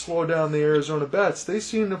do to slow down the Arizona Bats? They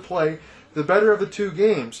seemed to play the better of the two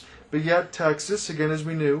games, but yet Texas, again as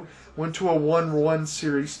we knew, went to a 1-1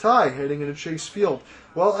 series tie heading into Chase Field.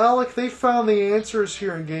 Well, Alec, they found the answers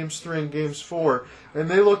here in Games 3 and Games 4, and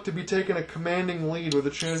they look to be taking a commanding lead with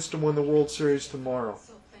a chance to win the World Series tomorrow.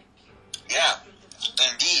 Yeah,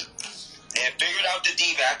 indeed. They have figured out the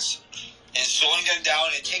D-backs and slowing them down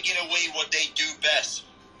and taking away what they do best,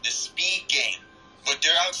 the speed game. But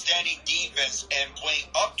their outstanding defense and playing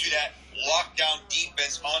up to that lockdown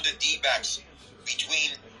defense on the D-backs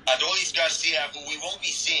between Adolis Garcia, who we won't be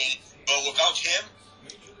seeing, but without him,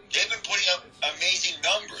 they've been putting up amazing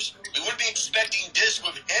numbers. We wouldn't be expecting this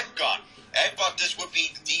with him gone. I thought this would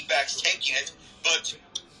be the D-backs taking it, but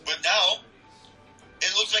now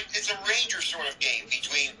it looks like it's a Ranger sort of game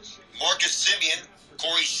between Marcus Semien,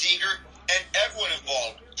 Corey Seager, and everyone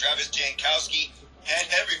involved, Travis Jankowski, and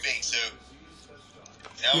everything. So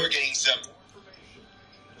now we're getting some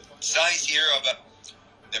signs here of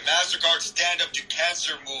the MasterCard Stand Up to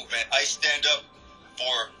Cancer movement. I stand up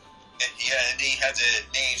for, and he had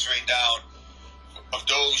the names written down of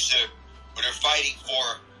those who are fighting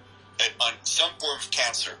for on some form of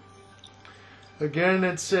cancer. Again,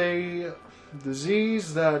 it's a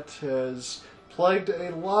disease that has plagued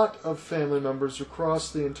a lot of family members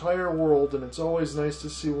across the entire world, and it's always nice to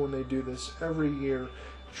see when they do this every year.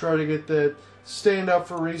 Try to get that stand up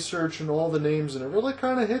for research and all the names, and it really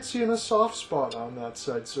kind of hits you in a soft spot on that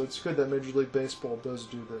side, so it's good that Major League Baseball does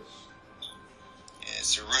do this. Yeah,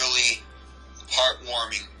 it's really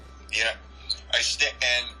heartwarming. Yeah,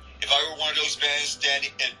 and if I were one of those fans and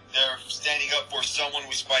they're standing up for someone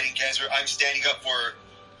who's fighting cancer, I'm standing up for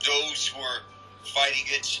those who are fighting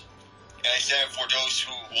it, and I stand up for those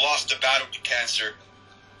who lost the battle to cancer.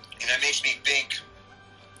 And that makes me think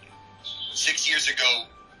 6 years ago,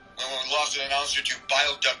 when we lost an announcer to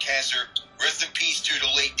bile duct cancer, rest in peace to the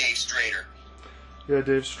late Dave Strader. Yeah,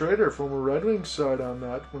 Dave Strader, former Red Wings side on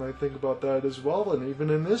that, when I think about that as well. And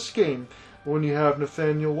even in this game, when you have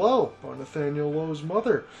Nathaniel Lowe, or Nathaniel Lowe's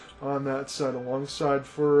mother on that side, alongside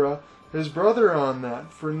for his brother on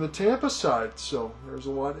that, from the Tampa side. So there's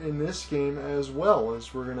a lot in this game as well.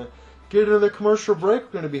 As we're going to get into the commercial break,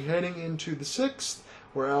 we're going to be heading into the 6th,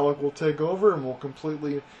 where Alec will take over, and we'll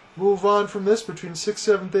completely move on from this between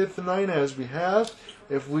 6th, 7th, 8th, and 9th as we have.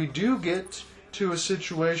 If we do get to a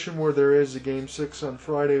situation where there is a Game 6 on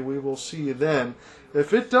Friday, we will see you then.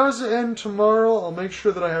 If it does end tomorrow, I'll make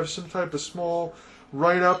sure that I have some type of small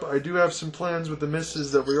write-up. I do have some plans with the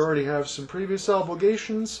missus that we already have some previous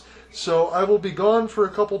obligations, so I will be gone for a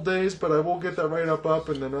couple days, but I will get that write-up up,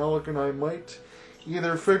 and then Alec and I might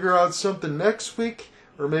either figure out something next week,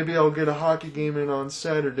 or maybe I'll get a hockey game in on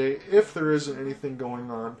Saturday if there isn't anything going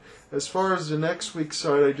on. As far as the next week's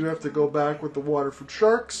side, I do have to go back with the Waterford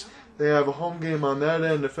Sharks. They have a home game on that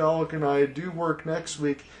end. If Alec and I do work next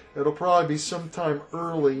week, it'll probably be sometime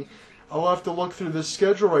early. I'll have to look through the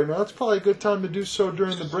schedule right now. It's probably a good time to do so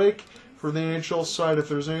during the break for the NHL side if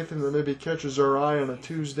there's anything that maybe catches our eye on a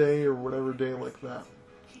Tuesday or whatever day like that.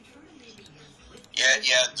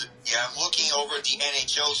 Yeah. I'm looking over at the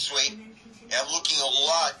NHL slate. I'm looking a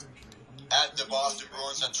lot at the Boston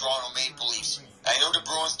Bruins and Toronto Maple Leafs. I know the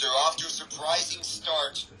Bruins, they're off to a surprising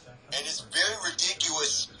start, and it's very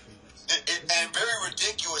ridiculous. Very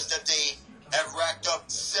ridiculous that they have racked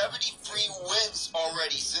up 73 wins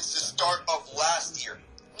already since the start of last year.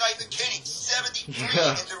 Not even kidding, 73 in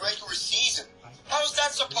the regular season. How is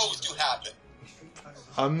that supposed to happen?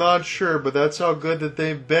 I'm not sure, but that's how good that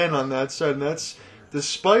they've been on that side, and that's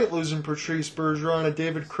despite losing Patrice Bergeron and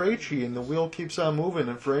David Krejci, and the wheel keeps on moving.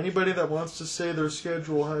 And for anybody that wants to say their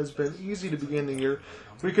schedule has been easy to begin the year,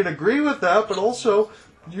 we can agree with that, but also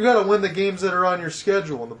you got to win the games that are on your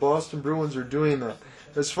schedule, and the Boston Bruins are doing that.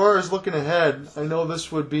 As far as looking ahead, I know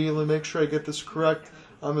this would be, let me make sure I get this correct,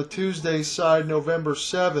 on the Tuesday side, November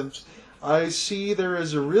 7th. I see there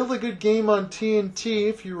is a really good game on TNT.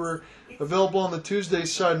 If you were available on the Tuesday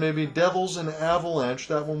side, maybe Devils and Avalanche.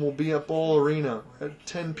 That one will be at Ball Arena at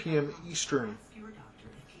 10 p.m. Eastern. We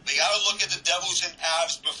got to look at the Devils and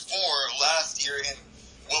Avs before last year in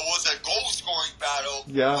what was a goal-scoring battle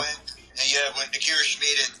when Akira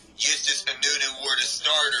Schmid and Justus Anunin were the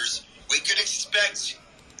starters. We could expect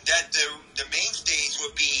that the mainstays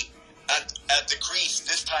would be at the crease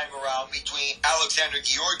this time around between Alexander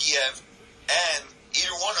Georgiev and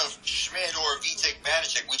either one of Schmidt or Vitek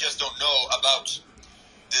Vanacek. We just don't know about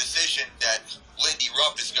the decision that Lindy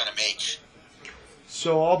Rupp is going to make.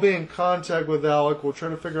 So I'll be in contact with Alec. We'll try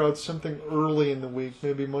to figure out something early in the week,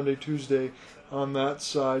 maybe Monday, Tuesday on that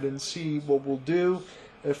side, and see what we'll do.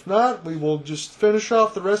 If not, we will just finish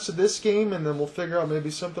off the rest of this game, and then we'll figure out maybe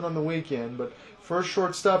something on the weekend. But first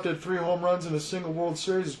shortstop did 3 home runs in a single World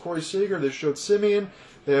Series is Corey Seager. They showed Simeon.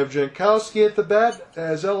 They have Jankowski at the bat.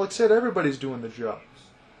 As Alec said, everybody's doing the job.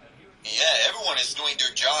 Yeah, everyone is doing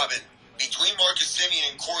their job. And between Marcus Simeon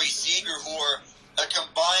and Corey Seager, who are a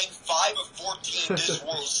combined 5 of 14 this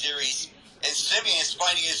World Series, and Simeon is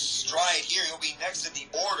finding his stride here. He'll be next in the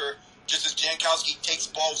order, just as Jankowski takes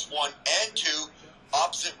balls 1 and 2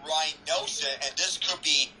 opposite Ryan Nelson. And this could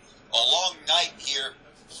be a long night here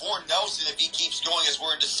for Nelson if he keeps going, as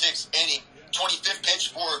we're in the 6th inning. 25th pitch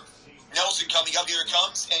for Nelson coming up. Here it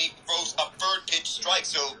comes, and he throws a third pitch strike.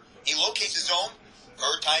 So he locates his zone.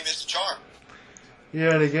 Third time is the charm.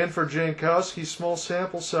 Yeah, and again for Jankowski, small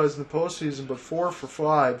sample size in the postseason, but 4 for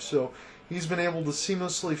 5. So he's been able to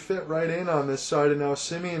seamlessly fit right in on this side, and now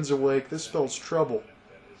Simeon's awake. This spells trouble.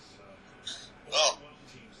 Well,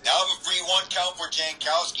 now have a 3-1 count for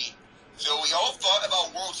Jankowski. So we all thought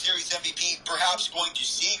about World Series MVP perhaps going to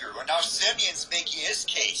Seager, but now Simeon's making his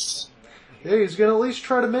case. Yeah, he's going to at least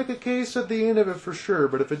try to make a case at the end of it for sure,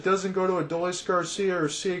 but if it doesn't go to Adolis Garcia or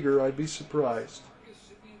Seager, I'd be surprised.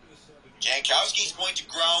 Jankowski's going to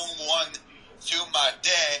ground 1 to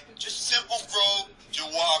Mate. Just simple throw to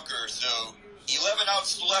Walker. So 11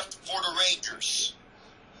 outs left for the Rangers.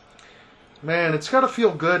 Man, it's got to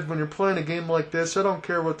feel good when you're playing a game like this. I don't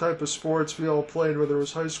care what type of sports we all played, whether it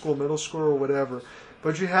was high school, middle school, or whatever.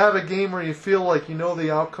 But you have a game where you feel like you know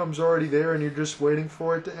the outcome's already there and you're just waiting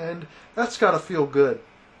for it to end. That's got to feel good.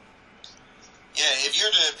 Yeah, if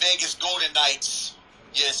you're the Vegas Golden Knights,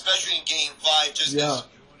 yeah, especially in Game 5, just as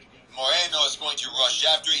Moreno is going to rush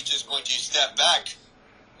after, he's just going to step back.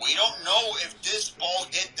 We don't know if this ball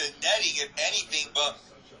hit the netting, if anything, but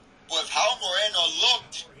with how Moreno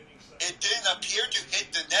looked, it didn't appear to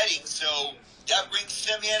hit the netting, so that brings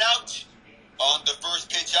Simeon out. On the first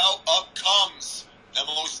pitch out, up comes the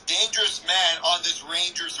most dangerous man on this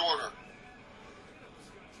Rangers order.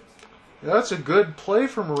 Yeah, that's a good play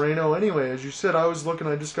for Moreno anyway. As you said, I was looking,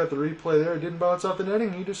 I just got the replay there. It didn't bounce off the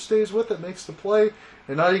netting. He just stays with it, makes the play.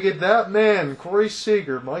 And now you get that man, Corey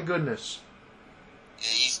Seager. My goodness.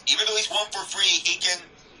 Yeah, even though he's 1 for 3, he can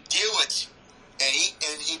do it. And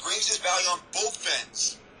he brings his value on both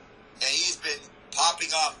ends. And he's been popping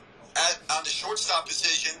up on the shortstop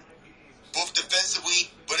position, both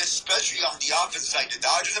defensively, but especially on the offensive side. The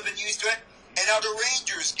Dodgers have been used to it. And now the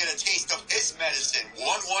Rangers get a taste of his medicine.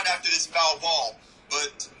 1-1 after this foul ball.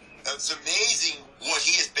 But it's amazing what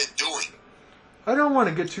he has been doing. I don't want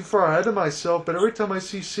to get too far ahead of myself, but every time I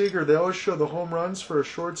see Seager, they always show the home runs for a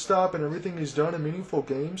shortstop and everything he's done in meaningful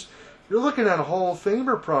games. You're looking at a Hall of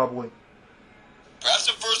Famer, probably. Perhaps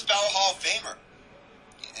the first ballot Hall of Famer.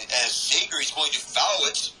 As Seager is going to foul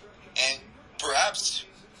it, and perhaps,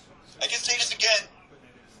 I can say this again,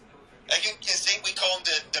 I can say we call him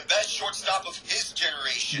the best shortstop of his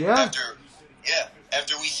generation. Yeah.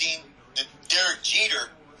 After we've seen the Derek Jeter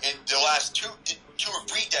in the last two or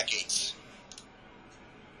three decades.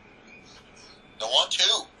 The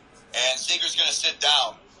 1-2. And Seager's going to sit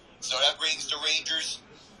down. So that brings the Rangers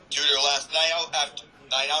to their last 9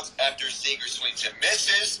 outs after Seager swings and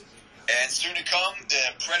misses. And soon to come,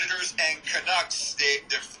 the Predators and Canucks,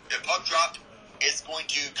 the puck drop is going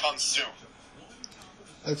to come soon.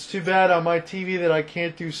 It's too bad on my TV that I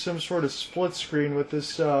can't do some sort of split screen with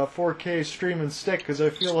this 4K stream and stick, because I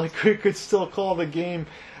feel like we could still call the game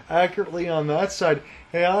accurately on that side.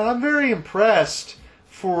 Hey, I'm very impressed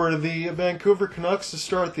for the Vancouver Canucks to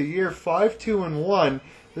start the year 5-2-1.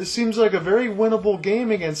 This seems like a very winnable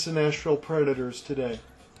game against the Nashville Predators today.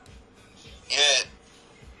 Yeah,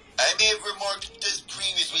 I may have remarked this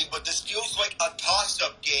previously, but this feels like a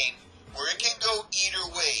toss-up game where it can go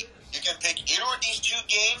either way. You can pick either of these two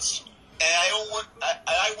games, and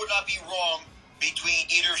I would not be wrong between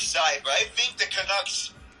either side. But I think the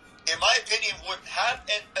Canucks, in my opinion, would have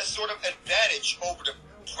a sort of advantage over the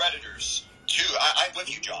Predators, too. I'm with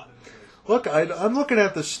you, John. Look, I'm looking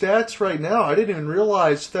at the stats right now. I didn't even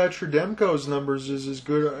realize Thatcher Demko's numbers is as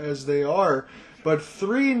good as they are. But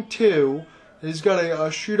 3-2, he's got a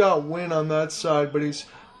shootout win on that side, but he's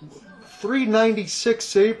 .396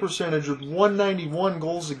 save percentage with 191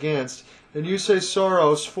 goals against. And Yusei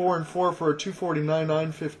Saros 4-4 for a 249,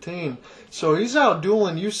 915. So he's out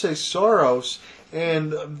dueling Yusei Saros.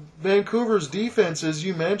 And Vancouver's defense, as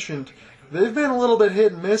you mentioned, they've been a little bit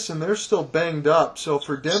hit and miss, and they're still banged up. So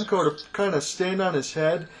for Demko to kind of stand on his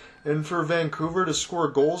head and for Vancouver to score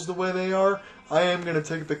goals the way they are, I am going to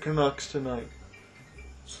take the Canucks tonight.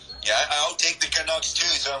 Yeah, I'll take the Canucks too,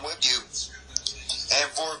 so I'm with you.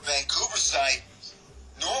 And for Vancouver's side,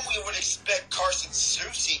 normally you would expect Carson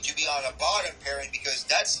Soucy to be on a bottom pairing because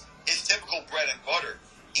that's his typical bread and butter.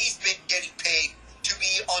 He's been getting paid to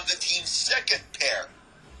be on the team's second pair.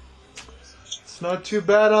 It's not too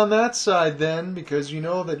bad on that side then, because you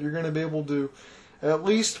know that you're going to be able to, at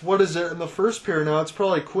least, what is it in the first pair now? It's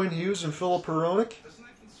probably Quinn Hughes and Philip Hronek.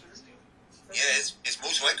 Yeah, it's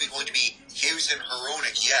most likely going to be Hughes and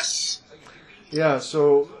Hronek, yes. Yeah,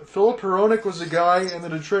 so Philip Hronek was a guy in the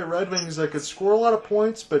Detroit Red Wings that could score a lot of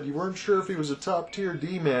points, but you weren't sure if he was a top-tier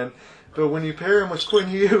D-man. But when you pair him with Quinn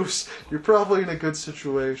Hughes, you're probably in a good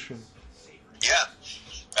situation. Yeah,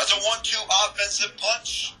 that's a 1-2 offensive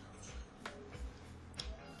punch.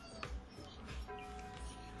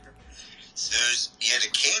 So, yeah, the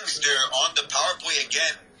Kings, they're on the power play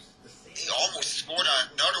again. He almost scored on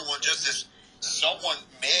another one just as someone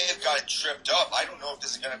may have got tripped up. I don't know if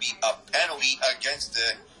this is going to be a penalty against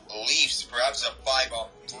the Leafs, perhaps a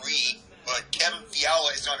 5-on-3. But Kevin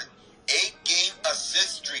Fiala is on an 8-game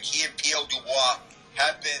assist streak. He and Pierre Dubois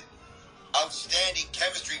have been outstanding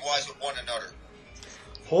chemistry-wise with one another.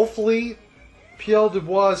 Hopefully, Pierre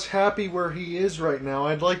Dubois is happy where he is right now.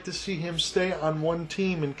 I'd like to see him stay on one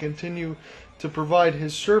team and continue to provide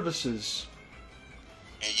his services.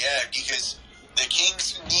 Yeah, because the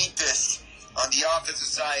Kings need this on the offensive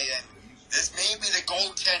side, and this may be the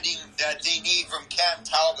goaltending that they need from Cam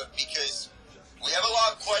Talbot, because we have a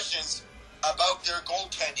lot of questions about their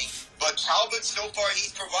goaltending, but Talbot, so far,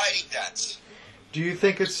 he's providing that. Do you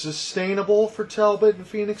think it's sustainable for Talbot and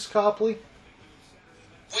Phoenix Copley?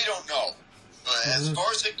 We don't know. But as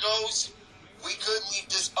far as it goes, we could leave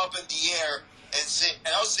this up in the air and say,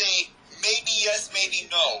 and I'll say maybe yes, maybe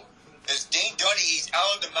no. As Dane Dunning, he's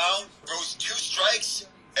out on the mound, throws 2 strikes,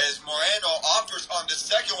 as Moreno offers on the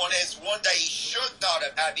second one, it's one that he should not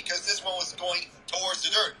have had because this one was going towards the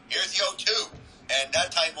dirt. Here's the 0-2. And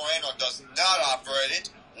that time Moreno does not offer it.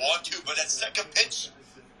 1-2. But that second pitch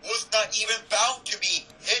was not even bound to be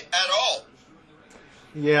hit at all.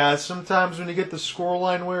 Yeah, sometimes when you get the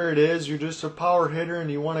scoreline where it is, you're just a power hitter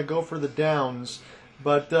and you want to go for the downs.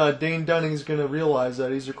 But Dane Dunning's going to realize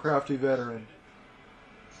that. He's a crafty veteran.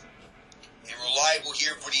 And reliable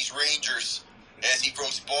here for these Rangers as he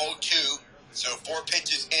throws ball 2. So 4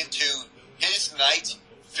 pitches into his night,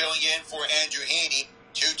 filling in for Andrew Haney.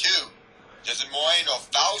 2-2. Justin Moreno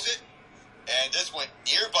fouls it, and this went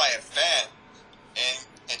nearby a fan.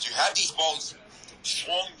 And to have these balls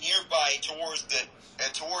swung nearby towards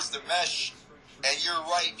the mesh, and you're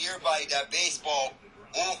right nearby that baseball,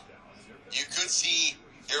 oh, you could see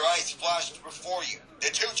your eyes flash before you. The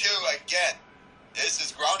 2-2 again. This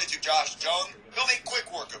is grounded to Josh Jung. He'll make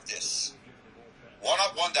quick work of this. 1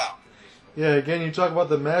 up, 1 down. Yeah, again, you talk about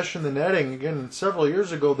the mesh and the netting. Again, several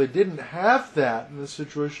years ago, they didn't have that in this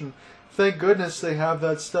situation. Thank goodness they have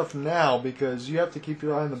that stuff now, because you have to keep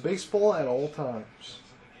your eye on the baseball at all times.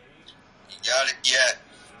 You got it, yeah.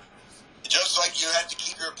 Just like you have to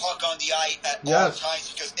keep your puck on the eye at all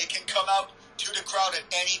times, because it can come out to the crowd at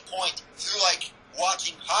any point. It's like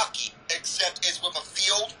watching hockey, except it's with a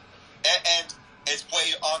field and it's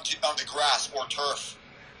played on the grass or turf.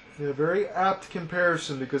 Yeah, very apt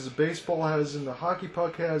comparison, because the baseball has and the hockey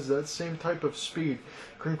puck has that same type of speed.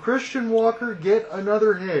 Can Christian Walker get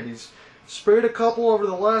another hit? He's sprayed a couple over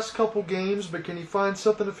the last couple games, but can he find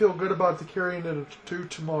something to feel good about to carry into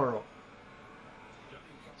tomorrow?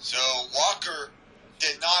 So Walker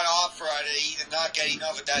did not offer it. He did not get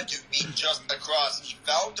enough of that to be just across. He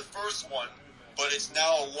fouled the first one, but it's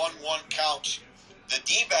now a 1-1 count. The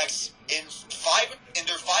D-backs, in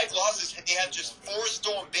their 5 losses, they have just 4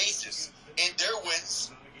 stolen bases. In their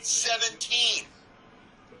wins, 17.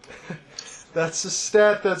 That's a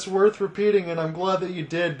stat that's worth repeating, and I'm glad that you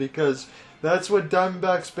did, because that's what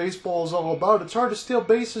Diamondbacks baseball is all about. It's hard to steal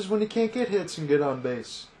bases when you can't get hits and get on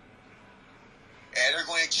base. And they're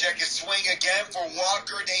going to check his swing again for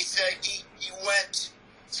Walker. They said he went.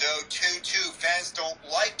 So 2-2. Fans don't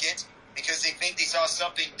like it because they think they saw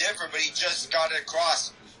something different, but he just got it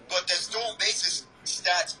across. But the stolen bases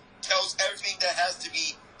stat tells everything that has to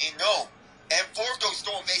be known. And 4 of those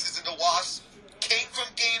stolen bases in the loss came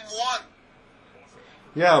from game 1.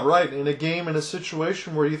 Yeah, right. In a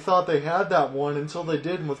situation where you thought they had that one until they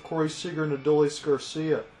didn't with Corey Seager and Adolis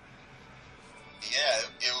Garcia. Yeah,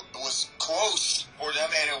 it was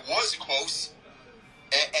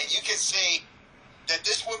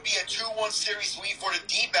 2-1 series lead for the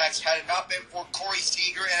D-backs had it not been for Corey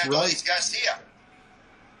Seager and Adolis Garcia.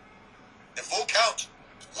 The full count.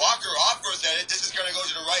 Walker offers at it. This is going to go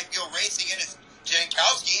to the right field. Racing in is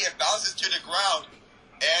Jankowski. It bounces to the ground.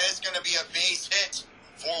 And it's going to be a base hit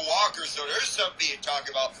for Walker. So there's something to talk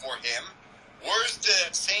about for him. Where's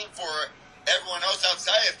the same for everyone else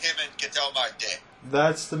outside of him and Ketel Marte?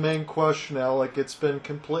 That's the main question, Alec. It's been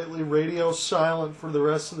completely radio silent for the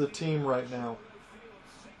rest of the team right now.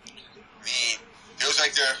 I mean, it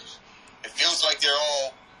feels like they're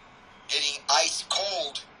all getting ice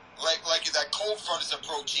cold, like that cold front is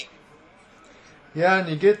approaching. Yeah, and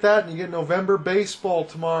you get that, and you get November baseball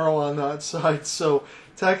tomorrow on that side. So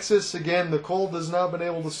Texas, again, the cold has not been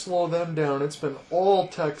able to slow them down. It's been all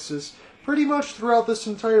Texas pretty much throughout this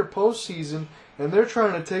entire postseason, and they're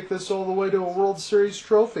trying to take this all the way to a World Series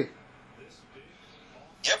trophy.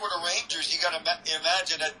 Yeah, for the Rangers, you got to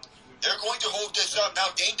imagine that they're going to hold this up. Now,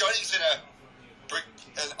 Dane Dunning's in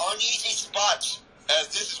an uneasy spot, as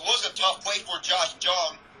this was a tough play for Josh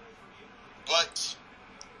Jung, but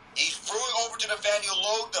he threw it over to Nathaniel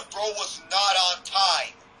Lowe. The throw was not on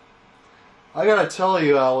time. I got to tell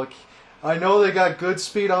you, Alec, I know they got good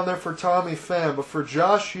speed on there for Tommy Pham, but for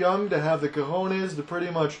Josh Jung to have the cojones to pretty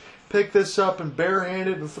much pick this up and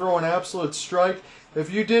barehanded and throw an absolute strike, if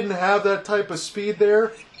you didn't have that type of speed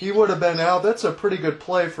there, he would have been out. That's a pretty good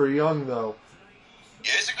play for Jung, though.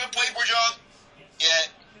 Yeah, it's a good play for Jung. Yeah,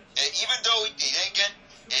 even though he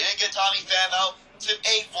didn't get Tommy Pham out, it's an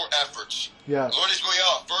A for efforts. Yeah. Lourdes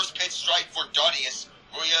Gurriel, first pitch strike for Dunning.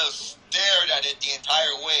 Gurriel stared at it the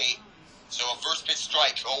entire way. So a first pitch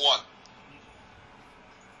strike, 0-1.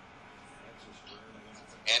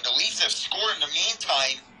 And the Leafs have scored in the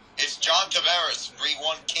meantime. It's John Tavares,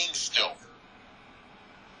 3-1 Kings still.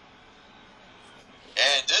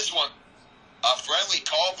 And this one, a friendly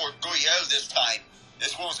call for Gurriel this time.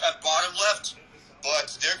 This one was at bottom left,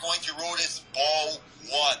 but they're going to roll this ball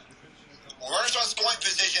 1. Runners on scoring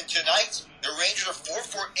position tonight. The Rangers are 4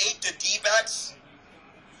 for 8. The D-backs,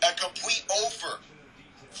 a complete over.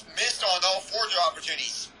 Missed on all 4 their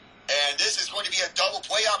opportunities. And this is going to be a double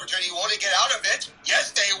play opportunity. Will they get out of it?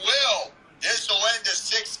 Yes, they will. This will end the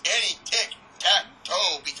 6th inning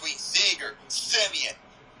tic-tac-toe between Seager, Simeon,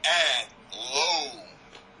 and Lowe.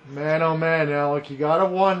 Man, oh man, Alec, you gotta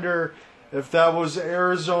wonder if that was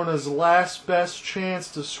Arizona's last best chance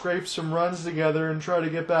to scrape some runs together and try to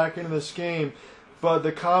get back into this game. But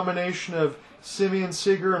the combination of Simeon,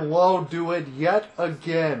 Seager, and Lowe do it yet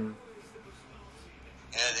again.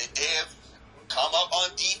 And they have come up on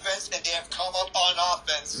defense and they have come up on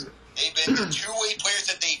offense. They've been the two-way players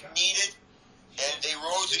that they've needed, and they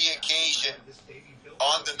rose to the occasion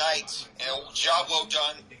on the night. And job well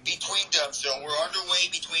done between them. So we're underway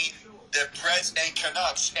between the Preds and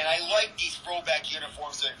Canucks. And I like these throwback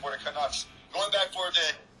uniforms for the Canucks. Going back for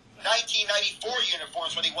the 1994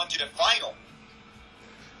 uniforms when they went to the final.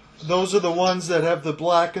 Those are the ones that have the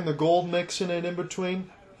black and the gold mixing it in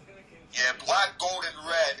between? Yeah, black, gold, and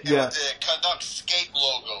red. Yeah. And the Canucks skate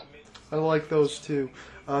logo. I like those too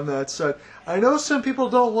on that side. I know some people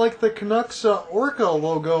don't like the Canucks Orca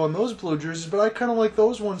logo on those blue jerseys, but I kind of like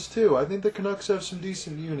those ones too. I think the Canucks have some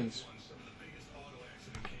decent unis.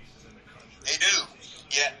 They do.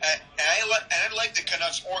 Yeah, and I like the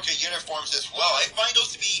Canucks Orca uniforms as well. I find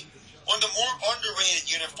those to be one of the more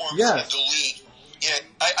underrated uniforms in the league. Yeah,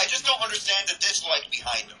 I just don't understand the dislike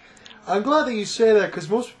behind them. I'm glad that you say that, because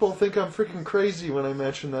most people think I'm freaking crazy when I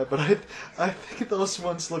mention that, but I think those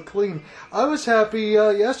ones look clean. I was happy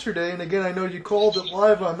yesterday, and again, I know you called it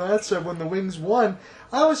live on that side when the Wings won.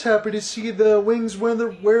 I was happy to see the Wings wear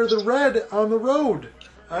the red on the road.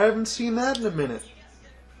 I haven't seen that in a minute.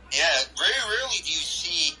 Yeah, very rarely do you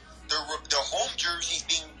see the home jerseys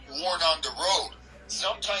being worn on the road.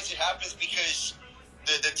 Sometimes it happens because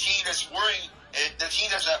the team that's wearing it, the team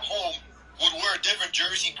that's at home, would wear a different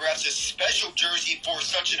jersey, perhaps a special jersey for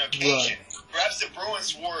such an occasion. Right. Perhaps the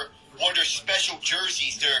Bruins wore one of their special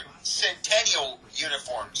jerseys, their Centennial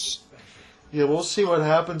uniforms. Yeah, we'll see what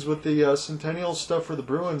happens with the Centennial stuff for the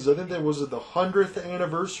Bruins. I think that was the 100th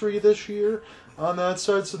anniversary this year on that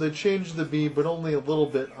side, so they changed the B, but only a little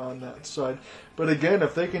bit on that side. But again,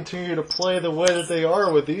 if they continue to play the way that they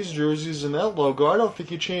are with these jerseys and that logo, I don't think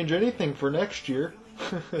you change anything for next year.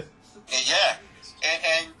 Yeah,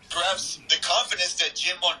 and perhaps the confidence that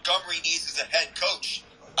Jim Montgomery needs as a head coach.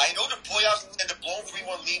 I know the playoffs and the blown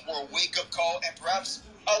 3-1 lead were a wake-up call and perhaps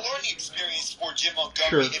a learning experience for Jim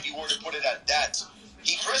Montgomery, if you were to put it at that.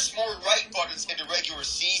 He pressed more right buttons in the regular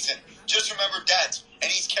season. Just remember that,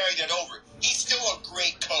 and he's carried it over. He's still a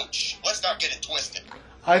great coach. Let's not get it twisted.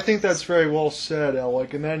 I think that's very well said,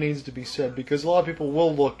 Alec, and that needs to be said because a lot of people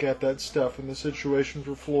will look at that stuff in the situation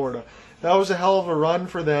for Florida. That was a hell of a run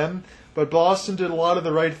for them, but Boston did a lot of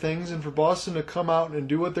the right things, and for Boston to come out and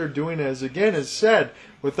do what they're doing, as again is said,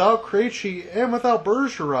 without Krejci and without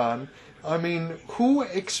Bergeron, I mean, who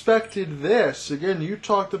expected this? Again, you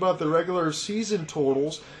talked about the regular season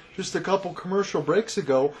totals just a couple commercial breaks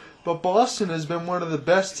ago, but Boston has been one of the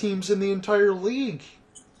best teams in the entire league.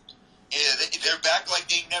 Yeah, they're back like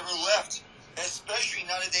they never left, especially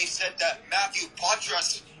now that they've said that Matthew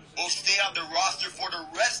Poitras will stay on the roster for the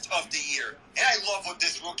rest of the year. And I love what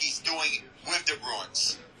this rookie's doing with the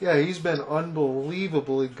Bruins. Yeah, he's been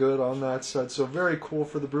unbelievably good on that side, so very cool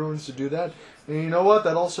for the Bruins to do that. And you know what?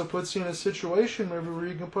 That also puts you in a situation maybe where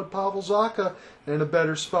you can put Pavel Zacha in a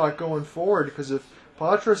better spot going forward, because if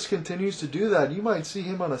Poitras continues to do that, you might see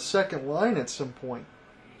him on a second line at some point.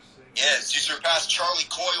 Yes, you surpassed Charlie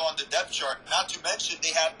Coyle on the depth chart. Not to mention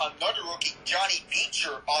they had another rookie, Johnny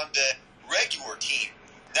Beecher, on the regular team.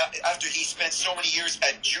 Now, after he spent so many years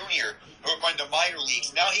at junior or on the minor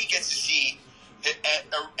leagues, now he gets to see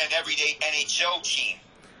an everyday NHL team.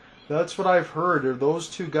 That's what I've heard. Those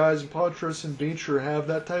two guys, Poitras and Beecher, have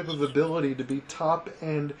that type of ability to be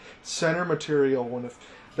top-end center material. And if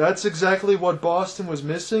that's exactly what Boston was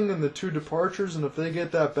missing in the two departures, and if they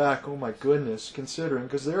get that back, oh my goodness, considering,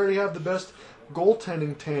 because they already have the best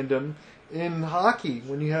goaltending tandem in hockey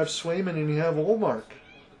when you have Swayman and you have Ullmark.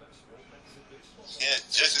 Yeah,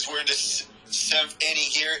 just as we're in the seventh inning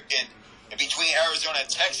here in between Arizona and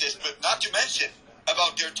Texas, but not to mention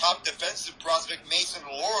about their top defensive prospect, Mason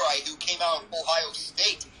Lohrei, who came out of Ohio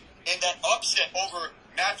State in that upset over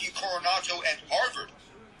Matthew Coronato and Harvard.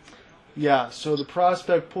 Yeah, so the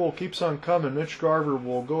prospect pool keeps on coming. Mitch Garver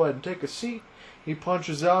will go ahead and take a seat. He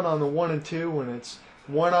punches out on the 1 and 2, and it's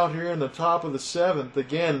one out here in the top of the seventh.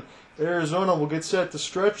 Again, Arizona will get set to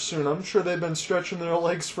stretch soon. I'm sure they've been stretching their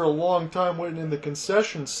legs for a long time waiting in the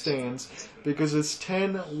concession stands because it's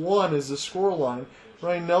 10-1 is the scoreline.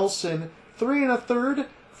 Ryan Nelson, 3 1/3,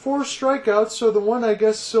 4 strikeouts. So the one, I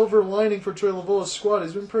guess, silver lining for Troy Lavola's squad,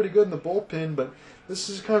 he's been pretty good in the bullpen, but this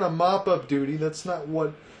is kind of mop-up duty. That's not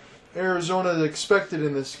what Arizona expected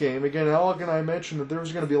in this game. Again, Alec and I mentioned that there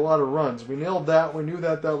was going to be a lot of runs. We nailed that. We knew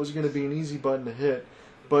that that was going to be an easy button to hit,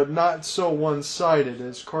 but not so one-sided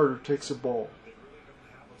as Carter takes a ball.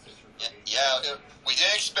 Yeah, we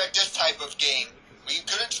didn't expect this type of game. We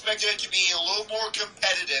could have expected it to be a little more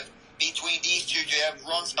competitive between these two to have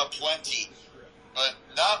runs aplenty, but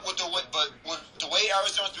not with the way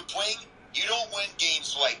Arizona's been playing. You don't win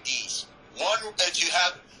games like these.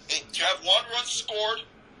 To have one run scored.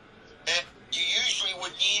 And you usually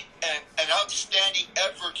would need an outstanding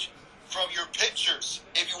effort from your pitchers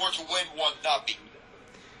if you were to win 1-0.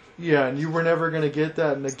 Yeah, and you were never going to get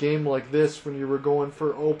that in a game like this when you were going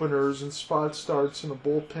for openers and spot starts in a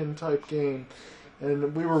bullpen type game.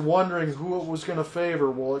 And we were wondering who it was going to favor.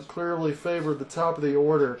 Well, it clearly favored the top of the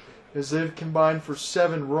order as they've combined for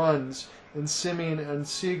 7 runs, and Simeon and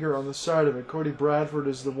Seager on the side of it. Cody Bradford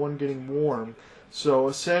is the one getting warm. So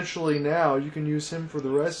essentially now you can use him for the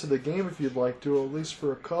rest of the game if you'd like to, or at least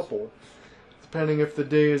for a couple, depending if the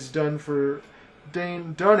day is done for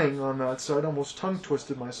Dane Dunning on that side. Almost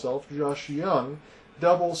tongue-twisted myself. Josh Young,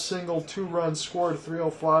 double, single, 2 runs scored,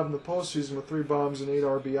 305 in the postseason with 3 bombs and 8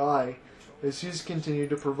 RBI, as he's continued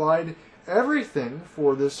to provide everything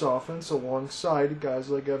for this offense alongside guys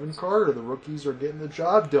like Evan Carter. The rookies are getting the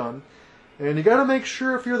job done. And you got to make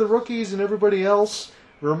sure if you're the rookies and everybody else,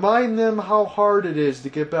 remind them how hard it is to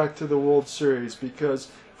get back to the World Series, because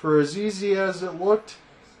for as easy as it looked,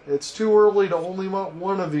 it's too early to only want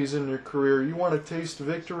one of these in your career. You want to taste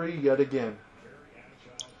victory yet again.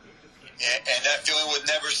 And that feeling would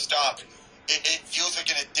never stop. It feels like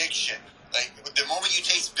an addiction. Like the moment you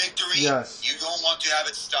taste victory, yes, you don't want to have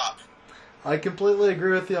it stop. I completely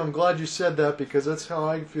agree with you. I'm glad you said that because that's how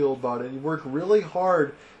I feel about it. You work really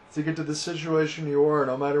hard to get to the situation you are,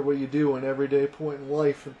 no matter what you do in everyday point in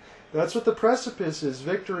life. And that's what the precipice is,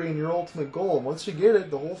 victory and your ultimate goal. And once you get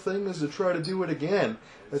it, the whole thing is to try to do it again.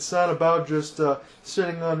 It's not about just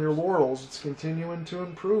sitting on your laurels. It's continuing to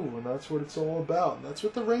improve, and that's what it's all about. And that's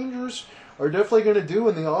what the Rangers are definitely going to do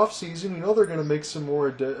in the offseason. You know they're going to make some more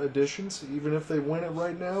additions, even if they win it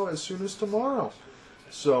right now as soon as tomorrow.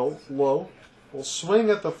 So, Lowe will swing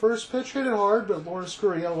at the first pitch, hit it hard, but Lawrence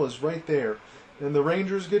Gurriel is right there. And the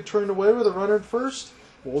Rangers get turned away with a runner at first.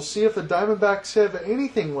 We'll see if the Diamondbacks have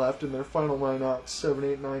anything left in their final 9 outs. 7,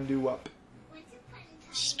 8, 9 due up.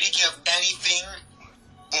 Speaking of anything,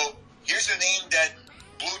 well, here's a name that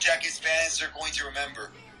Blue Jackets fans are going to remember.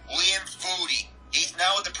 Liam Foudy. He's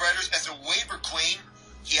now with the Predators as a waiver claim.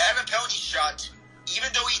 He had a penalty shot, even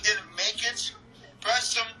even though he didn't make it,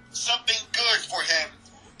 perhaps something good for him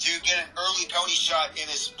to get an early penalty shot in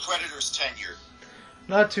his Predators tenure.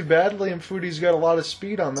 Not too bad. Liam Foodie's got a lot of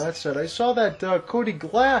speed on that side. I saw that Cody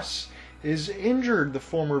Glass is injured, the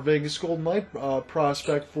former Vegas Golden Knight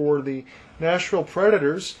prospect for the Nashville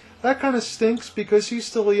Predators. That kind of stinks because he's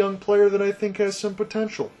still a young player that I think has some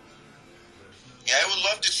potential. Yeah, I would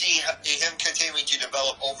love to see him continuing to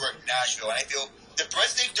develop over at Nashville. And I feel the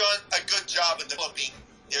Preds, they've done a good job of developing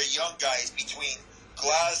their young guys between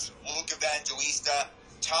Glass, Luke Evangelista,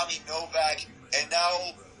 Tommy Novak, and now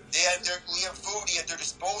they have their Liam Foodie at their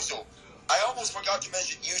disposal. I almost forgot to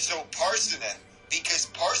mention Juuso Parssinen, because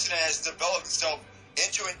Parssinen has developed himself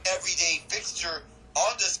into an everyday fixture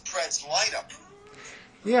on this Preds lineup.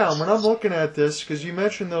 Yeah, when I'm looking at this, because you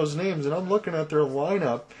mentioned those names, and I'm looking at their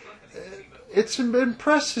lineup, it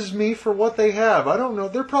impresses me for what they have. I don't know.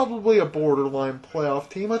 They're probably a borderline playoff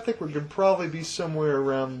team. I think we could probably be somewhere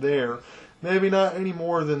around there. Maybe not any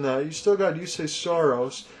more than that. You still got Yusei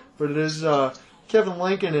Saros, but it is Kevin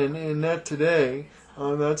Lankin in net today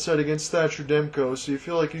on that side against Thatcher Demko, so you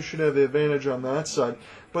feel like you should have the advantage on that side.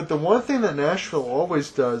 But the one thing that Nashville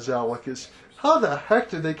always does, Alec, is how the heck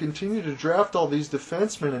do they continue to draft all these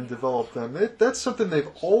defensemen and develop them? That's something they've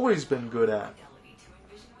always been good at.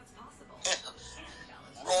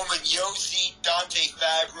 Roman Josi, Dante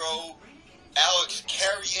Fabro, Alex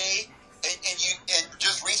Carrier, and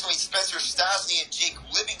just recently Spencer Stastny and Jake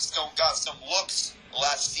Livingstone got some looks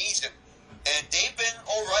last season. And they've been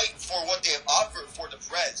all right for what they've offered for the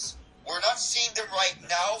Preds. We're not seeing them right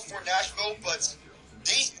now for Nashville, but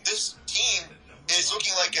this team is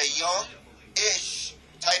looking like a young-ish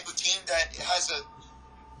type of team that has a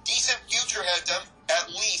decent future ahead of them, at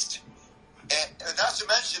least. And not to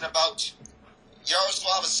mention about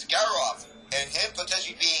Yaroslav Askarov and him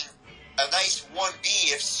potentially being a nice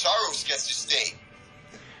 1B if Saros gets to stay.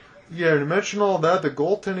 Yeah, to mention all that, the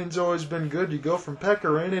goaltending's always been good. You go from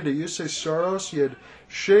Pecorine to Yusei Saros. You had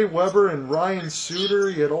Shea Weber and Ryan Suter.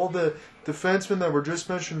 You had all the defensemen that were just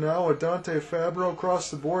mentioned now with Dante Fabro across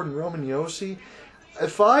the board and Roman Josi.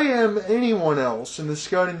 If I am anyone else in the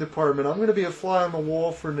scouting department, I'm going to be a fly on the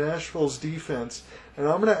wall for Nashville's defense. And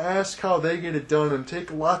I'm going to ask how they get it done and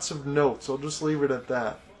take lots of notes. I'll just leave it at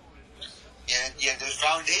that. Yeah, the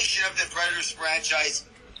foundation of the Predators franchise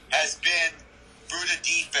has been through the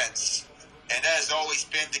defense, and that has always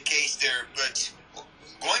been the case there. But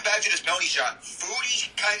going back to this penalty shot, Foodie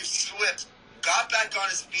kind of slipped, got back on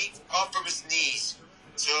his feet, up from his knees.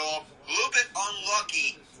 So a little bit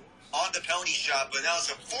unlucky on the penalty shot, but now it's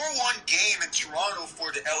a 4-1 game in Toronto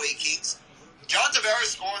for the LA Kings. John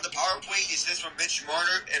Tavares scored the power play, assist from Mitch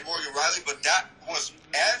Marner and Morgan Riley, but that was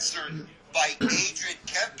answered by Adrian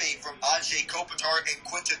Kempe from Andrzej Kopitar and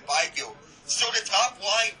Quinton Byfield. So the top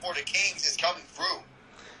line for the Kings is coming through.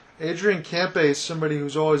 Adrian Kempe is somebody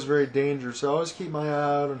who's always very dangerous. I always keep my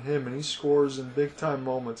eye out on him, and he scores in big-time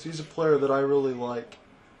moments. He's a player that I really like.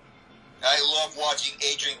 I love watching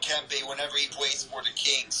Adrian Kempe whenever he plays for the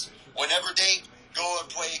Kings. Whenever they go and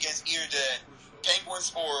play against either the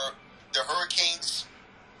Penguins or the Hurricanes,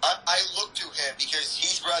 I look to him because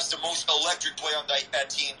he's perhaps the most electric player on that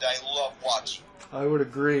team that I love watching. I would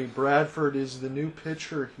agree. Bradford is the new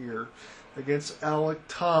pitcher here against Alec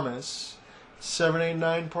Thomas.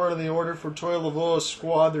 7-8-9 part of the order for Toy Lavoie's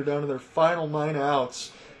squad. They're down to their final 9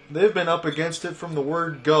 outs. They've been up against it from the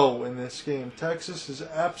word go in this game. Texas has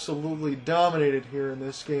absolutely dominated here in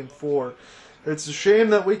this game 4. It's a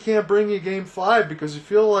shame that we can't bring you Game 5 because you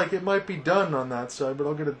feel like it might be done on that side, but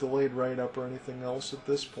I'll get a delayed write-up or anything else at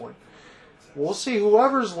this point. We'll see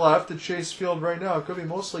whoever's left at Chase Field right now. It could be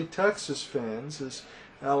mostly Texas fans as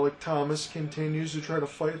Alec Thomas continues to try to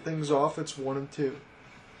fight things off. It's 1-2.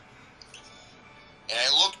 And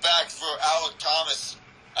I look back for Alec Thomas.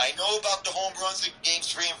 I know about the home runs in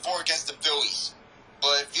Games 3 and 4 against the Phillies,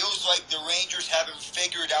 but it feels like the Rangers haven't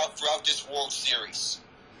figured out throughout this World Series.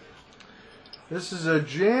 This is a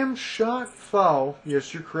jam shot foul.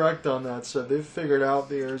 Yes, you're correct on that side. They've figured out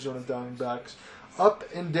the Arizona Diamondbacks up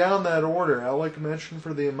and down that order. Alec mentioned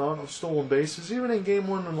for the amount of stolen bases. Even in Game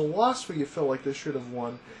 1 in the loss where you felt like they should have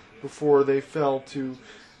won before they fell to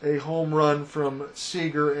a home run from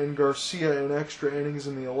Seager and Garcia in extra innings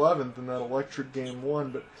in the 11th in that electric Game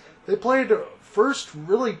 1. But they played first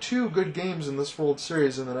really 2 good games in this World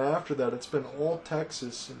Series, and then after that it's been all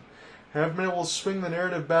Texas. And haven't been able to swing the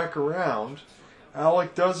narrative back around.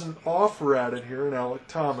 Alec doesn't offer at it here, and Alec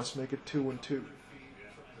Thomas make it 2-2.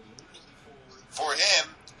 For him,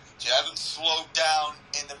 to have him slow down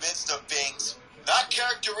in the midst of things, not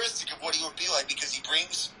characteristic of what he would be like, because he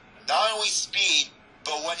brings not only speed,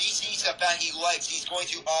 but when he sees a bat he likes, he's going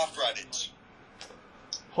to offer at it.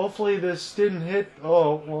 Hopefully this didn't hit.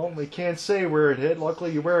 Oh, well, we can't say where it hit.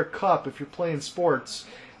 Luckily, you wear a cup if you're playing sports.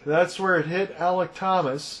 That's where it hit Alec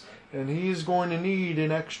Thomas, and he's going to need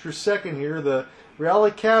an extra second here. The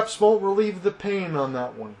Rally Caps won't relieve the pain on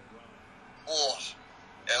that one. Oh,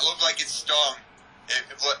 it looked like it stung. It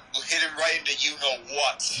hit him right into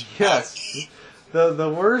you-know-what. Yes, the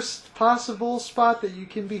worst possible spot that you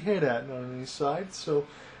can be hit at on any side. So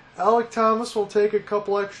Alec Thomas will take a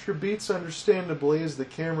couple extra beats, understandably, as the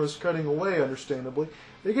camera's cutting away, understandably.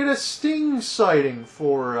 They get a Sting sighting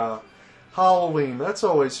for Halloween. That's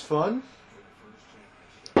always fun.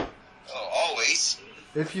 Oh, always.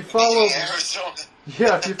 If you follow,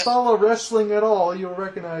 if you follow wrestling at all, you'll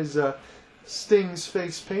recognize Sting's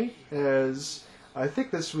face paint, as I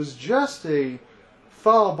think this was just a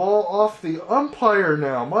foul ball off the umpire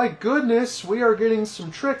now. My goodness, we are getting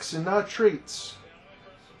some tricks and not treats.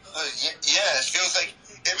 Yeah, it feels like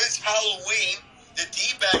if it's Halloween, the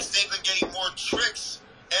D-backs, they've been getting more tricks,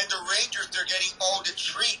 and the Rangers, they're getting all the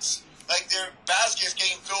treats. Like their basket's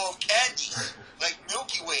getting full of candies, like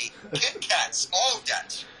Milky Way, Kit Kats, all of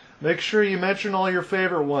that. Make sure you mention all your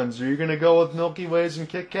favorite ones. Are you going to go with Milky Ways and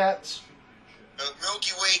Kit Kats?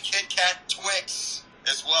 Milky Way, Kit Kat, Twix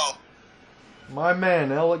as well. My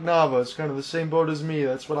man, Alec Nava, is kind of the same boat as me.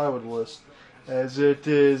 That's what I would list. As it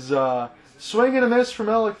is swing and a miss from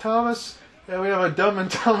Alec Thomas, and we have a Dumb and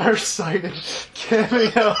Dumber sighted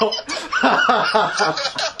cameo.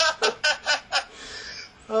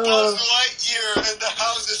 Buzz Lightyear in the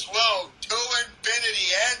house as well. To infinity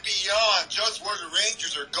and beyond, just where the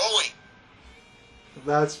Rangers are going.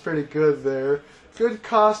 That's pretty good there. Good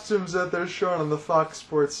costumes that they're showing on the Fox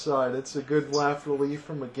Sports side. It's a good laugh relief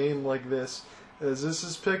from a game like this. As this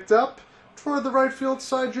is picked up toward the right field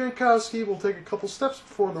side, Jankowski will take a couple steps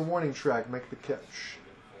before the warning track, make the catch.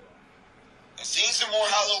 I've seen some more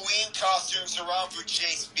Halloween costumes around for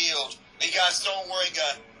Chase Field. We got someone wearing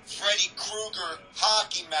a Freddy Krueger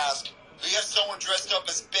hockey mask. We got someone dressed up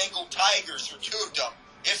as Bengal Tigers for two of them.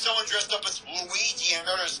 We have someone dressed up as Luigi and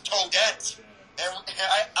another as Toadette. And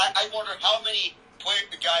I wonder how many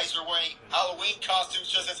guys are wearing Halloween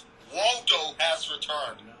costumes just as Waldo has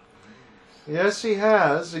returned. Yes, he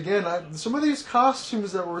has. Again, some of these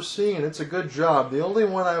costumes that we're seeing, it's a good job. The only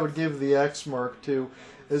one I would give the X mark to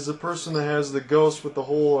is the person that has the ghost with the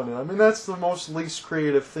hole in it. I mean, that's the most least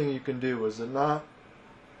creative thing you can do, is it not?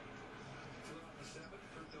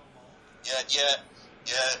 Yeah.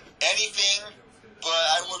 Anything, but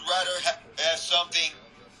I would rather have something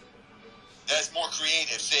that's more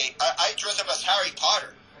creative. Say, I dress up as Harry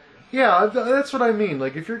Potter. Yeah, that's what I mean.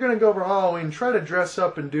 Like, if you're going to go for Halloween, try to dress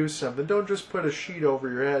up and do something. Don't just put a sheet over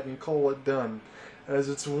your head and call it done. As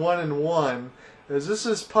it's 1-1. As this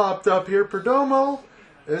has popped up here, Perdomo,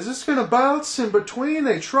 is this going to bounce in between?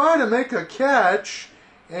 They try to make a catch.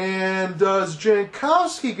 And does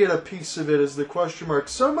Jankowski get a piece of it is the question mark.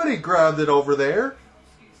 Somebody grabbed it over there.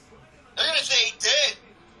 They're going to say he did.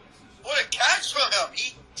 What a catch from him.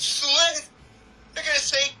 He slid. They're going to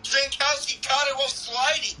say Jankowski caught it while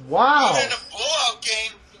sliding. Wow. Even in a blowout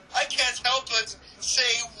game, I can't help but say,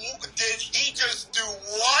 did he just do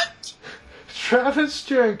what? Travis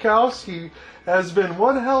Jankowski has been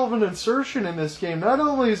one hell of an insertion in this game. Not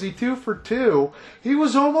only is he 2 for 2, he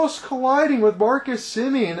was almost colliding with Marcus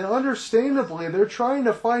Semien, and understandably, they're trying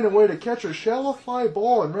to find a way to catch a shallow fly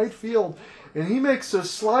ball in right field, and he makes a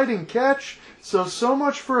sliding catch. So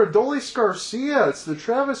much for Adolis Garcia. It's the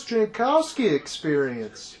Travis Jankowski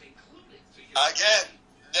experience. Again,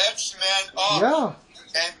 next man up. Yeah.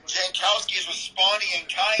 And Jankowski is responding in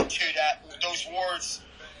kind to those words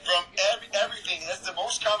from everything. That's the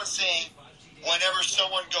most common saying whenever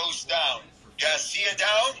someone goes down. Garcia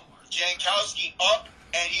down, Jankowski up,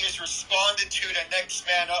 and he has responded to the next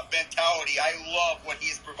man up mentality. I love what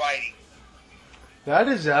he is providing. That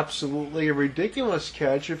is absolutely a ridiculous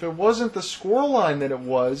catch. If it wasn't the scoreline that it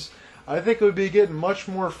was, I think it would be getting much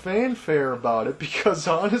more fanfare about it, because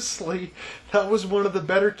honestly, that was one of the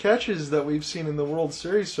better catches that we've seen in the World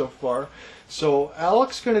Series so far. So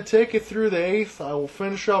Alec's going to take it through the 8th. I will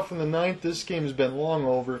finish off in the 9th. This game's been long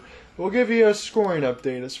over. We'll give you a scoring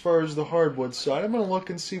update as far as the hardwood side. I'm going to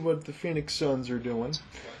look and see what the Phoenix Suns are doing.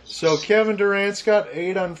 So Kevin Durant's got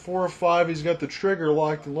 8 on 4 of 5. He's got the trigger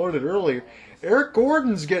locked and loaded earlier. Eric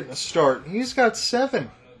Gordon's getting a start. He's got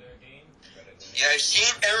 7. Yeah, I've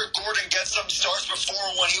seen Eric Gordon get some starts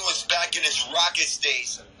before when he was back in his Rockets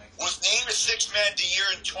days. Was named a 6th man of the year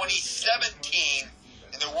in 2017,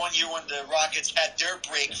 in the one year when the Rockets had their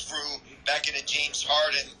breakthrough back in the James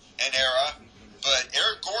Harden era. But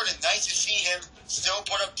Eric Gordon, nice to see him still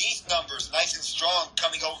put up these numbers, nice and strong,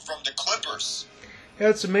 coming over from the Clippers. Yeah,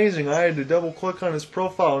 it's amazing. I had to double click on his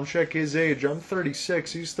profile and check his age. I'm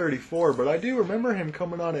 36, he's 34, but I do remember him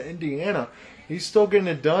coming out of Indiana. He's still getting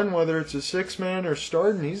it done, whether it's a six-man or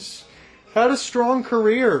starting. He's had a strong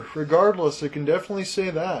career, regardless. I can definitely say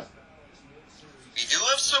that. We do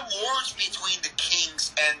have some wars between the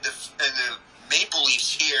Kings and the Maple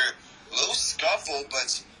Leafs here. A little scuffle,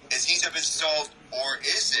 but is these have been solved, or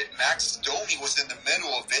is it? Max Domi was in the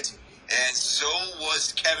middle of it, and so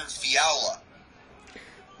was Kevin Fiala.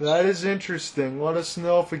 That is interesting. Let us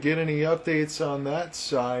know if we get any updates on that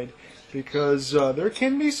side, because there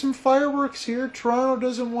can be some fireworks here. Toronto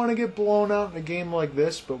doesn't want to get blown out in a game like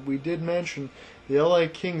this, but we did mention the LA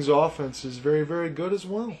Kings offense is very, very good as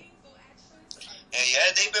well.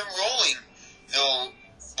 Yeah, they've been rolling. Though,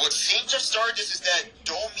 what seems to have started this is that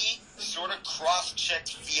Domi sort of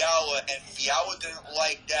cross-checked Fiala, and Fiala didn't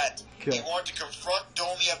like that. Okay. He wanted to confront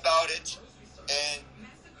Domi about it, and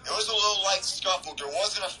it was a little light scuffle. There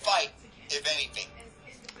wasn't a fight, if anything.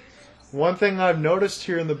 One thing I've noticed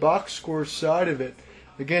here in the box score side of it,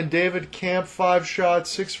 again, David Camp, 5 shots,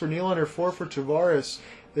 6 for Nylander, 4 for Tavares.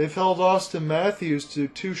 They've held Austin Matthews to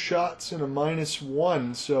 2 shots and a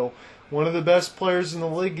 -1, so one of the best players in the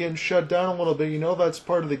league getting shut down a little bit. You know that's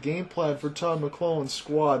part of the game plan for Todd McClellan's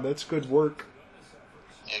squad. That's good work.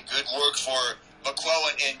 Yeah, good work for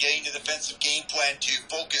McClellan in getting the defensive game plan to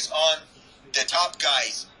focus on the top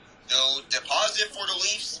guys. Though the positive for the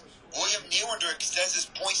Leafs, William Nylander extends his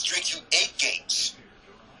point streak to 8 games.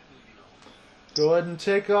 Go ahead and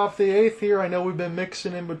take off the 8th here. I know we've been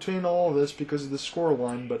mixing in between all of this because of the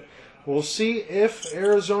scoreline, but we'll see if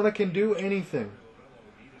Arizona can do anything.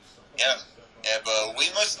 Yeah, but we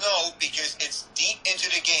must know, because it's deep into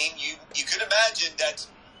the game, you could imagine that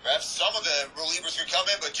perhaps some of the relievers could come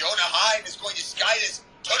in, but Jonah Heim is going to sky this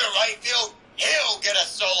to the right field. He'll get a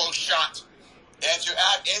solo shot. And to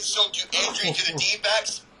add insult to injury to the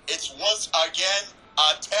D-backs, it's once again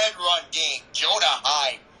a 10-run game. Jonah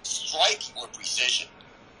Heim striking with precision.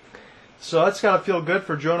 So that's got to feel good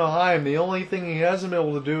for Jonah Heim. The only thing he hasn't been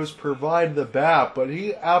able to do is provide the bat, but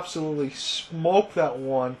he absolutely smoked that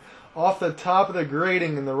one off the top of the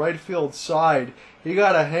grating in the right field side. He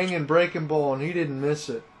got a hanging breaking ball, and he didn't miss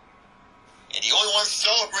it. And the only ones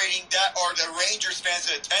celebrating that are the Rangers fans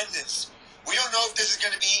in attendance. We don't know if this is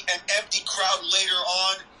going to be an empty crowd later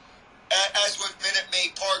on, as with Minute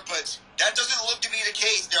Maid Park, but that doesn't look to be the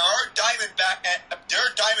case. There are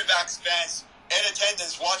Diamondbacks fans in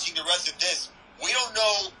attendance watching the rest of this. We don't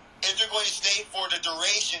know if they're going to stay for the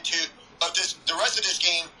duration the rest of this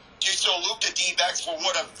game to salute the D-backs for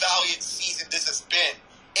what a valiant season this has been.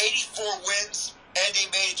 84 wins, and they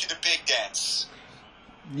made it to the big dance.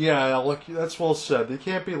 Yeah, look, that's well said. They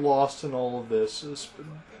can't be lost in all of this.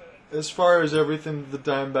 As far as everything the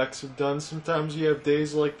Diamondbacks have done, sometimes you have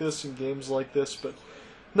days like this and games like this, but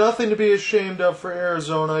nothing to be ashamed of for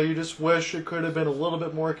Arizona. You just wish it could have been a little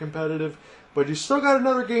bit more competitive, but you still got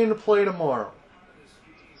another game to play tomorrow.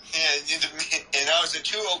 And that was a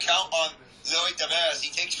 2-0 count on Zoe Tavares. He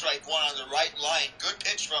takes strike 1 on the right line. Good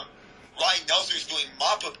pitch from Ryan Nelson, who's doing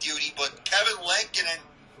mop-up duty, but Kevin Lankinen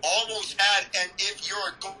almost had an if you're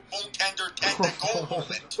a goaltender, tend to goal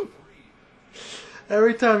moment.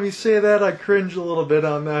 Every time you say that, I cringe a little bit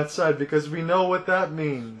on that side because we know what that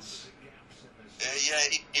means. Yeah,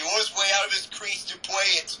 he was way out of his crease to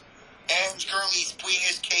play it, and currently he's pleading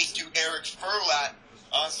his case to Eric Furlat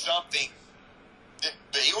on something.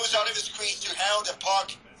 But he was out of his crease to hound the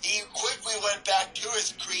puck. He quickly went back to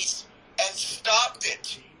his crease and stopped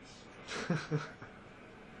it.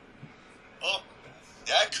 Well,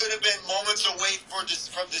 that could have been moments away from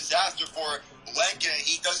disaster for Lankinen.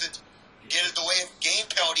 He doesn't get it the way of game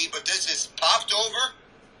penalty, but this is popped over,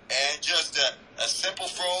 and just a simple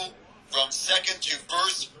throw from second to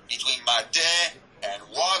first between Martin and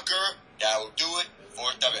Walker. That will do it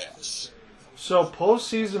for Tavares. So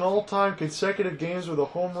postseason all-time consecutive games with a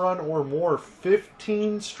home run or more.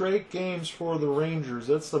 15 straight games for the Rangers.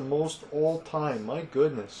 That's the most all-time. My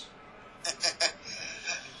goodness.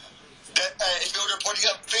 They're putting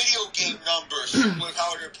up video game numbers with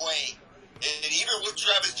how they're playing. And even with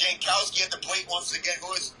Travis Jankowski at the plate once again,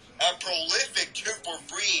 who is a prolific 2 for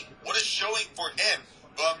 3. What a showing for him.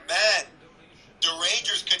 But man, the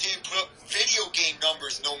Rangers continue to put up video game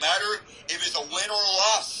numbers, no matter if it's a win or a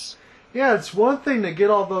loss. Yeah, it's one thing to get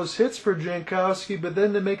all those hits for Jankowski, but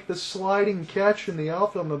then to make the sliding catch in the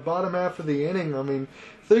outfield in the bottom half of the inning. I mean,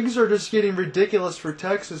 things are just getting ridiculous for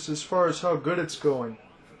Texas as far as how good it's going.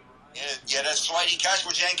 Yeah, that sliding catch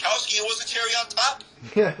for Jankowski, it was a cherry on top.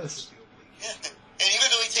 Yes. Yeah. And even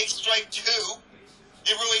though he takes strike 2, it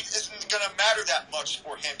really isn't going to matter that much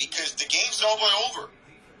for him because the game's all but over.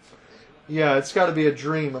 Yeah, it's got to be a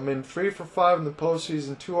dream. I mean, 3 for 5 in the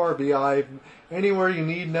postseason, 2 RBI, anywhere you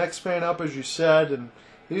need, next man up, as you said, and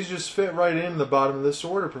he's just fit right in the bottom of this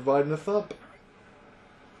order, providing a thump.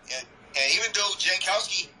 And even though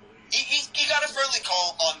Jankowski, he got a friendly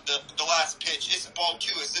call on the last pitch. It's a ball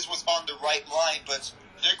two, as this was on the right line, but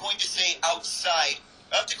they're going to say outside.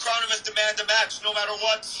 I have to crown him as the man of the match, no matter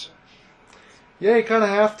what. Yeah, you kind of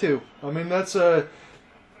have to. I mean, that's a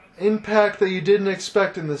impact that you didn't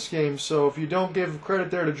expect in this game. So if you don't give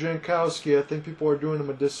credit there to Jankowski, I think people are doing him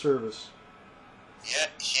a disservice. Yeah.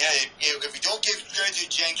 If you don't give credit to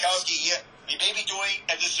Jankowski, you may be doing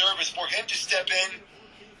a disservice for him to step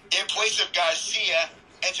in place of Garcia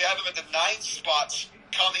and to have him at the 9th spot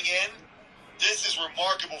coming in. This is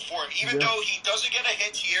remarkable for him. Even though he doesn't get a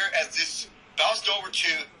hit here, as this bounced over to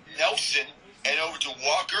Nelson and over to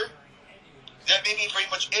Walker. That may be pretty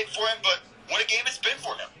much it for him, but what a game it's been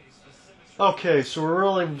for him. Okay, so we're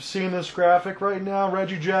really seeing this graphic right now.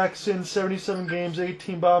 Reggie Jackson, 77 games,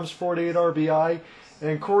 18 bombs, 48 RBI.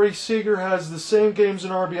 And Corey Seager has the same games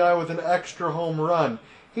in RBI with an extra home run.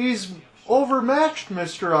 He's overmatched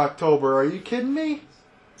Mr. October. Are you kidding me?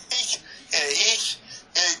 He's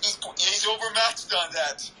overmatched on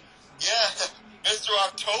that. Yeah, Mr.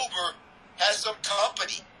 October has some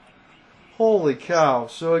company. Holy cow.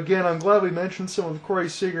 So again, I'm glad we mentioned some with Corey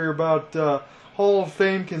Seager about Hall of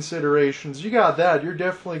Fame considerations. You got that. You're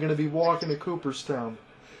definitely going to be walking to Cooperstown.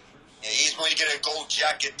 Yeah, he's going to get a gold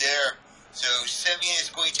jacket there. So Simeon is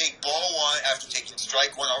going to take ball one after taking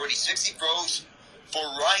strike one. Already 60 throws for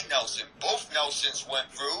Ryan Nelson. Both Nelsons went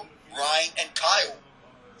through, Ryan and Kyle.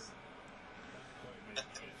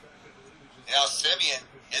 Now Simeon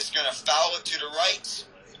is going to foul it to the right.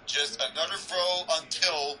 Just another throw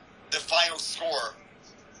until the final score.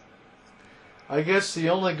 I guess the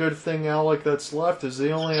only good thing, Alec, that's left is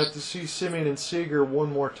they only have to see Simeon and Seager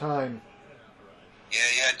one more time.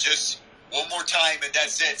 Yeah, just one more time and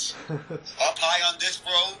that's it. Up high on this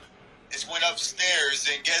throw, it's went upstairs,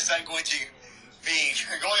 and guess I'm going to be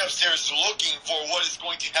going upstairs looking for what is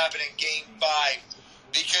going to happen in Game 5,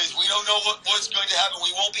 because we don't know what's going to happen.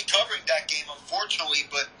 We won't be covering that game, unfortunately,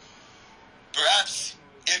 but perhaps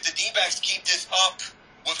if the D-backs keep this up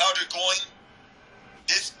with how they're going,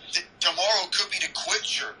 tomorrow could be the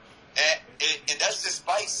clincher, and that's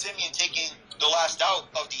despite Simeon taking the last out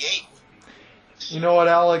of the 8th. You know what,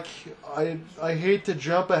 Alec? I hate to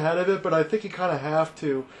jump ahead of it, but I think you kind of have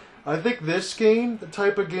to. I think this game, the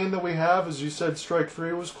type of game that we have, as you said, strike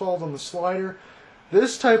 3 was called on the slider,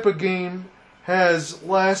 this type of game has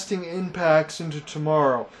lasting impacts into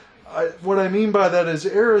tomorrow. What I mean by that is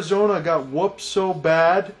Arizona got whooped so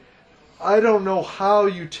bad, I don't know how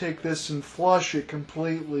you take this and flush it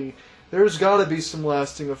completely. There's got to be some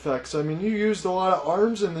lasting effects. I mean, you used a lot of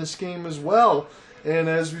arms in this game as well. And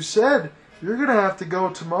as we said, you're going to have to go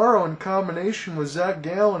tomorrow in combination with Zach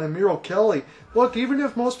Gallen and Merrill Kelly. Look, even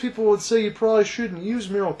if most people would say you probably shouldn't use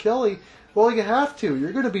Merrill Kelly, well, you have to.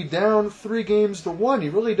 You're going to be down 3-1.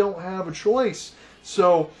 You really don't have a choice.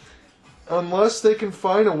 So unless they can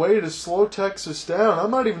find a way to slow Texas down,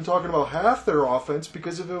 I'm not even talking about half their offense,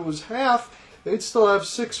 because if it was half, they'd still have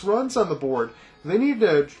 6 runs on the board. They need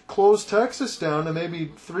to close Texas down to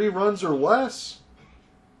maybe 3 runs or less.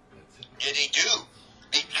 Yeah, they do,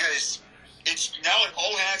 because it's now an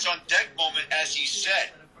all-hands-on-deck moment, as you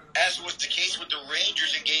said, as was the case with the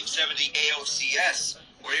Rangers in Game 7 of the ALCS,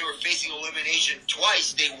 where they were facing elimination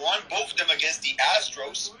twice. They won both of them against the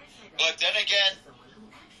Astros, but then again,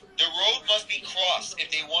 the road must be crossed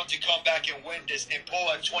if they want to come back and win this and pull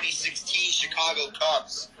a 2016 Chicago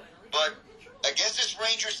Cubs. But against this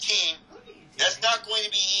Rangers team, that's not going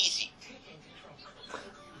to be easy.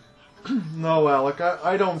 No, Alec,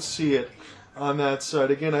 I don't see it on that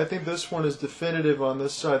side. Again, I think this one is definitive on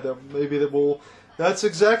this side. That's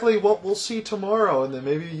exactly what we'll see tomorrow, and then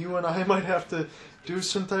maybe you and I might have to do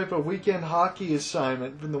some type of weekend hockey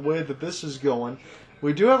assignment from the way that this is going.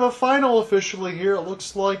 We do have a final officially here. It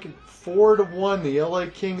looks like 4-1. The LA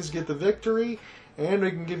Kings get the victory, and we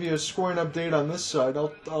can give you a scoring update on this side.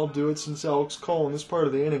 I'll do it since Alec's calling this part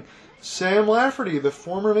of the inning. Sam Lafferty, the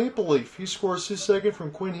former Maple Leaf, he scores his second from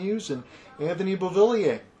Quinn Hughes and Anthony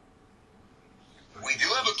Beauvillier. We do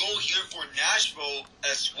have a goal here for Nashville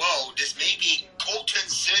as well. This may be Colton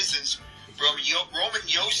Sissons from Roman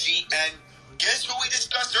Yossi, and guess who we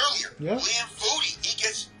discussed earlier? Yeah. Liam Foudy. He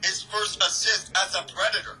gets his first assist as a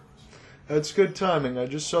Predator. That's good timing. I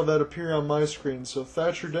just saw that appear on my screen. So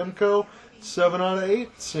Thatcher Demko, 7 out of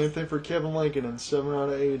 8. Same thing for Kevin Lankinen, 7 out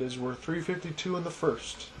of 8, as we're 3:52 in the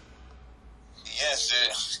first. Yes,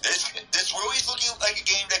 this really is looking like a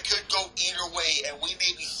game that could go either way, and we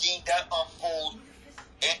may be seeing that unfold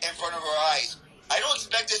in front of our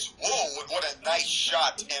at this, whoa, what a nice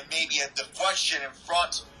shot, and maybe a deflection in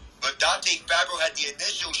front. But Dante Fabro had the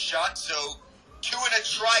initial shot, so 2 and a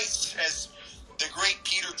trice, as the great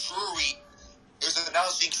Peter Drury, who's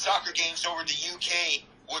announcing soccer games over in the UK,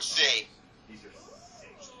 would say.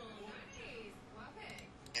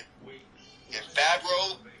 And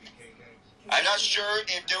Fabro, I'm not sure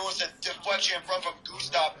if there was a deflection in front from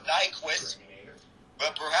Gustav Nyquist,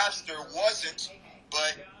 but perhaps there wasn't.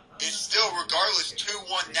 But it's still, regardless,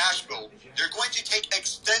 2-1 Nashville. They're going to take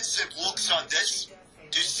extensive looks on this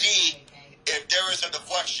to see if there is a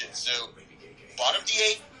deflection. So, bottom of the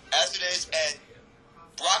 8th, as it is, and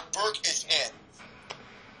Brock Burke is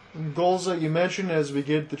in. Goals that you mentioned as we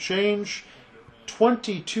get the change,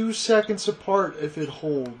 22 seconds apart if it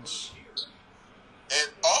holds. And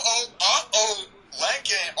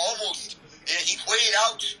Lankin almost, he played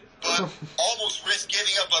out, but almost risked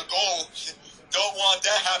giving up a goal. Don't want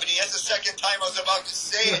that happening. That's the second time I was about to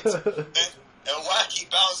say it. And wacky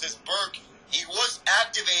bounce as Burke. He was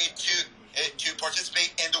activated to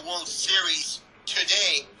participate in the World Series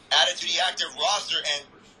today, added to the active roster, and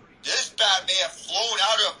this bat may have flown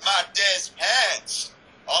out of Matez's hands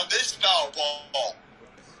on this foul ball.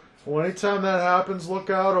 Well, anytime that happens, look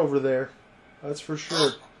out over there. That's for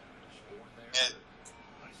sure. And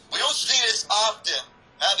we don't see this often,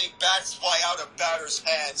 having bats fly out of batters'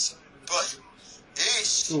 hands, but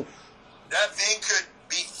that thing could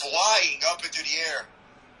be flying up into the air.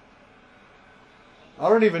 I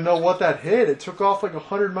don't even know what that hit. It took off like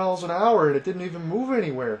 100 miles an hour, and it didn't even move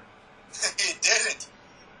anywhere. It didn't.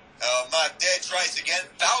 Matez tries again,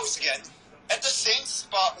 fouls again, at the same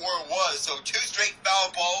spot where it was. So 2 straight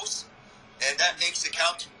foul balls, and that makes the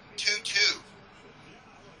count 2-2.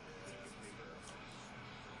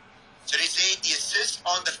 So they say the assist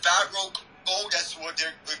on the Fabro goal, that's what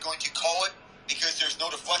they're going to call it, because there's no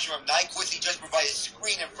deflection from Nyquist. He just provided a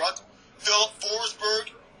screen in front. Philip Forsberg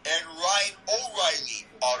and Ryan O'Reilly,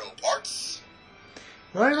 Auto Parts.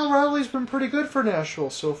 Ryan O'Reilly's been pretty good for Nashville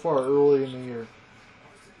so far early in the year.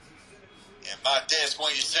 And Matez is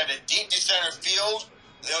going to send it deep to center field.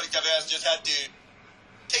 Leody Taveras just had to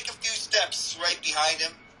take a few steps right behind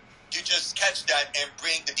him to just catch that and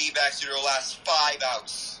bring the D-backs to their last 5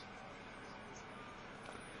 outs.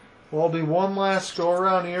 Well, it'll be one last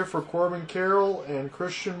go-around here for Corbin Carroll and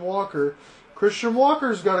Christian Walker. Christian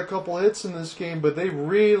Walker's got a couple hits in this game, but they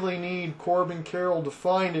really need Corbin Carroll to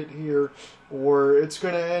find it here, or it's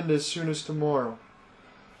going to end as soon as tomorrow.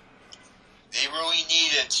 They really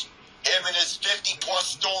need it. Him and his 50-plus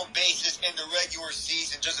stolen bases in the regular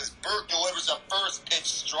season, just as Burke delivers a first-pitch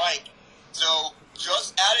strike. So,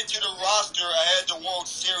 just added to the roster ahead of the World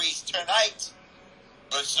Series tonight.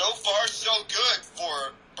 But so far, so good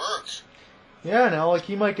for Burke. Yeah, and Alec,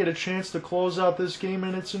 he might get a chance to close out this game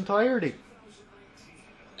in its entirety.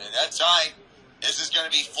 And that time, this is going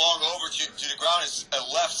to be flung over to the ground as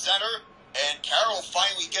a left center, and Carroll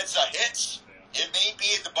finally gets a hit. It may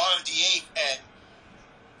be at the bottom of the 8th, and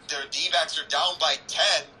their D-backs are down by 10,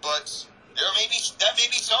 but that may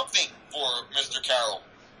be something for Mr. Carroll.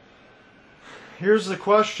 Here's the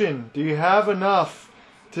question. Do you have enough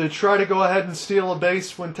to try to go ahead and steal a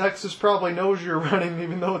base when Texas probably knows you're running,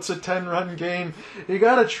 even though it's a 10-run game? You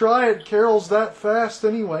got to try it. Carroll's that fast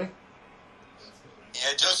anyway.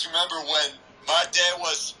 Yeah, just remember when my dad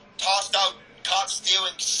was tossed out, caught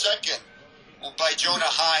stealing second by Jonah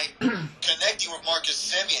Heim, connecting with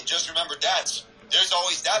Marcus Semien. Just remember that. There's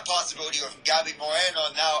always that possibility of Gabby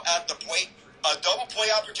Moreno now at the plate. A double play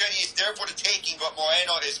opportunity is there for the taking, but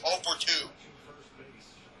Moreno is 0 for 2.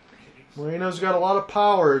 Moreno's got a lot of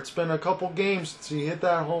power. It's been a couple games since he hit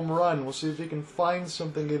that home run. We'll see if he can find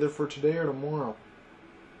something either for today or tomorrow.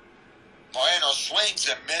 Moreno swings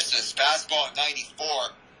and misses. Fastball at 94.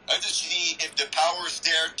 Let's see if the power is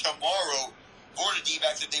there tomorrow for the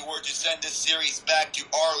D-backs if they were to send this series back to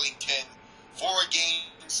Arlington for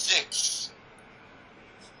Game 6.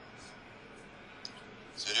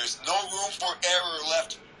 So there's no room for error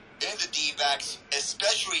left in the D-backs,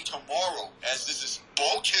 especially tomorrow, as this is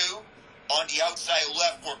ball 2 on the outside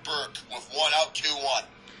left for Burke with 1 out, 2-1.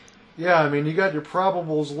 Yeah, I mean, you got your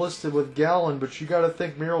probables listed with Gallen, but you got to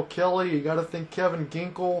think Merrill Kelly, you got to think Kevin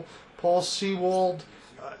Ginkel, Paul Sewald.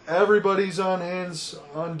 Everybody's on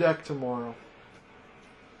deck tomorrow.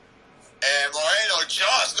 And Moreno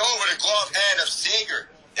just over the glove hand of Seager.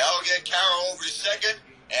 That'll get Carroll over to second,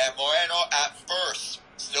 and Moreno at first.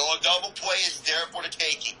 Still a double play is there for the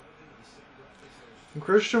taking. And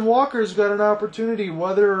Christian Walker's got an opportunity,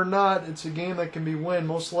 whether or not it's a game that can be won,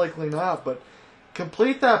 most likely not, but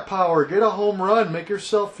complete that power, get a home run, make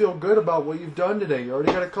yourself feel good about what you've done today. You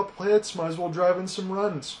already got a couple hits, might as well drive in some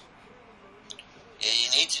runs.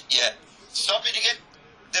 You need to, something to get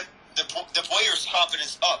the players'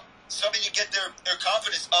 confidence up. Something to get their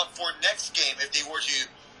confidence up for next game if they were to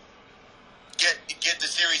get the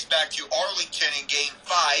series back to Arlington in Game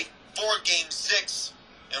 5 for Game 6.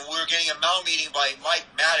 And we're getting a mound meeting by Mike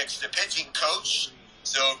Maddox, the pitching coach.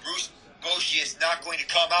 So Bruce Bochy is not going to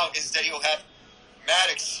come out. Instead, he'll have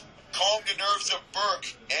Maddox calm the nerves of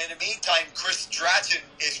Burke. And in the meantime, Chris Stratton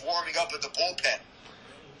is warming up at the bullpen.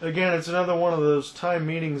 Again, it's another one of those time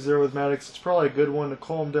meetings there with Maddox. It's probably a good one to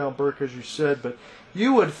calm down Burke, as you said. But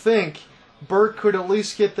you would think Burke could at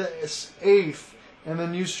least get the 8th and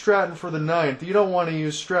then use Stratton for the 9th. You don't want to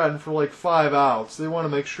use Stratton for like 5 outs. They want to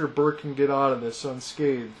make sure Burke can get out of this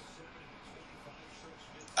unscathed.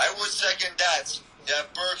 I would second that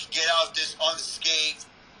Burke get out of this unscathed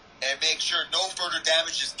and make sure no further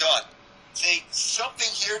damage is done. See, something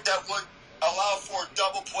here that would allow for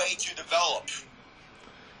double play to develop.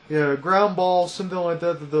 Yeah, ground ball, something like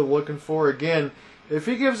that they're looking for. Again, if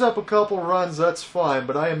he gives up a couple runs, that's fine,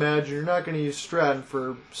 but I imagine you're not going to use Stratton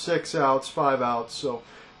for 6 outs, 5 outs. So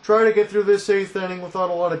try to get through this 8th inning without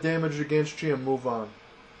a lot of damage against you and move on.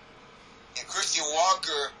 And Christian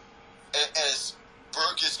Walker, as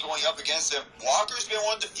Burke is going up against him, Walker's been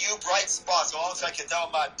one of the few bright spots, all I can tell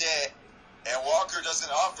my day. And Walker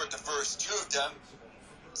doesn't offer the first 2 of them.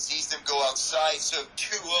 Sees them go outside, so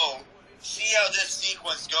 2-0. See how this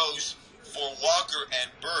sequence goes for Walker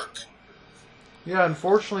and Burke. Yeah,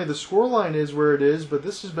 unfortunately the scoreline is where it is, but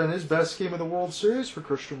this has been his best game of the World Series for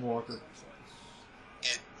Christian Walker.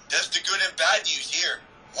 And that's the good and bad news here.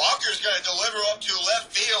 Walker's going to deliver up to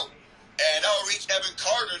left field, and that'll reach Evan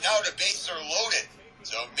Carter. Now the bases are loaded,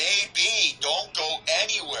 so maybe don't go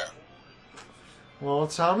anywhere. Well,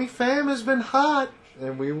 Tommy Pham has been hot,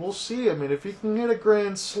 and we will see. I mean, if you can hit a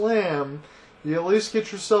grand slam, you at least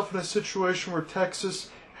get yourself in a situation where Texas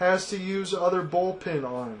has to use other bullpen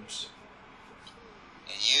arms.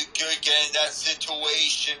 You could get in that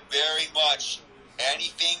situation very much.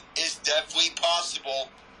 Anything is definitely possible.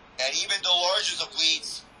 And even the largest of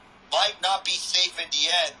leads might not be safe in the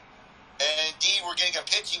end. And indeed, we're getting a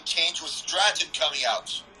pitching change with Stratton coming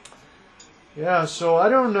out. Yeah, so I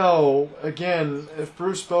don't know, again, if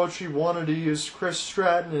Bruce Bochy wanted to use Chris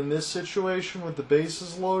Stratton in this situation with the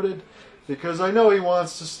bases loaded, because I know he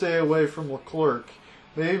wants to stay away from Leclerc.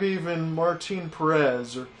 Maybe even Martin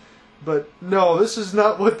Perez, but no, this is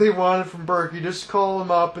not what they wanted from Burke. You just call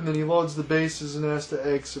him up, and then he loads the bases and has to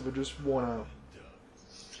exit with just 1 out.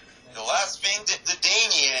 The last thing that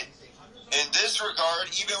they needed, in this regard,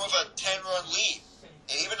 even with a 10-run lead,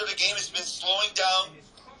 and even though the game has been slowing down,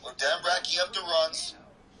 with them racking up the runs,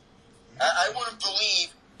 I wouldn't believe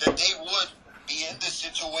that they would be in this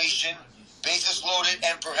situation, bases loaded,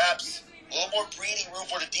 and perhaps a little more breathing room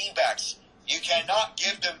for the Diamondbacks. You cannot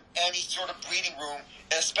give them any sort of breathing room,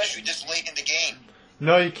 especially this late in the game.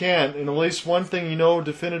 No, you can't. And at least one thing you know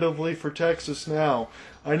definitively for Texas now.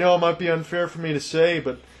 I know it might be unfair for me to say,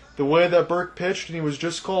 but the way that Burke pitched and he was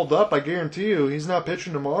just called up, I guarantee you he's not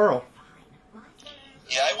pitching tomorrow.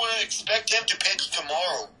 Yeah, I wouldn't expect him to pitch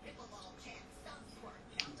tomorrow.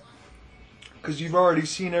 Because you've already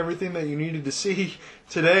seen everything that you needed to see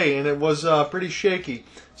today, and it was pretty shaky.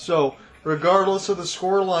 So, regardless of the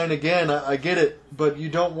scoreline, again, I get it, but you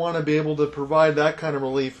don't want to be able to provide that kind of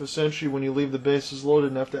relief, essentially, when you leave the bases loaded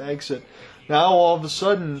and have to exit. Now, all of a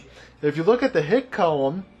sudden, if you look at the hit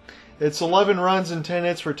column, it's 11 runs and 10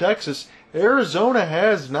 hits for Texas. Arizona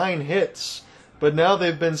has 9 hits, but now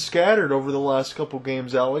they've been scattered over the last couple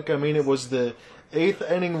games, Alec. I mean, it was the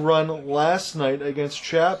 8th inning run last night against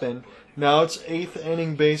Chapman. Now it's 8th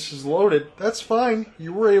inning bases loaded. That's fine.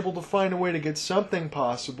 You were able to find a way to get something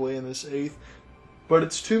possibly in this 8th. But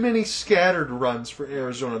it's too many scattered runs for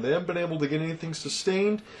Arizona. They haven't been able to get anything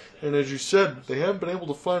sustained. And as you said, they haven't been able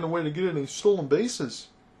to find a way to get any stolen bases.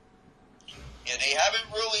 Yeah, they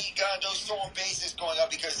haven't really got those stolen bases going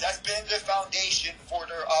up because that's been the foundation for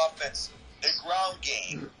their offense, the ground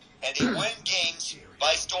game. And they win games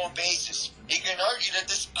by stolen bases. You can argue that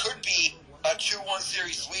this could be a 2-1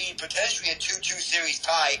 series lead, potentially a 2-2 series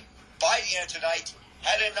tie by the end of tonight,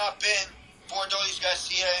 had it not been for Adolis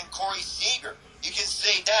Garcia and Corey Seager. You can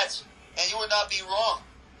say that, and you would not be wrong.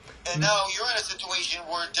 And now you're in a situation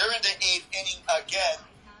where they're in the 8th inning again,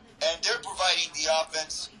 and they're providing the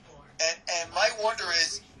offense. And my wonder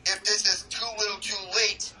is if this is too little too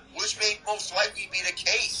late, which may most likely be the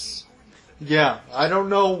case. Yeah, I don't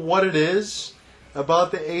know what it is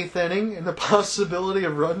about the 8th inning and the possibility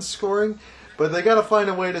of run scoring, but they got to find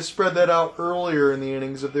a way to spread that out earlier in the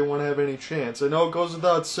innings if they want to have any chance. I know it goes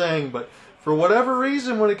without saying, but for whatever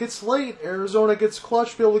reason, when it gets late, Arizona gets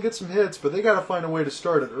clutch, be able to get some hits, but they got to find a way to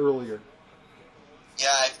start it earlier. Yeah,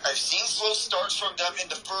 I've seen slow starts from them in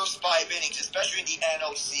the first 5 innings, especially in the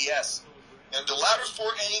NLCS. In the latter 4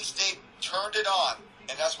 innings, they turned it on,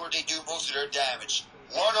 and that's where they do most of their damage.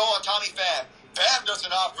 1-0 on Tommy Pham. Pham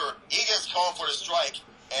doesn't offer. He gets called for the strike.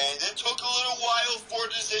 And it took a little while for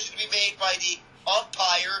the decision to be made by the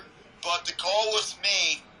umpire, but the call was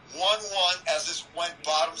made 1-1 as this went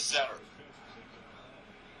bottom center.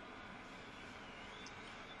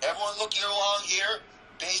 Everyone looking along here.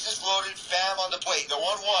 Bases loaded, Pham on the plate. The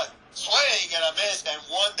 1-1. Swing and a miss, and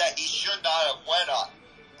one that he should not have went on.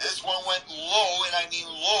 This one went low, and I mean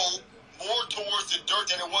low, more towards the dirt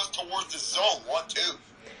than it was towards the zone. 1-2.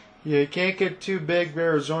 Yeah, you can't get too big.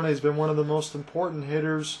 Arizona has been one of the most important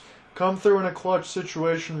hitters. Come through in a clutch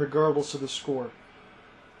situation regardless of the score.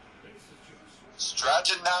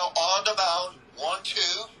 Stratton now on the mound.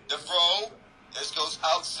 1-2. The throw. This goes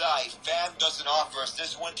outside. Pham doesn't offer us.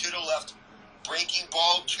 This one to the left. Breaking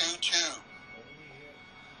ball 2-2.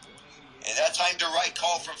 And that time the right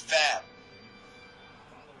call from Pham.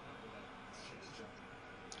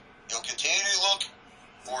 He'll continue to look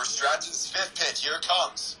for Stratton's 5th pitch. Here it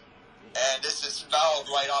comes. And this is fouled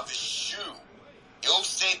right off his shoe. He'll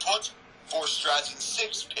stay put for Stratton's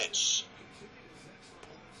 6th pitch.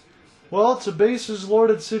 Well, it's a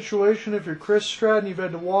bases-loaded situation. If you're Chris Stratton, you've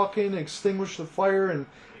had to walk in, extinguish the fire, and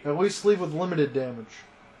at least leave with limited damage.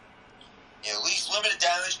 Yeah, at least limited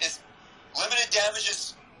damage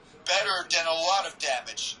is better than a lot of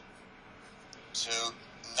damage. So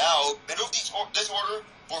now, middle of this order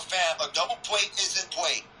for Pham, a double play is in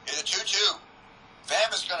play. It's a 2-2.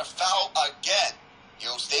 Pham is going to foul again.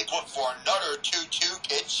 He'll stay put for another 2-2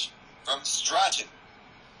 pitch from Stratton.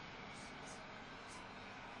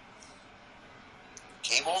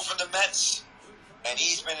 Came over from the Mets, and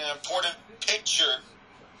he's been an important pitcher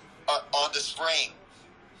on the spring.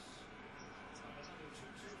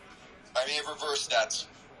 I mean, reverse that.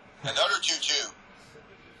 Another 2-2.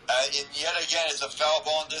 And yet again, it's a foul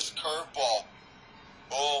ball on this curveball.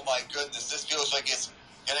 Oh my goodness, this feels like it's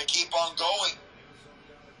going to keep on going.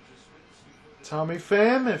 Tommy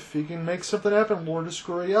Pham, if he can make something happen, Lourdes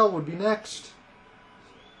Gurriel would be next.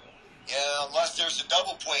 Yeah, unless there's a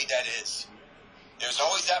double play, that is. There's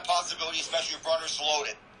always that possibility, especially if runners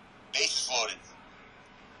loaded. Bases loaded.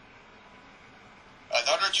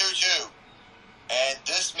 Another 2-2. And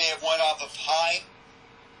this may have went off of high.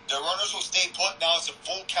 The runners will stay put. Now it's a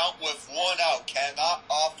full count with 1 out. Cannot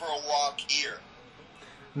offer a walk here.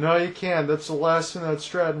 No, you can't. That's the last thing that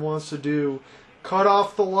Stratton wants to do. Cut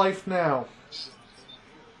off the life now.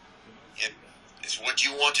 Yep. It's what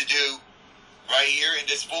you want to do right here in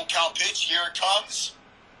this full count pitch. Here it comes.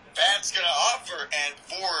 Pham's going to offer, and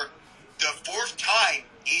for the 4th time,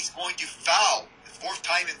 he's going to foul. The 4th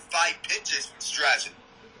time in 5 pitches from Stratton.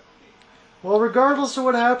 Well, regardless of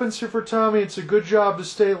what happens here for Tommy, it's a good job to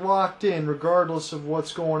stay locked in, regardless of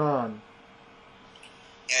what's going on.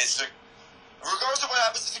 Yeah, regardless of what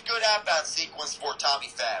happens, it's a good at-bat sequence for Tommy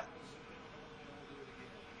Pham.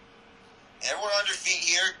 Everyone on their feet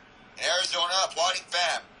here in Arizona applauding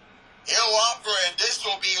Pham. He'll offer, and this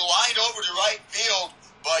will be lined over to right field.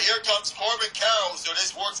 But here comes Corbin Carroll, so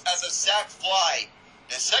this works as a sac fly.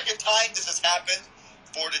 The 2nd time this has happened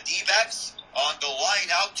for the D-backs on the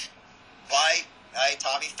line out by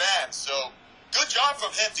Tommy Pham. So good job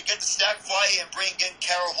from him to get the sac fly and bring in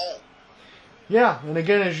Carroll home. Yeah, and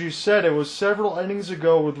again, as you said, it was several innings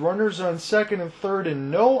ago with runners on 2nd and 3rd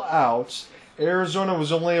and no outs. Arizona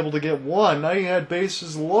was only able to get 1. Now you had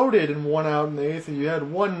bases loaded and 1 out in the 8th, and you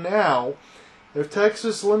had 1 now. If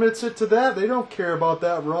Texas limits it to that, they don't care about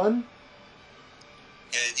that run.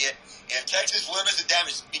 Yeah, Texas limits the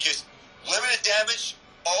damage because limited damage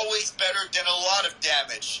always better than a lot of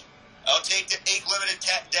damage. I'll take the 8 limited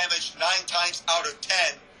damage 9 times out of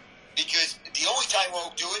 10 because the only time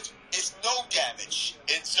we'll do it is no damage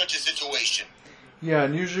in such a situation. Yeah,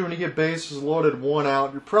 and usually when you get bases loaded 1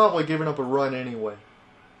 out, you're probably giving up a run anyway.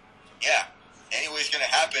 Yeah. Anyway, it's going to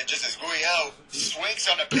happen just as Gurriel swings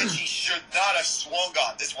on a pitch he should not have swung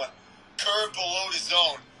on. This one curved below the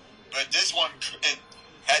zone, but this one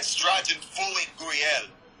had Stratton fooling Gurriel.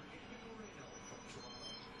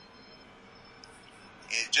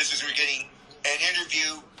 And just as we're getting an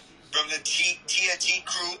interview from the TNT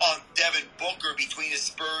crew on Devin Booker between the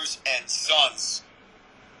Spurs and Suns.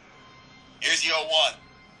 Here's the 0-1.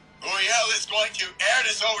 Gurriel is going to air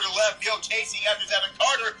this over to left field, chasing after Devin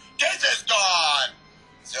Carter. This is gone.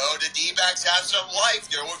 So the D-backs have some life.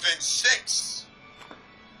 They're within 6.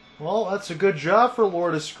 Well, that's a good job for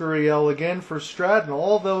Lourdes Gurriel again for Stratton.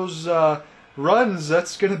 All those runs,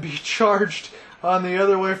 that's going to be charged on the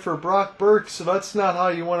other way for Brock Burke, so that's not how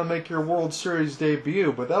you want to make your World Series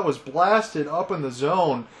debut. But that was blasted up in the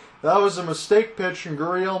zone. That was a mistake pitch, and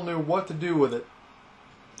Gurriel knew what to do with it.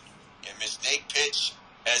 A mistake pitch,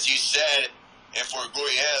 as you said, and for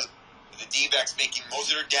Gurriel, the D-backs making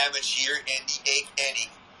most of their damage here in the 8th inning.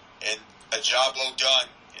 And a job well done.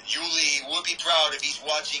 And Yuli will be proud if he's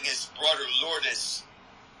watching his brother Lourdes.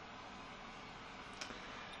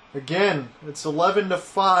 Again, it's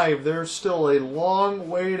 11-5. There's still a long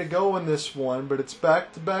way to go in this one, but it's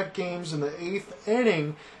back-to-back games in the 8th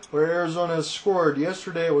inning where Arizona has scored.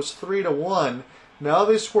 Yesterday it was 3-1. Now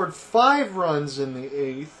they scored 5 runs in the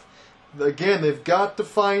 8th. Again, they've got to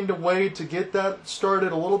find a way to get that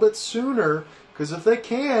started a little bit sooner, because if they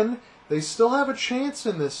can, they still have a chance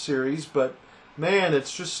in this series, but man,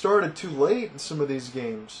 it's just started too late in some of these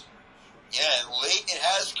games. Yeah, late it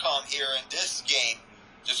has come here in this game.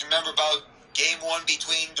 Just remember about game 1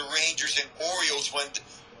 between the Rangers and Orioles when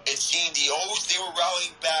it seemed the O's, they were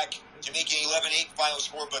rallying back to make an 11-8 final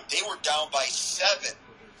score, but they were down by 7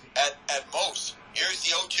 at most. Here's the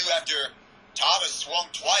 0-2 after Thomas swung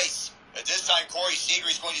twice. At this time, Corey Seager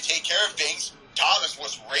is going to take care of things. Thomas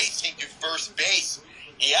was racing to first base.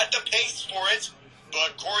 He had the pace for it,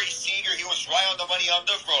 but Corey Seager, he was right on the money on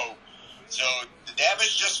the throw. So the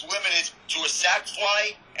damage just limited to a sac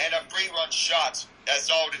fly and a 3-run shot.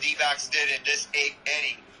 That's all the D-backs did in this 8th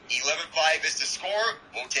inning. 11-5 is the score.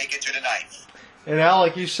 We'll take it to the 9th. And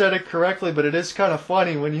Alec, you said it correctly, but it is kind of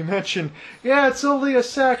funny when you mention, yeah, it's only a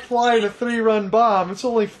sac fly and a 3-run bomb. It's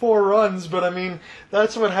only 4 runs, but I mean,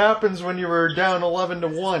 that's what happens when you were down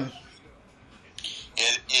 11-1.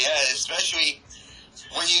 Yeah, especially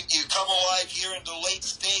when you come alive here in the late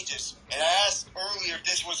stages. And I asked earlier if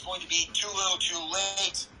this was going to be too little too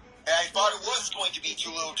late, and I thought it was going to be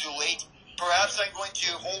too little too late. Perhaps I'm going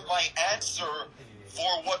to hold my answer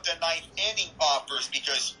for what the 9th inning offers,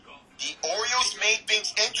 because the Orioles made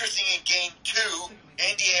things interesting in Game 2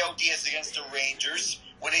 in the ALDS against the Rangers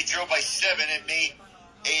when they drove by 7 and made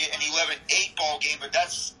an 11-8 ball game, but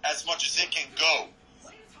that's as much as it can go.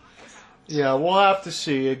 Yeah, we'll have to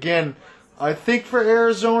see. Again, I think for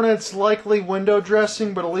Arizona it's likely window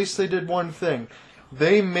dressing, but at least they did one thing.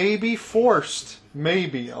 They may be forced,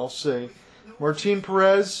 maybe, I'll say, Martin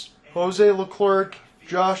Perez, Jose Leclerc,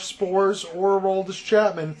 Josh Spores, or Aroldis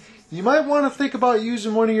Chapman. You might want to think about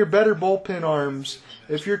using one of your better bullpen arms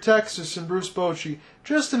if you're Texas and Bruce Bochy,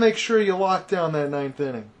 just to make sure you lock down that 9th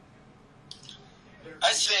inning.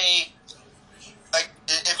 I say, like,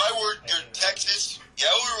 if I were Texas, yeah,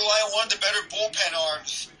 I would rely on one of the better bullpen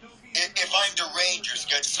arms. If I'm the Rangers,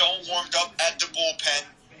 get so warmed up at the bullpen,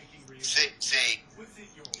 say,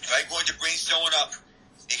 if I'm going to bring someone up,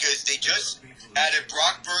 because they just added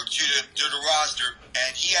Brock Burke to the roster,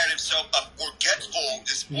 and he had himself a forgetful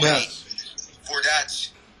display for that.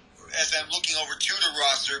 As I'm looking over to the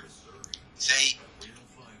roster, say,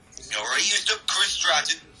 you already used up Chris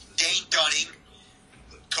Stratton, Dane Dunning,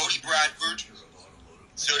 Cody Bradford,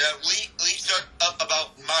 so that leaves up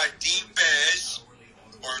about Martin Perez,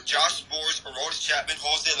 or Josh Spores, or Aroldis Chapman,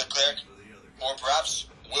 Jose Leclerc, or perhaps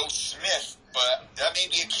Will Smith, but that may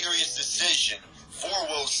be a curious decision for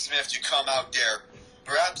Will Smith to come out there.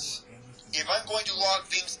 Perhaps, if I'm going to log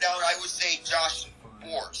things down, I would say Josh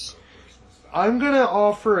Spores. I'm going to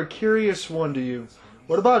offer a curious one to you.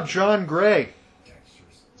 What about John Gray?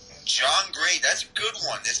 John Gray, that's a good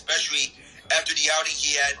one, especially after the outing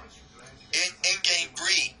he had in Game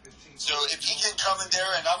 3. So if he can come in there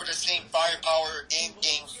and not with the same firepower in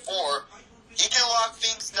Game 4, he can lock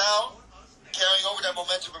things down, carrying over that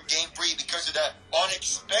momentum from Game 3 because of that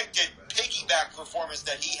unexpected piggyback performance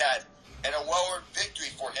that he had, and a well-earned victory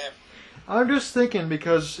for him. I'm just thinking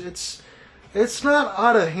because it's not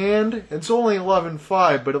out of hand. It's only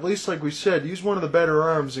 11-5, but at least, like we said, use one of the better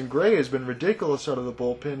arms, and Gray has been ridiculous out of the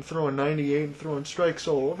bullpen, throwing 98 and throwing strikes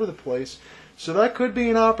all over the place. So that could be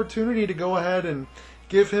an opportunity to go ahead and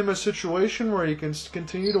give him a situation where he can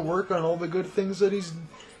continue to work on all the good things that he's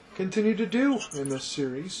continued to do in this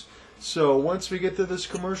series. So once we get to this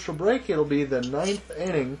commercial break, it'll be the 9th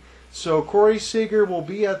inning. So Corey Seager will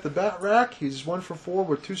be at the bat rack. He's 1 for 4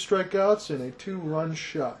 with 2 strikeouts and a 2-run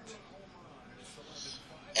shot.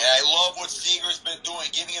 And I love what Seager's been doing,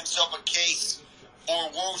 giving himself a case for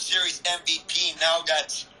World Series MVP now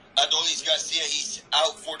that Adolis Garcia, he's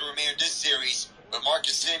out for the remainder of this series, but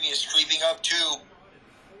Marcus Semien is creeping up too.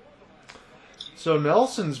 So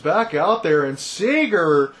Nelson's back out there, and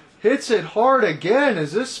Seager hits it hard again.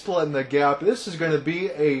 Is this splitting the gap? This is going to be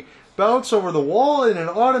a bounce over the wall and an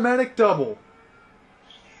automatic double.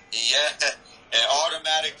 Yeah, an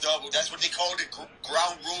automatic double. That's what they call it,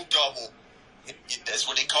 ground rule double. That's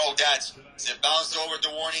what they call that. So it bounced over the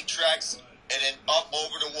warning tracks and then up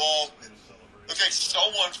over the wall. Looked like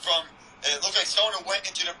someone who went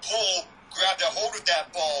into the pool grabbed a hold of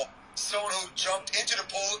that ball. Someone who jumped into the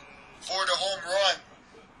pool for the home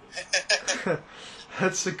run.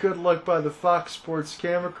 That's a good look by the Fox Sports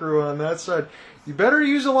camera crew on that side. You better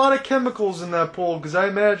use a lot of chemicals in that pool because I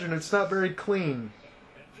imagine it's not very clean.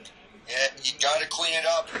 Yeah, you got to clean it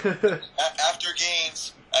up after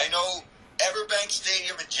games. I know Everbank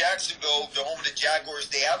Stadium in Jacksonville, the home of the Jaguars,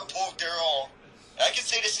 they have a pool of their own. I can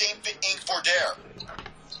say the same thing for there.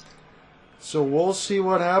 So we'll see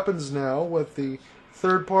what happens now with the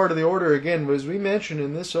third part of the order. Again, as we mentioned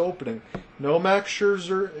in this opening, no Max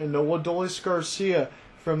Scherzer and no Adolis Garcia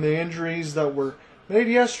from the injuries that were made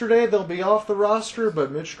yesterday. They'll be off the roster,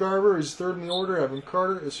 but Mitch Garver is third in the order. Evan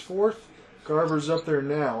Carter is fourth. Garver's up there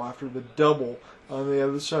now after the double on the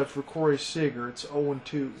other side for Corey Seager. It's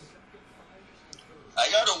 0-2. I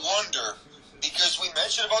gotta wonder, because we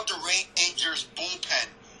mentioned about the Rangers bullpen.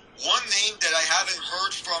 One name that I haven't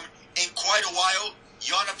heard from in quite a while,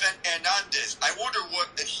 Jonathan Hernandez. I wonder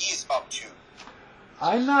what he's up to.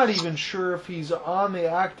 I'm not even sure if he's on the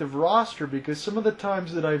active roster because some of the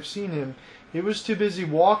times that I've seen him, he was too busy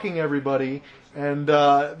walking everybody, and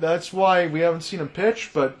that's why we haven't seen him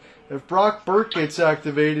pitch. But if Brock Burke gets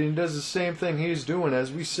activated and does the same thing he's doing,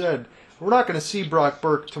 as we said, we're not going to see Brock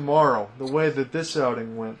Burke tomorrow, the way that this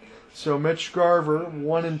outing went. So Mitch Garver,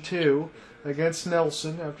 1-2 against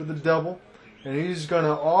Nelson after the double, and he's going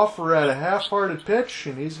to offer at a half-hearted pitch,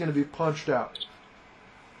 and he's going to be punched out.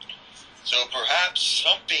 So perhaps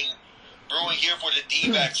something brewing here for the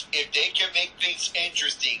D-backs. If they can make things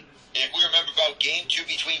interesting, if we remember about Game 2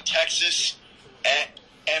 between Texas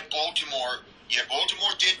and Baltimore, yeah,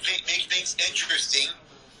 Baltimore did make things interesting,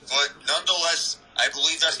 but nonetheless, I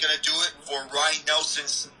believe that's going to do it for Ryan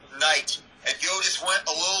Nelson's night. And this went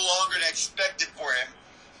a little longer than expected for him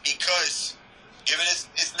because, given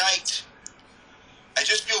his night, I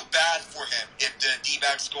just feel bad for him if the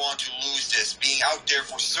D-backs go on to lose this, being out there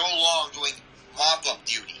for so long doing mop-up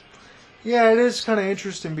duty. Yeah, it is kind of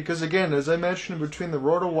interesting because, again, as I mentioned, between the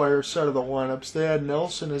RotoWire side of the lineups, they had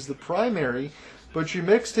Nelson as the primary, but you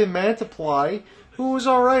mixed in Mantiply, who was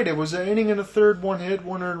all right. It was an inning and a third, one hit,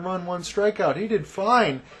 one earned run, one strikeout. He did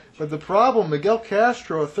fine, but the problem, Miguel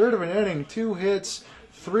Castro, a third of an inning, 2 hits,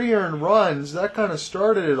 3 earned runs, that kind of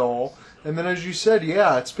started it all. And then, as you said,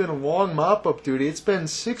 yeah, it's been a long mop-up duty. It's been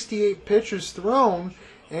 68 pitches thrown,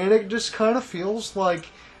 and it just kind of feels like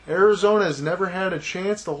Arizona has never had a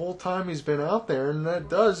chance the whole time he's been out there, and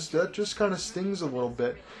that just kind of stings a little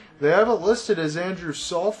bit. They have it listed as Andrew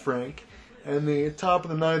Saalfrank in the top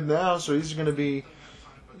of the ninth now, so he's going to be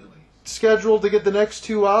scheduled to get the next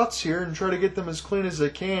 2 outs here and try to get them as clean as they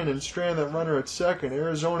can and strand that runner at second.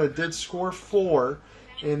 Arizona did score 4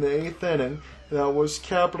 in the 8th inning. That was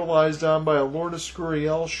capitalized on by a Lourdes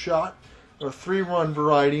Gurriel shot, a 3-run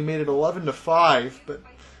variety, made it 11-5. But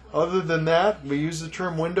other than that, we use the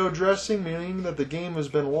term window dressing, meaning that the game has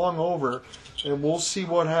been long over, and we'll see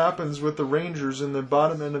what happens with the Rangers in the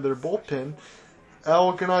bottom end of their bullpen.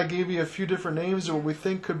 Alec and I gave you a few different names of what we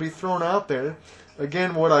think could be thrown out there.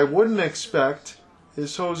 Again, what I wouldn't expect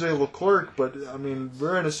is Jose Leclerc, but, I mean,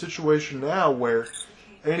 we're in a situation now where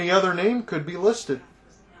any other name could be listed.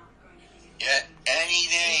 Yeah, any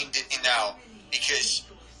name now, because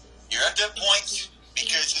you're at that point,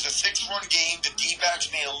 because it's a 6-run game, the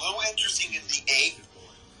D-backs made it a little interesting in the 8th,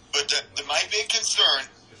 but my big concern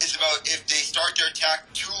is about if they start their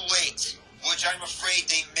attack too late, which I'm afraid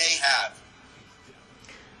they may have.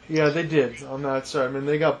 Yeah, they did on that side. I mean,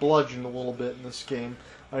 they got bludgeoned a little bit in this game.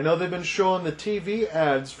 I know they've been showing the TV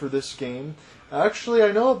ads for this game. Actually,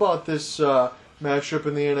 I know about this matchup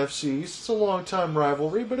in the NFC East. It's a long-time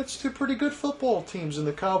rivalry, but it's 2 pretty good football teams in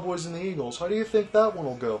the Cowboys and the Eagles. How do you think that one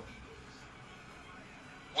will go?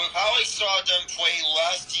 With how I saw them play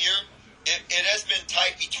last year, it has been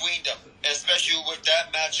tight between them, especially with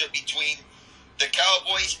that matchup between the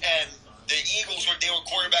Cowboys and the Eagles, where they were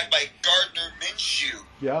quarterbacked by Gardner Minshew.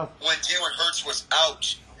 Yeah. When Jalen Hurts was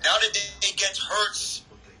out. Now that they get Hurts,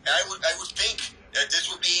 I would think that this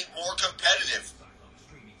would be more competitive.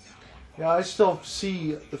 Yeah, I still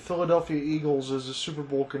see the Philadelphia Eagles as a Super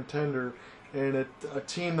Bowl contender and a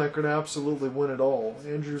team that could absolutely win it all.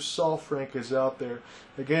 Andrew Saalfrank is out there.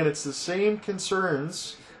 Again, it's the same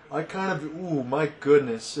concerns. I kind of, my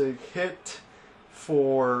goodness, a hit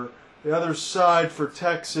for the other side for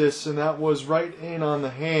Texas, and that was right in on the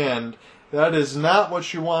hand. That is not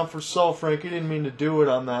what you want for Saalfrank. He didn't mean to do it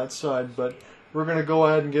on that side, but we're going to go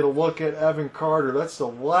ahead and get a look at Evan Carter. That's the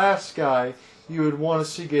last guy you would want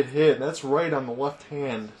to see get hit, and that's right on the left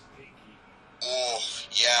hand.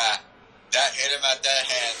 Yeah, that hit him at that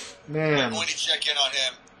hand. Man. I'm going to check in on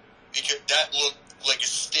him because that looked like a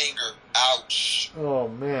stinger. Ouch. Oh,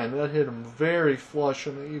 man, that hit him very flush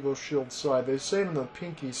on the Evo Shield side. They say on the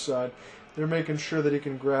pinky side, they're making sure that he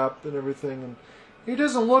can grab and everything. And he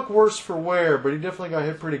doesn't look worse for wear, but he definitely got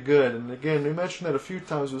hit pretty good. And again, we mentioned that a few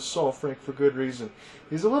times with Saul Frank for good reason.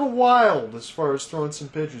 He's a little wild as far as throwing some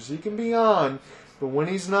pitches. He can be on, but when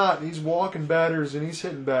he's not, he's walking batters and he's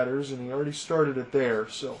hitting batters, and he already started it there.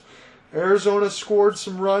 So Arizona scored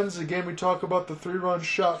some runs. Again, we talk about the 3-run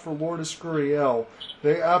shot for Lourdes Gurriel.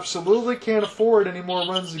 They absolutely can't afford any more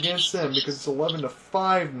runs against them because it's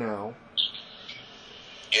 11-5 now.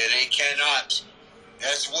 Yeah, they cannot.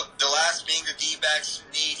 That's what the last thing the D-backs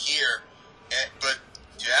need here. But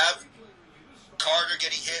to have Carter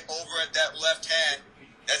getting hit over at that left hand,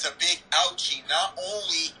 that's a big ouchie, not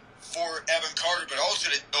only for Evan Carter, but also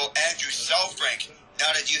to Andrew Selfrank,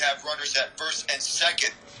 now that you have runners at first and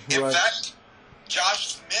second. In Right. fact,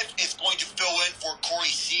 Josh Smith is going to fill in for Corey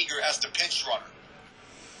Seager as the pinch runner.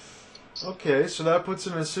 Okay, so that puts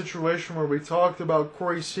him in a situation where we talked about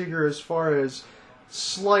Corey Seager as far as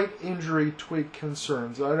slight injury tweak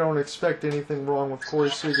concerns. I don't expect anything wrong with Corey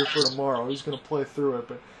Seager for tomorrow. He's going to play through it,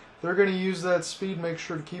 but they're going to use that speed, make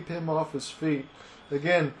sure to keep him off his feet.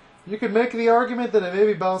 Again, you could make the argument that it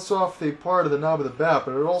maybe bounced off the part of the knob of the bat,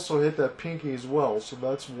 but it also hit that pinky as well, so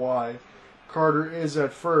that's why Carter is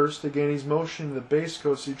at first. Again, he's motioning the base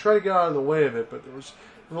coach, so he tried to get out of the way of it, but there was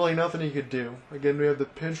really nothing he could do. Again, we have the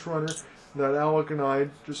pinch runner that Alec and I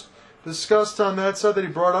just discussed on that side that he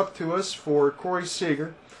brought up to us for Corey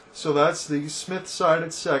Seager. So that's the Smith side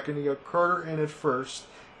at second. You got Carter in at first.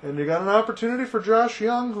 And you got an opportunity for Josh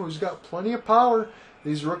Young, who's got plenty of power.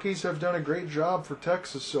 These rookies have done a great job for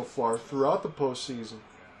Texas so far throughout the postseason.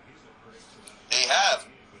 They have.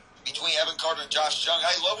 Between Evan Carter and Josh Young,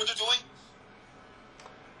 I love what they're doing.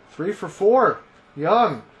 3 for 4.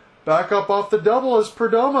 Young, back up off the double as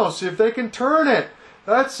Perdomo. See if they can turn it.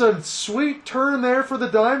 That's a sweet turn there for the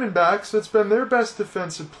Diamondbacks. That's been their best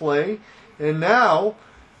defensive play. And now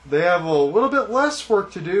they have a little bit less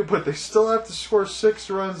work to do, but they still have to score 6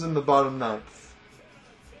 runs in the bottom ninth.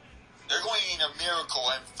 They're going to need a miracle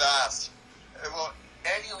and fast. Well,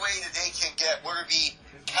 any way that they can get, whether it be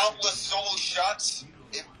countless solo shots.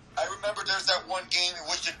 I remember there's that one game in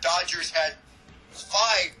which the Dodgers had 5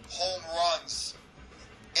 home runs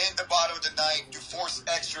in the bottom of the ninth to force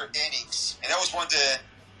extra innings. And that was one of the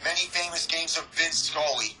many famous games of Vince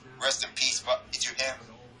Scully. Rest in peace to him.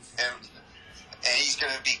 And he's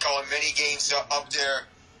going to be calling many games up there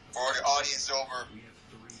for the audience over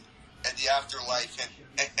at the afterlife.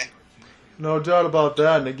 No doubt about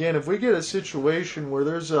that. And again, if we get a situation where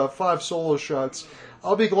there's 5 solo shots,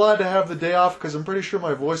 I'll be glad to have the day off because I'm pretty sure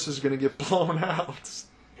my voice is going to get blown out.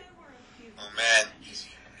 Oh, man.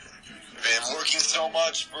 I've been working so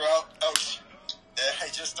much for I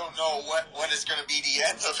just don't know when it's going to be the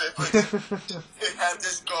end of it. But it had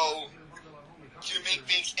this go to make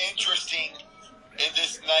things interesting in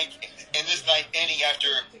this ninth inning after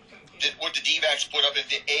what the D-backs put up in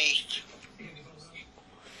the 8th.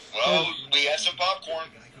 Well, we had some popcorn.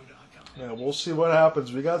 Yeah, we'll see what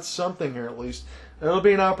happens. We got something here at least. There'll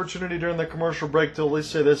be an opportunity during the commercial break to at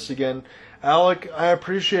least say this again. Alec, I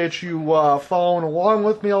appreciate you following along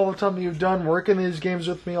with me all the time that you've done, working these games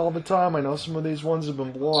with me all the time. I know some of these ones have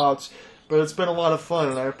been blowouts, but it's been a lot of fun,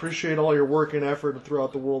 and I appreciate all your work and effort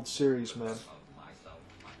throughout the World Series, man.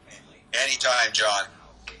 Anytime, John.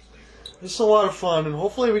 It's a lot of fun, and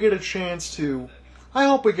hopefully we get a chance to... I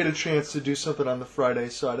hope we get a chance to do something on the Friday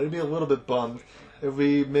side. I'd be a little bit bummed if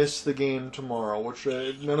we miss the game tomorrow, which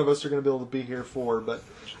none of us are going to be able to be here for. But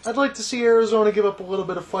I'd like to see Arizona give up a little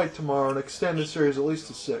bit of fight tomorrow and extend the series at least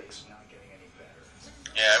to 6.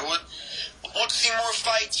 Yeah, I would want to see more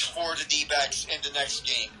fights for the D-backs in the next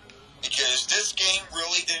game. Because this game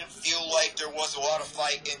really didn't feel like there was a lot of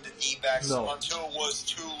fight in the D-backs until it was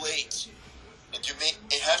too late. And to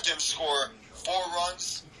have them score 4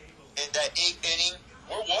 runs in that 8th inning,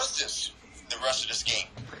 where was this the rest of this game?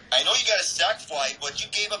 I know you got a sac fly, but you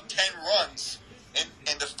gave up 10 runs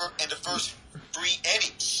in the first 3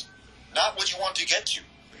 innings. Not what you want to get to.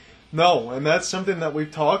 No, and that's something that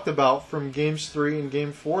we've talked about from Games 3 and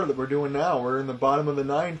Game 4 that we're doing now. We're in the bottom of the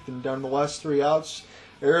 9th and down the last 3 outs.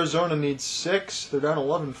 Arizona needs 6. They're down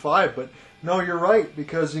 11-5. But no, you're right,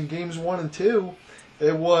 because in Games 1 and 2,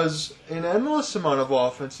 it was an endless amount of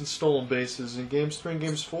offense and stolen bases. In Games 3 and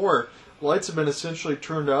Games 4, lights have been essentially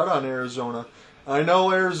turned out on Arizona. I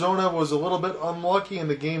know Arizona was a little bit unlucky in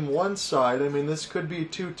the Game 1 side. I mean, this could be a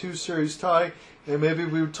 2-2 series tie, and maybe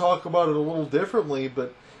we would talk about it a little differently,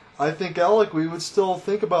 but I think, Alec, we would still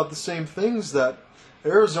think about the same things, that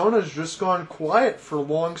Arizona's just gone quiet for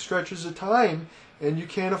long stretches of time, and you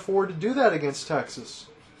can't afford to do that against Texas.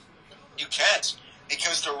 You can't,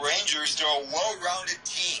 because the Rangers, they're a well-rounded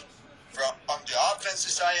team from on the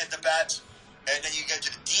offensive side at the bat, and then you get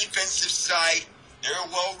to the defensive side. They're a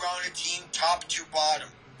well-rounded team, top to bottom.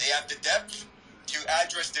 They have the depth to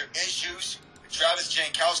address their issues. Travis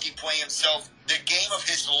Jankowski playing himself the game of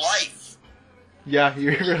his life. Yeah, he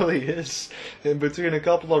really is. In between a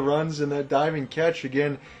couple of runs and that diving catch,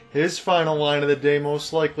 again, his final line of the day,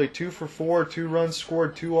 most likely 2 for 4, 2 runs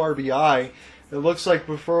scored, 2 RBI. It looks like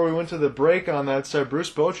before we went to the break on that side, Bruce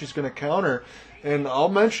Bochy's going to counter. And I'll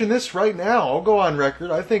mention this right now. I'll go on record.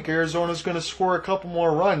 I think Arizona's going to score a couple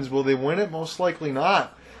more runs. Will they win it? Most likely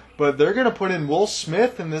not. But they're going to put in Will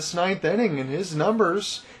Smith in this 9th inning, and his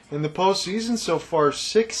numbers in the postseason so far,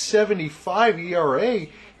 6.75 ERA.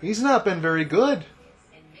 He's not been very good.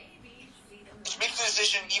 Which makes the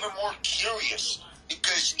decision even more curious,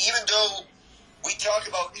 because even though we talk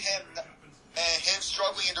about him and him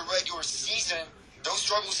struggling in the regular season, those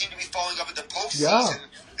struggles seem to be following up in the postseason.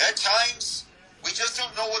 Yeah. At times, we just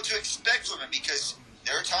don't know what to expect from him, because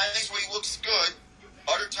there are times where he looks good,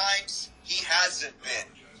 other times he hasn't been.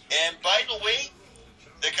 And by the way,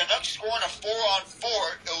 the Canucks scoring a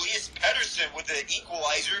 4-on-4, Elias Pettersson with the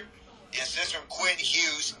equalizer, the assist from Quinn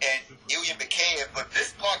Hughes and Ilya Mikheyev, but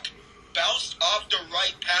this puck bounced off the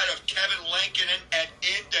right pad of Kevin Lankinen and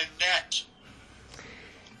in the net.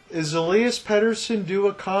 Is Elias Pettersson due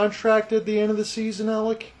a contract at the end of the season,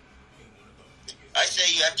 Alec? I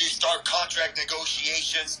say you have to start contract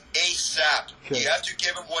negotiations ASAP. Okay. You have to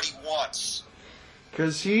give him what he wants.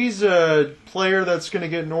 Because he's a player that's going to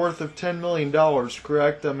get north of $10 million,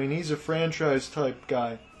 correct? I mean, he's a franchise-type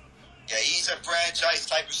guy. Yeah, he's a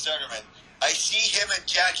franchise-type of centerman. I see him and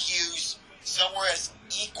Jack Hughes somewhere as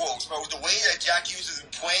equals, but with the way that Jack Hughes has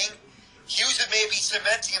been playing, Hughes is maybe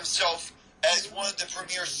cementing himself as one of the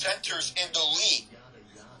premier centers in the league.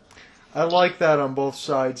 I like that on both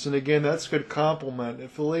sides, and again, that's a good compliment.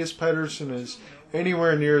 If Elias Pettersson is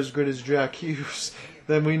anywhere near as good as Jack Hughes,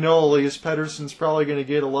 then we know Elias Pettersson's probably going to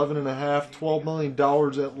get $11.5, $12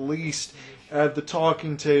 million at least at the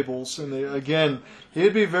talking tables. And again,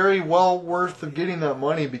 he'd be very well worth of getting that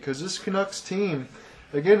money, because this Canucks team,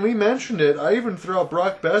 again, we mentioned it. I even threw out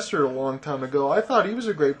Brock Besser a long time ago. I thought he was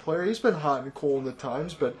a great player. He's been hot and cold at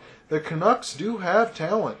times, but the Canucks do have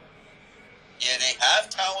talent. Yeah, they have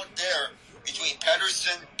talent there between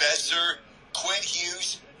Pettersson, Besser, Quinn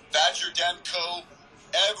Hughes, Badger Demko,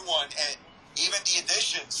 everyone, and even the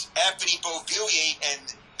additions, Anthony Beauvillier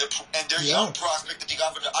and their young prospect that they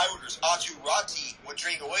got from the Islanders, Atu Ratti, with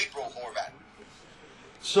trading away Bro Horvat.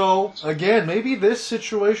 So, again, maybe this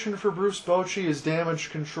situation for Bruce Bochy is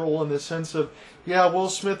damage control in the sense of, yeah, Will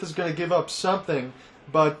Smith is going to give up something,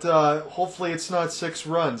 but hopefully it's not 6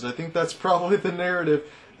 runs. I think that's probably the narrative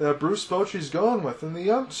that Bruce Bochy's going with. And the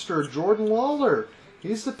youngster, Jordan Lawler,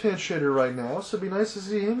 he's the pinch hitter right now, so it'd be nice to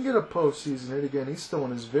see him get a postseason hit again. He's still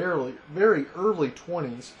in his very, very early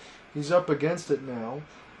 20s. He's up against it now,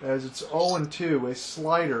 as it's 0-2. A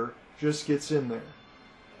slider just gets in there.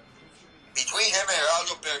 Between him and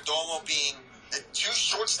Geraldo Perdomo being the 2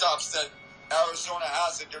 shortstops that Arizona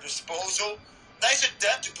has at their disposal, nice of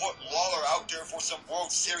them to put Lawler out there for some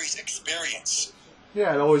World Series experience.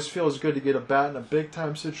 Yeah, it always feels good to get a bat in a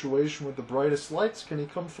big-time situation with the brightest lights. Can he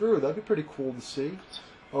come through? That'd be pretty cool to see.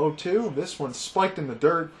 0-2. This one spiked in the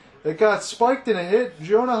dirt. It got spiked and it hit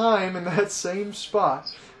Jonah Heim in that same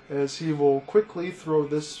spot, as he will quickly throw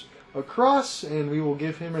this across, and we will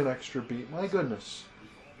give him an extra beat. My goodness.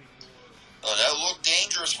 That looked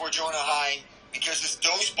dangerous for Jonah Heim, because it's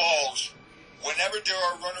those balls, whenever there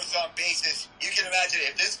are runners on bases, you can imagine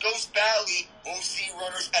if this goes badly, we'll see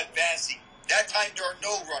runners advancing. That time there are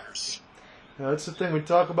no runners. Now, that's the thing we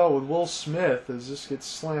talk about with Will Smith, is this gets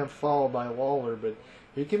slammed followed by Lawler, but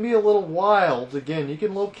he can be a little wild. Again, you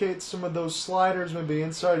can locate some of those sliders maybe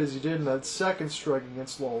inside as he did in that second strike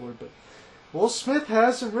against Lawler, but Will Smith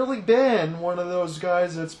hasn't really been one of those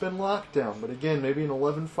guys that's been locked down. But again, maybe an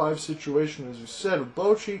 11-5 situation, as you said, with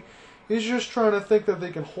Bochy, he's just trying to think that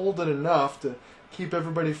they can hold it enough to keep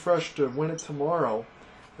everybody fresh to win it tomorrow.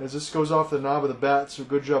 As this goes off the knob of the bat, so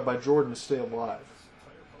good job by Jordan to stay alive.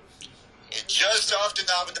 It's just off the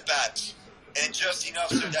knob of the bat, and just enough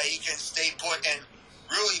so that he can stay put and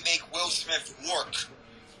really make Will Smith work.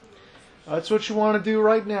 That's what you want to do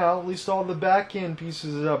right now. At least all the back-end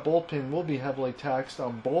pieces of that bullpen will be heavily taxed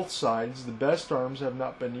on both sides. The best arms have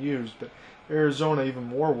not been used, but Arizona even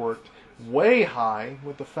more worked way high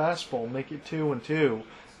with the fastball, make it 2-2.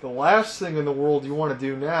 The last thing in the world you want to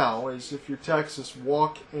do now is, if you're Texas,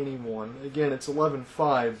 walk anyone. Again, it's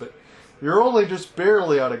 11-5, but You're only just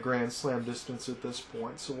barely out of Grand Slam distance at this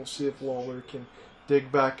point, so we'll see if Lawler can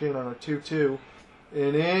dig back in on a 2-2.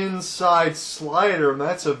 An inside slider, and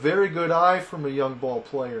that's a very good eye from a young ball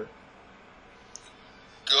player.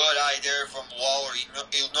 Good eye there from Lawler. He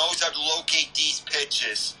knows how to locate these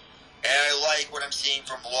pitches, and I like what I'm seeing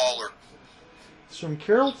from Lawler. It's from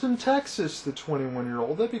Carrollton, Texas, the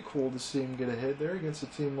 21-year-old. That'd be cool to see him get a hit there against a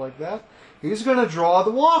team like that. He's going to draw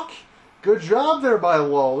the walk. Good job there by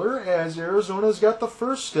Lawler, as Arizona's got the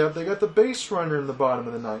first step. They got the base runner in the bottom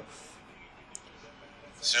of the ninth.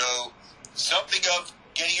 So, something of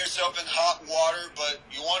getting yourself in hot water, but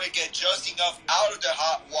you want to get just enough out of the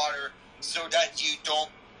hot water so that you don't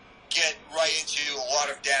get right into a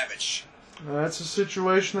lot of damage. That's a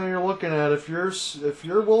situation that you're looking at. If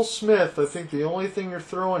you're Will Smith, I think the only thing you're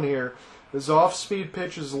throwing here is off-speed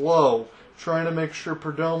pitches low, trying to make sure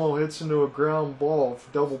Perdomo hits into a ground ball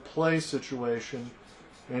double play situation,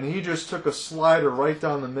 and he just took a slider right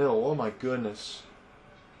down the middle. Oh my goodness.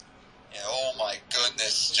 Yeah, oh my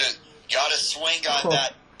goodness. Just gotta swing on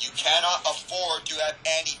that. You cannot afford to have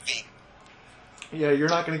anything. Yeah, you're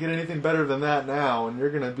not going to get anything better than that now, and you're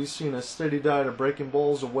going to be seeing a steady diet of breaking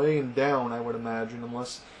balls away and down, I would imagine,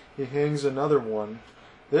 unless he hangs another one.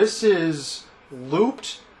 This is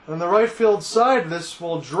looped on the right field side. This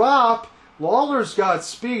will drop. Lawler's got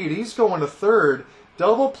speed. He's going to third.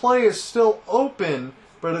 Double play is still open,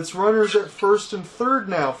 but it's runners at first and third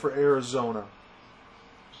now for Arizona.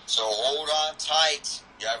 So hold on tight.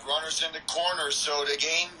 You have runners in the corner, so the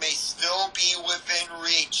game may still be within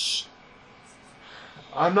reach.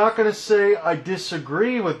 I'm not going to say I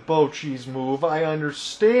disagree with Bochy's move. I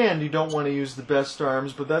understand you don't want to use the best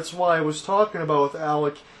arms, but that's why I was talking about with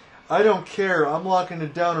Alec. I don't care. I'm locking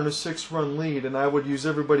it down in a 6-run lead, and I would use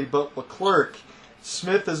everybody but Leclerc.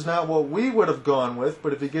 Smith is not what we would have gone with,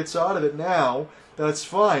 but if he gets out of it now, that's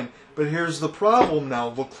fine. But here's the problem now.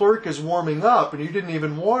 Leclerc is warming up, and you didn't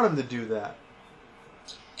even want him to do that.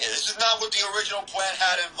 Yeah, this is not what the original plan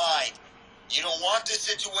had in mind. You don't want this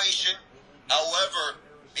situation. However,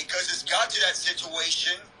 because it's got to that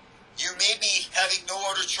situation, you may be having no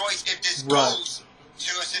other choice if this goes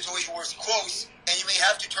to a situation where it's close, and you may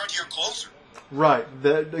have to turn to your closer. Right.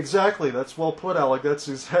 Exactly. That's well put, Alec. That's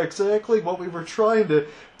exactly what we were trying to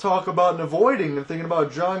talk about and avoiding and thinking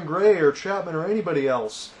about John Gray or Chapman or anybody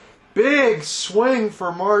else. Big swing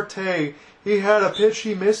for Marte. He had a pitch,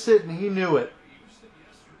 he missed it, and he knew it.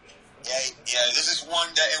 Yeah, this is one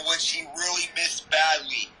that in which he really missed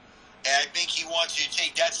badly. And I think he wants you to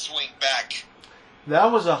take that swing back.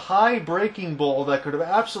 That was a high breaking ball that could have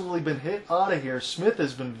absolutely been hit out of here. Smith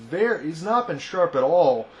has been he's not been sharp at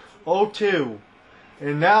all. 0-2.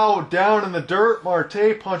 And now down in the dirt,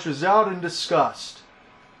 Marte punches out in disgust.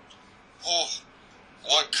 Oh,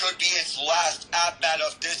 what could be his last at-bat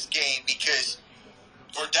of this game, because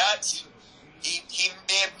for that, he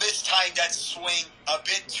may have mistimed that swing a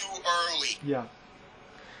bit too early. Yeah.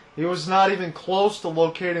 He was not even close to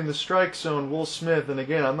locating the strike zone, Will Smith. And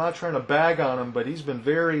again, I'm not trying to bag on him, but he's been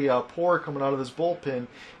very poor coming out of this bullpen.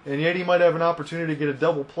 And yet he might have an opportunity to get a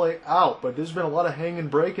double play out. But there's been a lot of hanging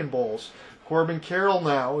breaking balls. Corbin Carroll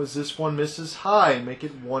now, as this one misses high, make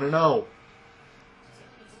it 1-0.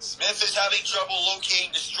 Smith is having trouble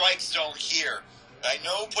locating the strike zone here. I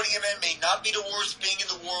know putting him in may not be the worst thing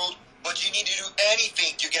in the world, but you need to do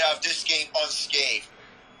anything to get out of this game unscathed.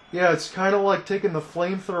 Yeah, it's kind of like taking the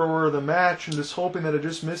flamethrower of the match and just hoping that it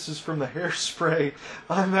just misses from the hairspray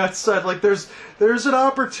on that side. Like, there's an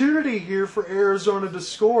opportunity here for Arizona to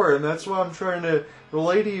score, and that's why I'm trying to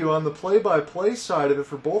relay to you on the play-by-play side of it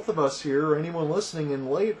for both of us here, or anyone listening in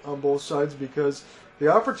late on both sides, because the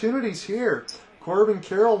opportunity's here. Corbin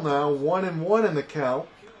Carroll now 1-1 in the count,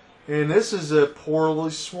 and this is a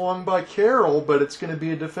poorly swung by Carroll, but it's going to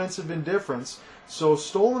be a defensive indifference. So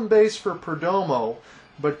stolen base for Perdomo.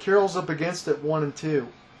 But Carroll's up against it 1-2. Even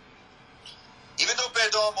though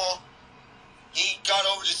Perdomo, he got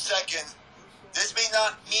over to second, this may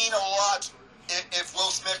not mean a lot if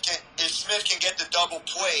Smith can get the double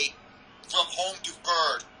play from home to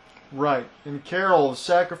third. Right. And Carroll, the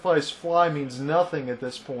sacrifice fly means nothing at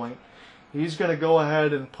this point. He's going to go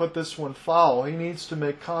ahead and put this one foul. He needs to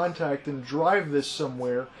make contact and drive this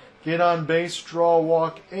somewhere. Get on base, draw,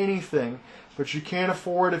 walk, anything. But you can't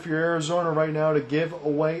afford, if you're Arizona right now, to give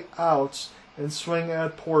away outs and swing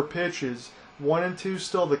at poor pitches. 1-2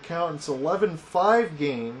 still the count. It's 11-5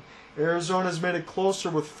 game. Arizona's made it closer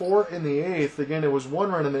with 4 in the 8th. Again, it was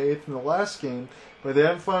 1 run in the 8th in the last game, but they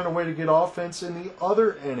haven't found a way to get offense in the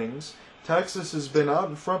other innings. Texas has been out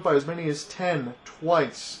in front by as many as 10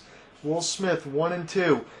 twice. Will Smith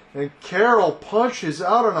 1-2. And Carroll punches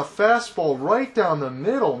out on a fastball right down the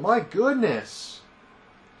middle. My goodness.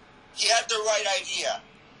 He had the right idea.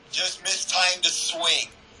 Just mistimed the swing.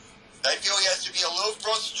 I feel he has to be a little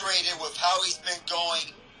frustrated with how he's been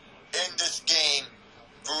going in this game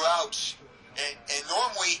throughout. And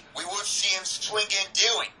normally we would see him swing and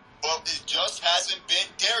doing. But it just hasn't been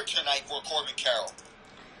there tonight for Corbin Carroll.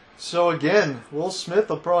 So again, Will Smith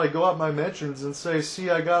will probably go up my mentions and say,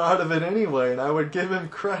 see, I got out of it anyway, and I would give him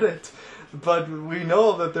credit. But we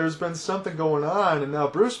know that there's been something going on, and now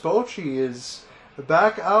Bruce Bochy is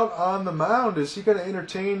back out on the mound. Is he going to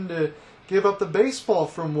entertain to give up the baseball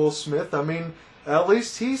from Will Smith? I mean, at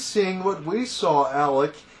least he's seeing what we saw,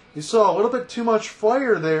 Alec. You saw a little bit too much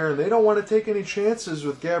fire there, and they don't want to take any chances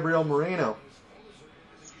with Gabriel Moreno.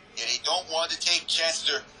 Yeah, they don't want to take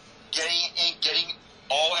chances. They're getting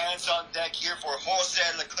all hands on deck here for Jose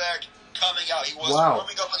Leclerc coming out. He was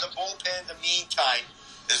warming up in the bullpen in the meantime,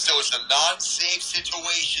 as though it's a non-safe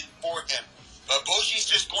situation for him. But Bochy's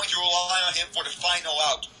just going to rely on him for the final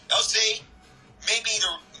out. I'll say maybe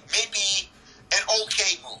an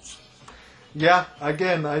okay move. Yeah,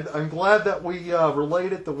 again, I'm glad that we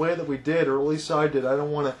relayed it the way that we did, or at least I did. I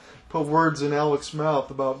don't want to put words in Alec's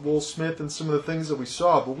mouth about Will Smith and some of the things that we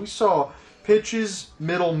saw, but we saw pitches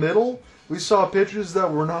middle. We saw pitches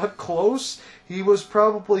that were not close. He was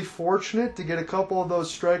probably fortunate to get a couple of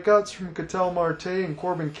those strikeouts from Ketel Marte and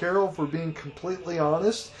Corbin Carroll, for being completely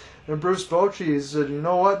honest. And Bruce Bochy said, you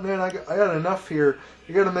know what, man, I got enough here.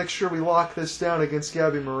 You got to make sure we lock this down against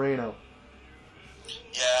Gabby Moreno.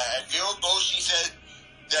 Yeah, and Bill Bochy said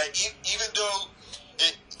that even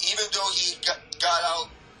though he got out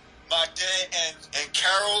Marte and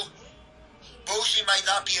Carroll, Bochy might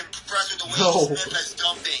not be impressed with the way Smith has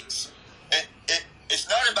done things. It's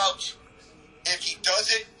not about if he does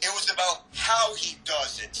it, it was about how he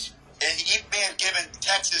does it. And he may have given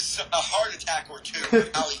Texas a heart attack or two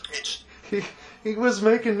with how he pitched. He was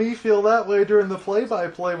making me feel that way during the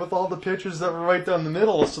play-by-play with all the pitches that were right down the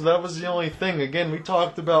middle, so that was the only thing. Again, we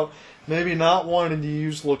talked about maybe not wanting to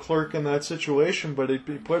use Leclerc in that situation, but he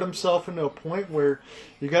put himself into a point where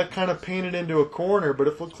you got kind of painted into a corner. But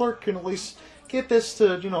if Leclerc can at least get this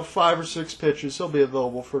to 5 or 6 pitches, he'll be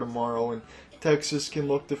available for tomorrow, and Texas can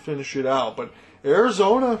look to finish it out. But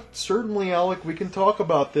Arizona, certainly, Alec, we can talk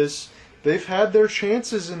about this. They've had their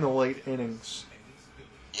chances in the late innings.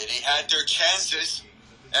 Yeah, they had their chances,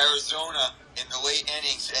 Arizona, in the late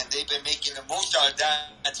innings, and they've been making the most out of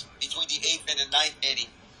that between the 8th and the 9th inning.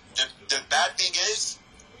 The bad thing is,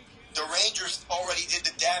 the Rangers already did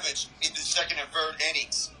the damage in the 2nd and 3rd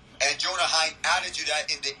innings, and Jonah Heim added to that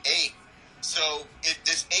in the 8th. So, if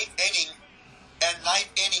this 8th inning and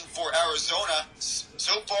 9th inning for Arizona,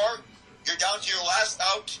 so far, you're down to your last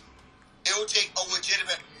out. It will take a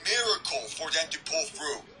legitimate miracle for them to pull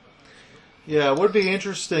through. Yeah, it would be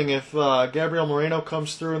interesting if Gabriel Moreno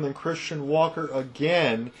comes through and then Christian Walker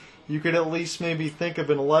again. You could at least maybe think of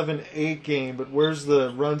an 11-8 game, but where's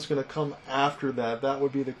the runs going to come after that? That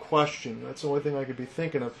would be the question. That's the only thing I could be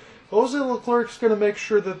thinking of. Jose Leclerc's going to make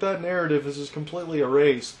sure that that narrative is completely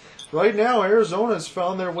erased. Right now, Arizona's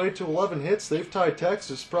found their way to 11 hits. They've tied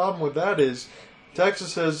Texas. Problem with that is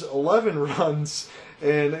Texas has 11 runs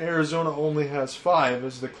and Arizona only has 5.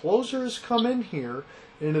 As the closers come in here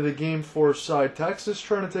into the Game 4 side, Texas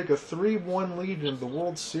trying to take a 3-1 lead into the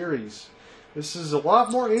World Series. This is a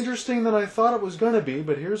lot more interesting than I thought it was going to be,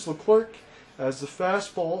 but here's Leclerc as the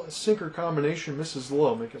fastball-sinker combination misses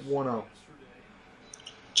low, make it 1-0.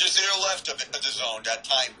 Just to the left of the zone that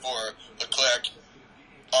time for Leclerc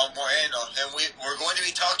on Moreno. And we're going to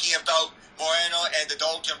be talking about Moreno and the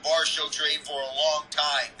Dalton Varsho trade for a long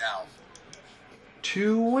time now.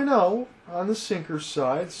 2-0 on the sinker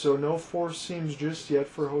side, so no 4 seams just yet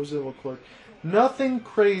for Jose Leclerc. Nothing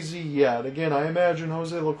crazy yet. Again, I imagine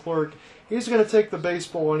Jose Leclerc, he's going to take the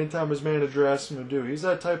baseball anytime his manager asks him to do. He's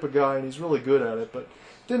that type of guy, and he's really good at it. But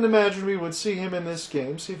didn't imagine we would see him in this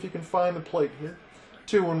game. See if he can find the plate here.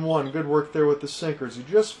 2-1. Good work there with the sinkers. He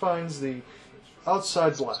just finds the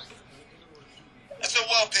outside black. That's a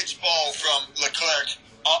well-pitched ball from Leclerc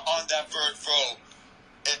on that third throw.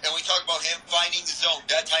 And we talk about him finding the zone.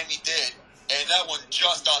 That time he did. And that one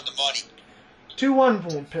just on the money.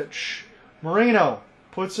 2-1 pitch. Moreno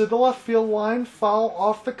puts it to the left field line, foul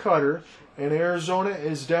off the cutter, and Arizona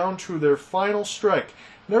is down to their final strike.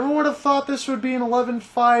 Never would have thought this would be an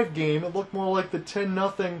 11-5 game. It looked more like the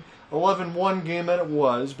 10-0, 11-1 game that it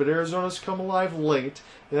was, but Arizona's come alive late.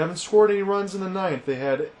 They haven't scored any runs in the 9th. They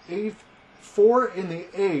had 4 in the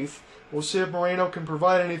 8th. We'll see if Moreno can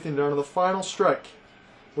provide anything down to the final strike.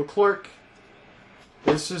 Leclerc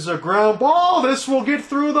This is a ground ball. This will get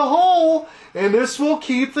through the hole, and this will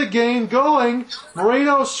keep the game going.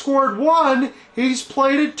 Moreno scored 1. He's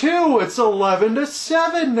played it 2. It's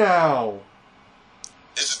 11-7 now.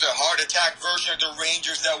 This is the heart attack version of the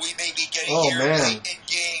Rangers that we may be getting late in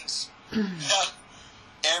games.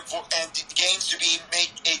 and games to be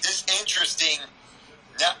made this interesting.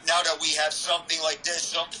 Now that we have something like this,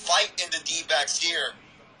 some fight in the D-backs here.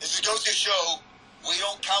 This goes to show we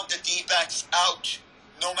don't count the D-backs out,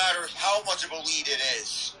 no matter how much of a lead it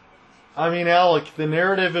is. I mean, Alec, the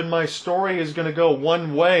narrative in my story is going to go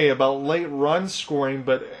one way about late run scoring,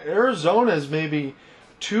 but Arizona is maybe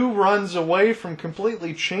 2 runs away from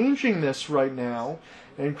completely changing this right now.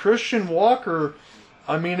 And Christian Walker,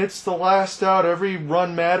 I mean, it's the last out. Every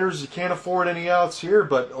run matters. You can't afford any outs here,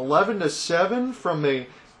 but 11-7 from a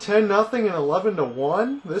 10-0 and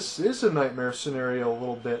 11-1. This is a nightmare scenario a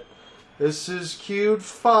little bit. This is cued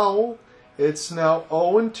foul. It's now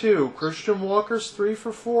 0-2. Christian Walker's 3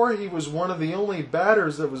 for 4. He was one of the only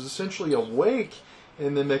batters that was essentially awake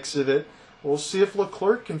in the mix of it. We'll see if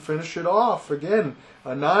Leclerc can finish it off. Again,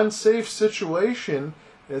 a non-safe situation.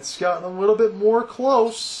 It's gotten a little bit more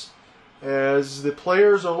close as the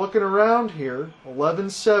players are looking around here.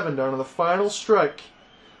 11-7 down to the final strike.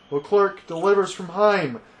 Leclerc delivers from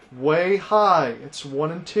Heim. Way high. It's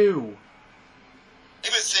 1-2. He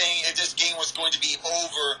was saying if this game was going to be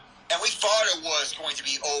over, and we thought it was going to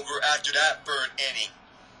be over after that 3rd inning.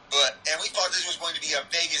 And we thought this was going to be a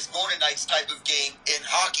Vegas Golden Knights type of game in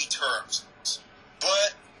hockey terms.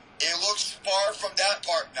 But it looks far from that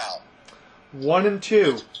part now.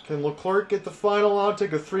 1-2. Can Leclerc get the final out,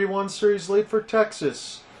 take a 3-1 series lead for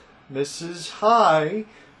Texas? Misses high,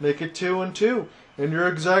 make it 2-2. And you're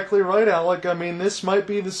exactly right, Alec. I mean, this might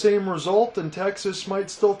be the same result, and Texas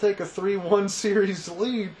might still take a 3-1 series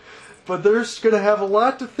lead. But they're going to have a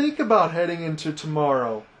lot to think about heading into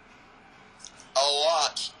tomorrow. A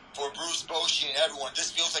lot for Bruce Bochy and everyone.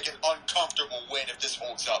 This feels like an uncomfortable win if this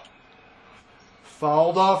holds up.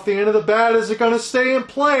 Fouled off the end of the bat. Is it going to stay in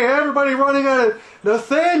play? Everybody running at it.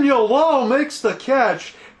 Nathaniel Lowe makes the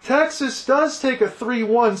catch. Texas does take a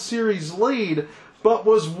 3-1 series lead, but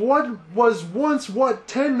was once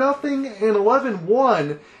 10-0 and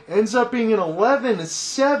 11-1. Ends up being an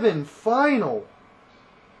 11-7 final.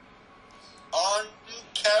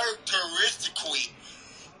 Uncharacteristically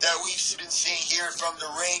that we've been seeing here from the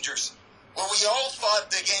Rangers. When we all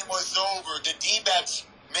thought the game was over, the D-backs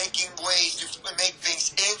making ways to make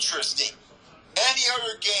things interesting. Any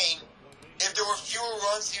other game, if there were fewer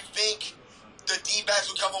runs, you think the D-backs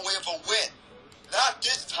would come away with a win. Not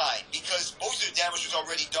this time, because most of the damage was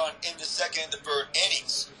already done in the 2nd and the 3rd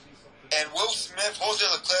innings. And Will Smith, Jose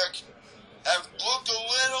Leclerc have looked a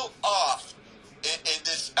little off in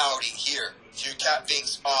this outing here to cap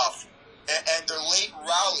things off. And their late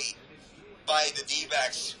rally by the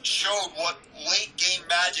D-backs showed what late game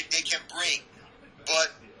magic they can bring.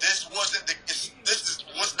 But this was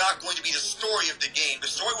not going to be the story of the game. The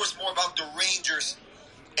story was more about the Rangers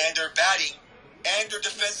and their batting and their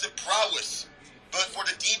defensive prowess. But for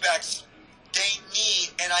the D-backs, they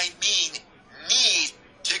need, and I mean need,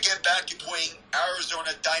 to get back to playing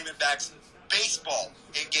Arizona Diamondbacks baseball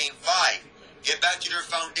in Game 5. Get back to their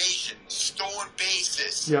foundation, stolen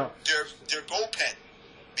bases, their bullpen,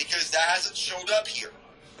 because that hasn't showed up here.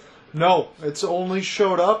 No, it's only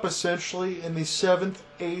showed up essentially in the 7th,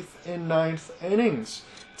 8th, and 9th innings.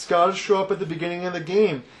 It's got to show up at the beginning of the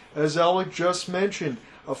game. As Alec just mentioned,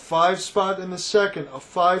 a 5 spot in the 2nd, a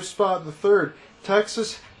 5 spot in the 3rd.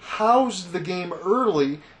 Texas housed the game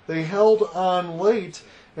early. They held on late.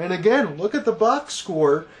 And again, look at the box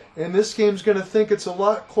score. And this game's going to think it's a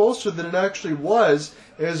lot closer than it actually was,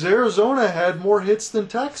 as Arizona had more hits than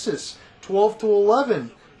Texas,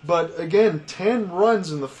 12-11. But again, 10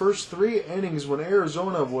 runs in the first 3 innings when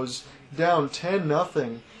Arizona was down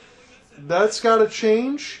 10-0. That's got to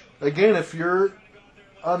change. Again, if you're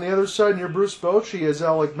on the other side and you're Bruce Bochy, as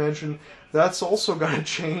Alec mentioned, that's also got to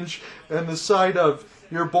change. And the side of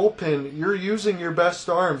your bullpen, you're using your best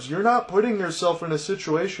arms. You're not putting yourself in a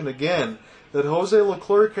situation again that Jose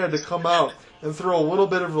Leclerc had to come out and throw a little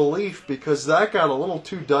bit of relief, because that got a little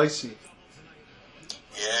too dicey.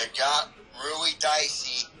 Yeah, it got really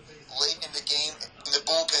dicey late in the game in the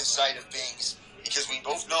bullpen side of things, because we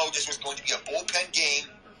both know this was going to be a bullpen game.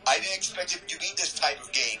 I didn't expect it to be this type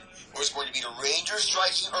of game. It was going to be the Rangers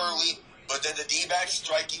striking early, but then the D-backs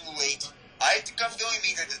striking late. I had the gut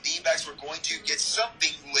feeling that the D-backs were going to get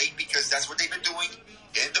something late, because that's what they've been doing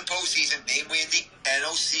in the postseason, namely in the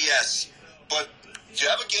NLCS. But to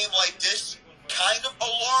have a game like this, kind of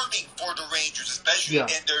alarming for the Rangers, especially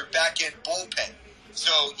in their back-end bullpen.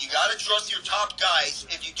 So you got to trust your top guys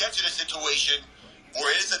if you get to the situation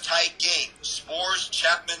where it is a tight game. Spores,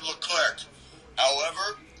 Chapman, Leclerc.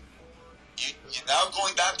 However, you're now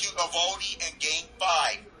going back to Evaldi in Game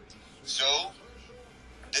 5. So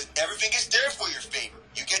everything is there for your favor.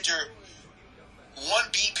 You get your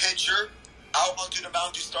 1B pitcher out onto the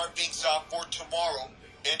mound to start things off for tomorrow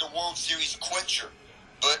in the World Series clincher.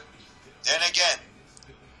 But then again,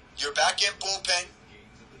 your back-end bullpen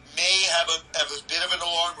may have a bit of an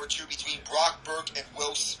alarm or two between Brock Burke and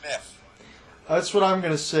Will Smith. That's what I'm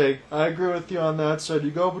going to say. I agree with you on that side.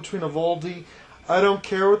 You go between Evaldi. I don't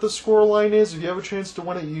care what the score line is. If you have a chance to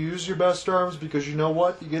win it, you use your best arms because you know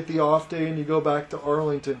what? You get the off day and you go back to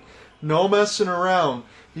Arlington. No messing around.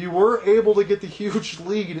 You were able to get the huge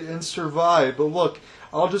lead and survive. But look,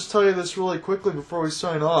 I'll just tell you this really quickly before we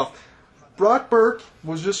sign off. Brock Burke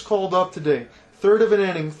was just called up today. Third of an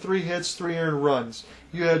inning, 3 hits, 3 earned runs.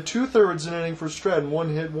 You had 2/3 an inning for Stratton,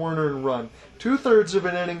 1 hit, 1 earned run. 2/3 of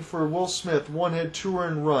an inning for Will Smith, 1 hit, 2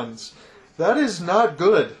 earned runs. That is not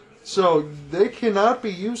good. So they cannot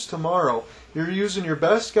be used tomorrow. You're using your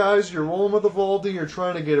best guys, you're rolling with Evaldi, you're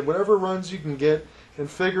trying to get whatever runs you can get and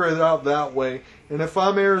figure it out that way. And if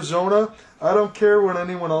I'm Arizona, I don't care what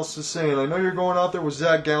anyone else is saying. I know you're going out there with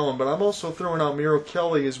Zach Gallen, but I'm also throwing out Miro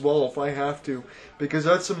Kelly as well if I have to, because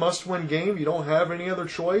that's a must-win game. You don't have any other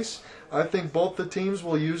choice. I think both the teams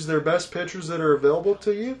will use their best pitchers that are available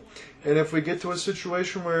to you. And if we get to a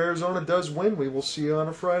situation where Arizona does win, we will see you on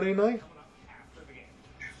a Friday night.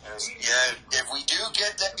 Yeah, if we do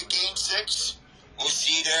get that to Game 6, we'll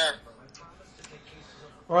see you there.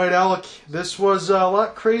 All right, Alec, this was a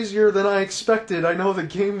lot crazier than I expected. I know the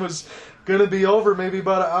game was going to be over maybe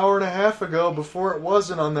about an hour and a half ago before it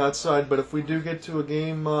wasn't on that side, but if we do get to a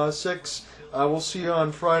Game 6, we'll see you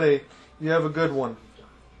on Friday. You have a good one.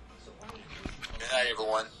 Good night,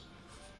 everyone.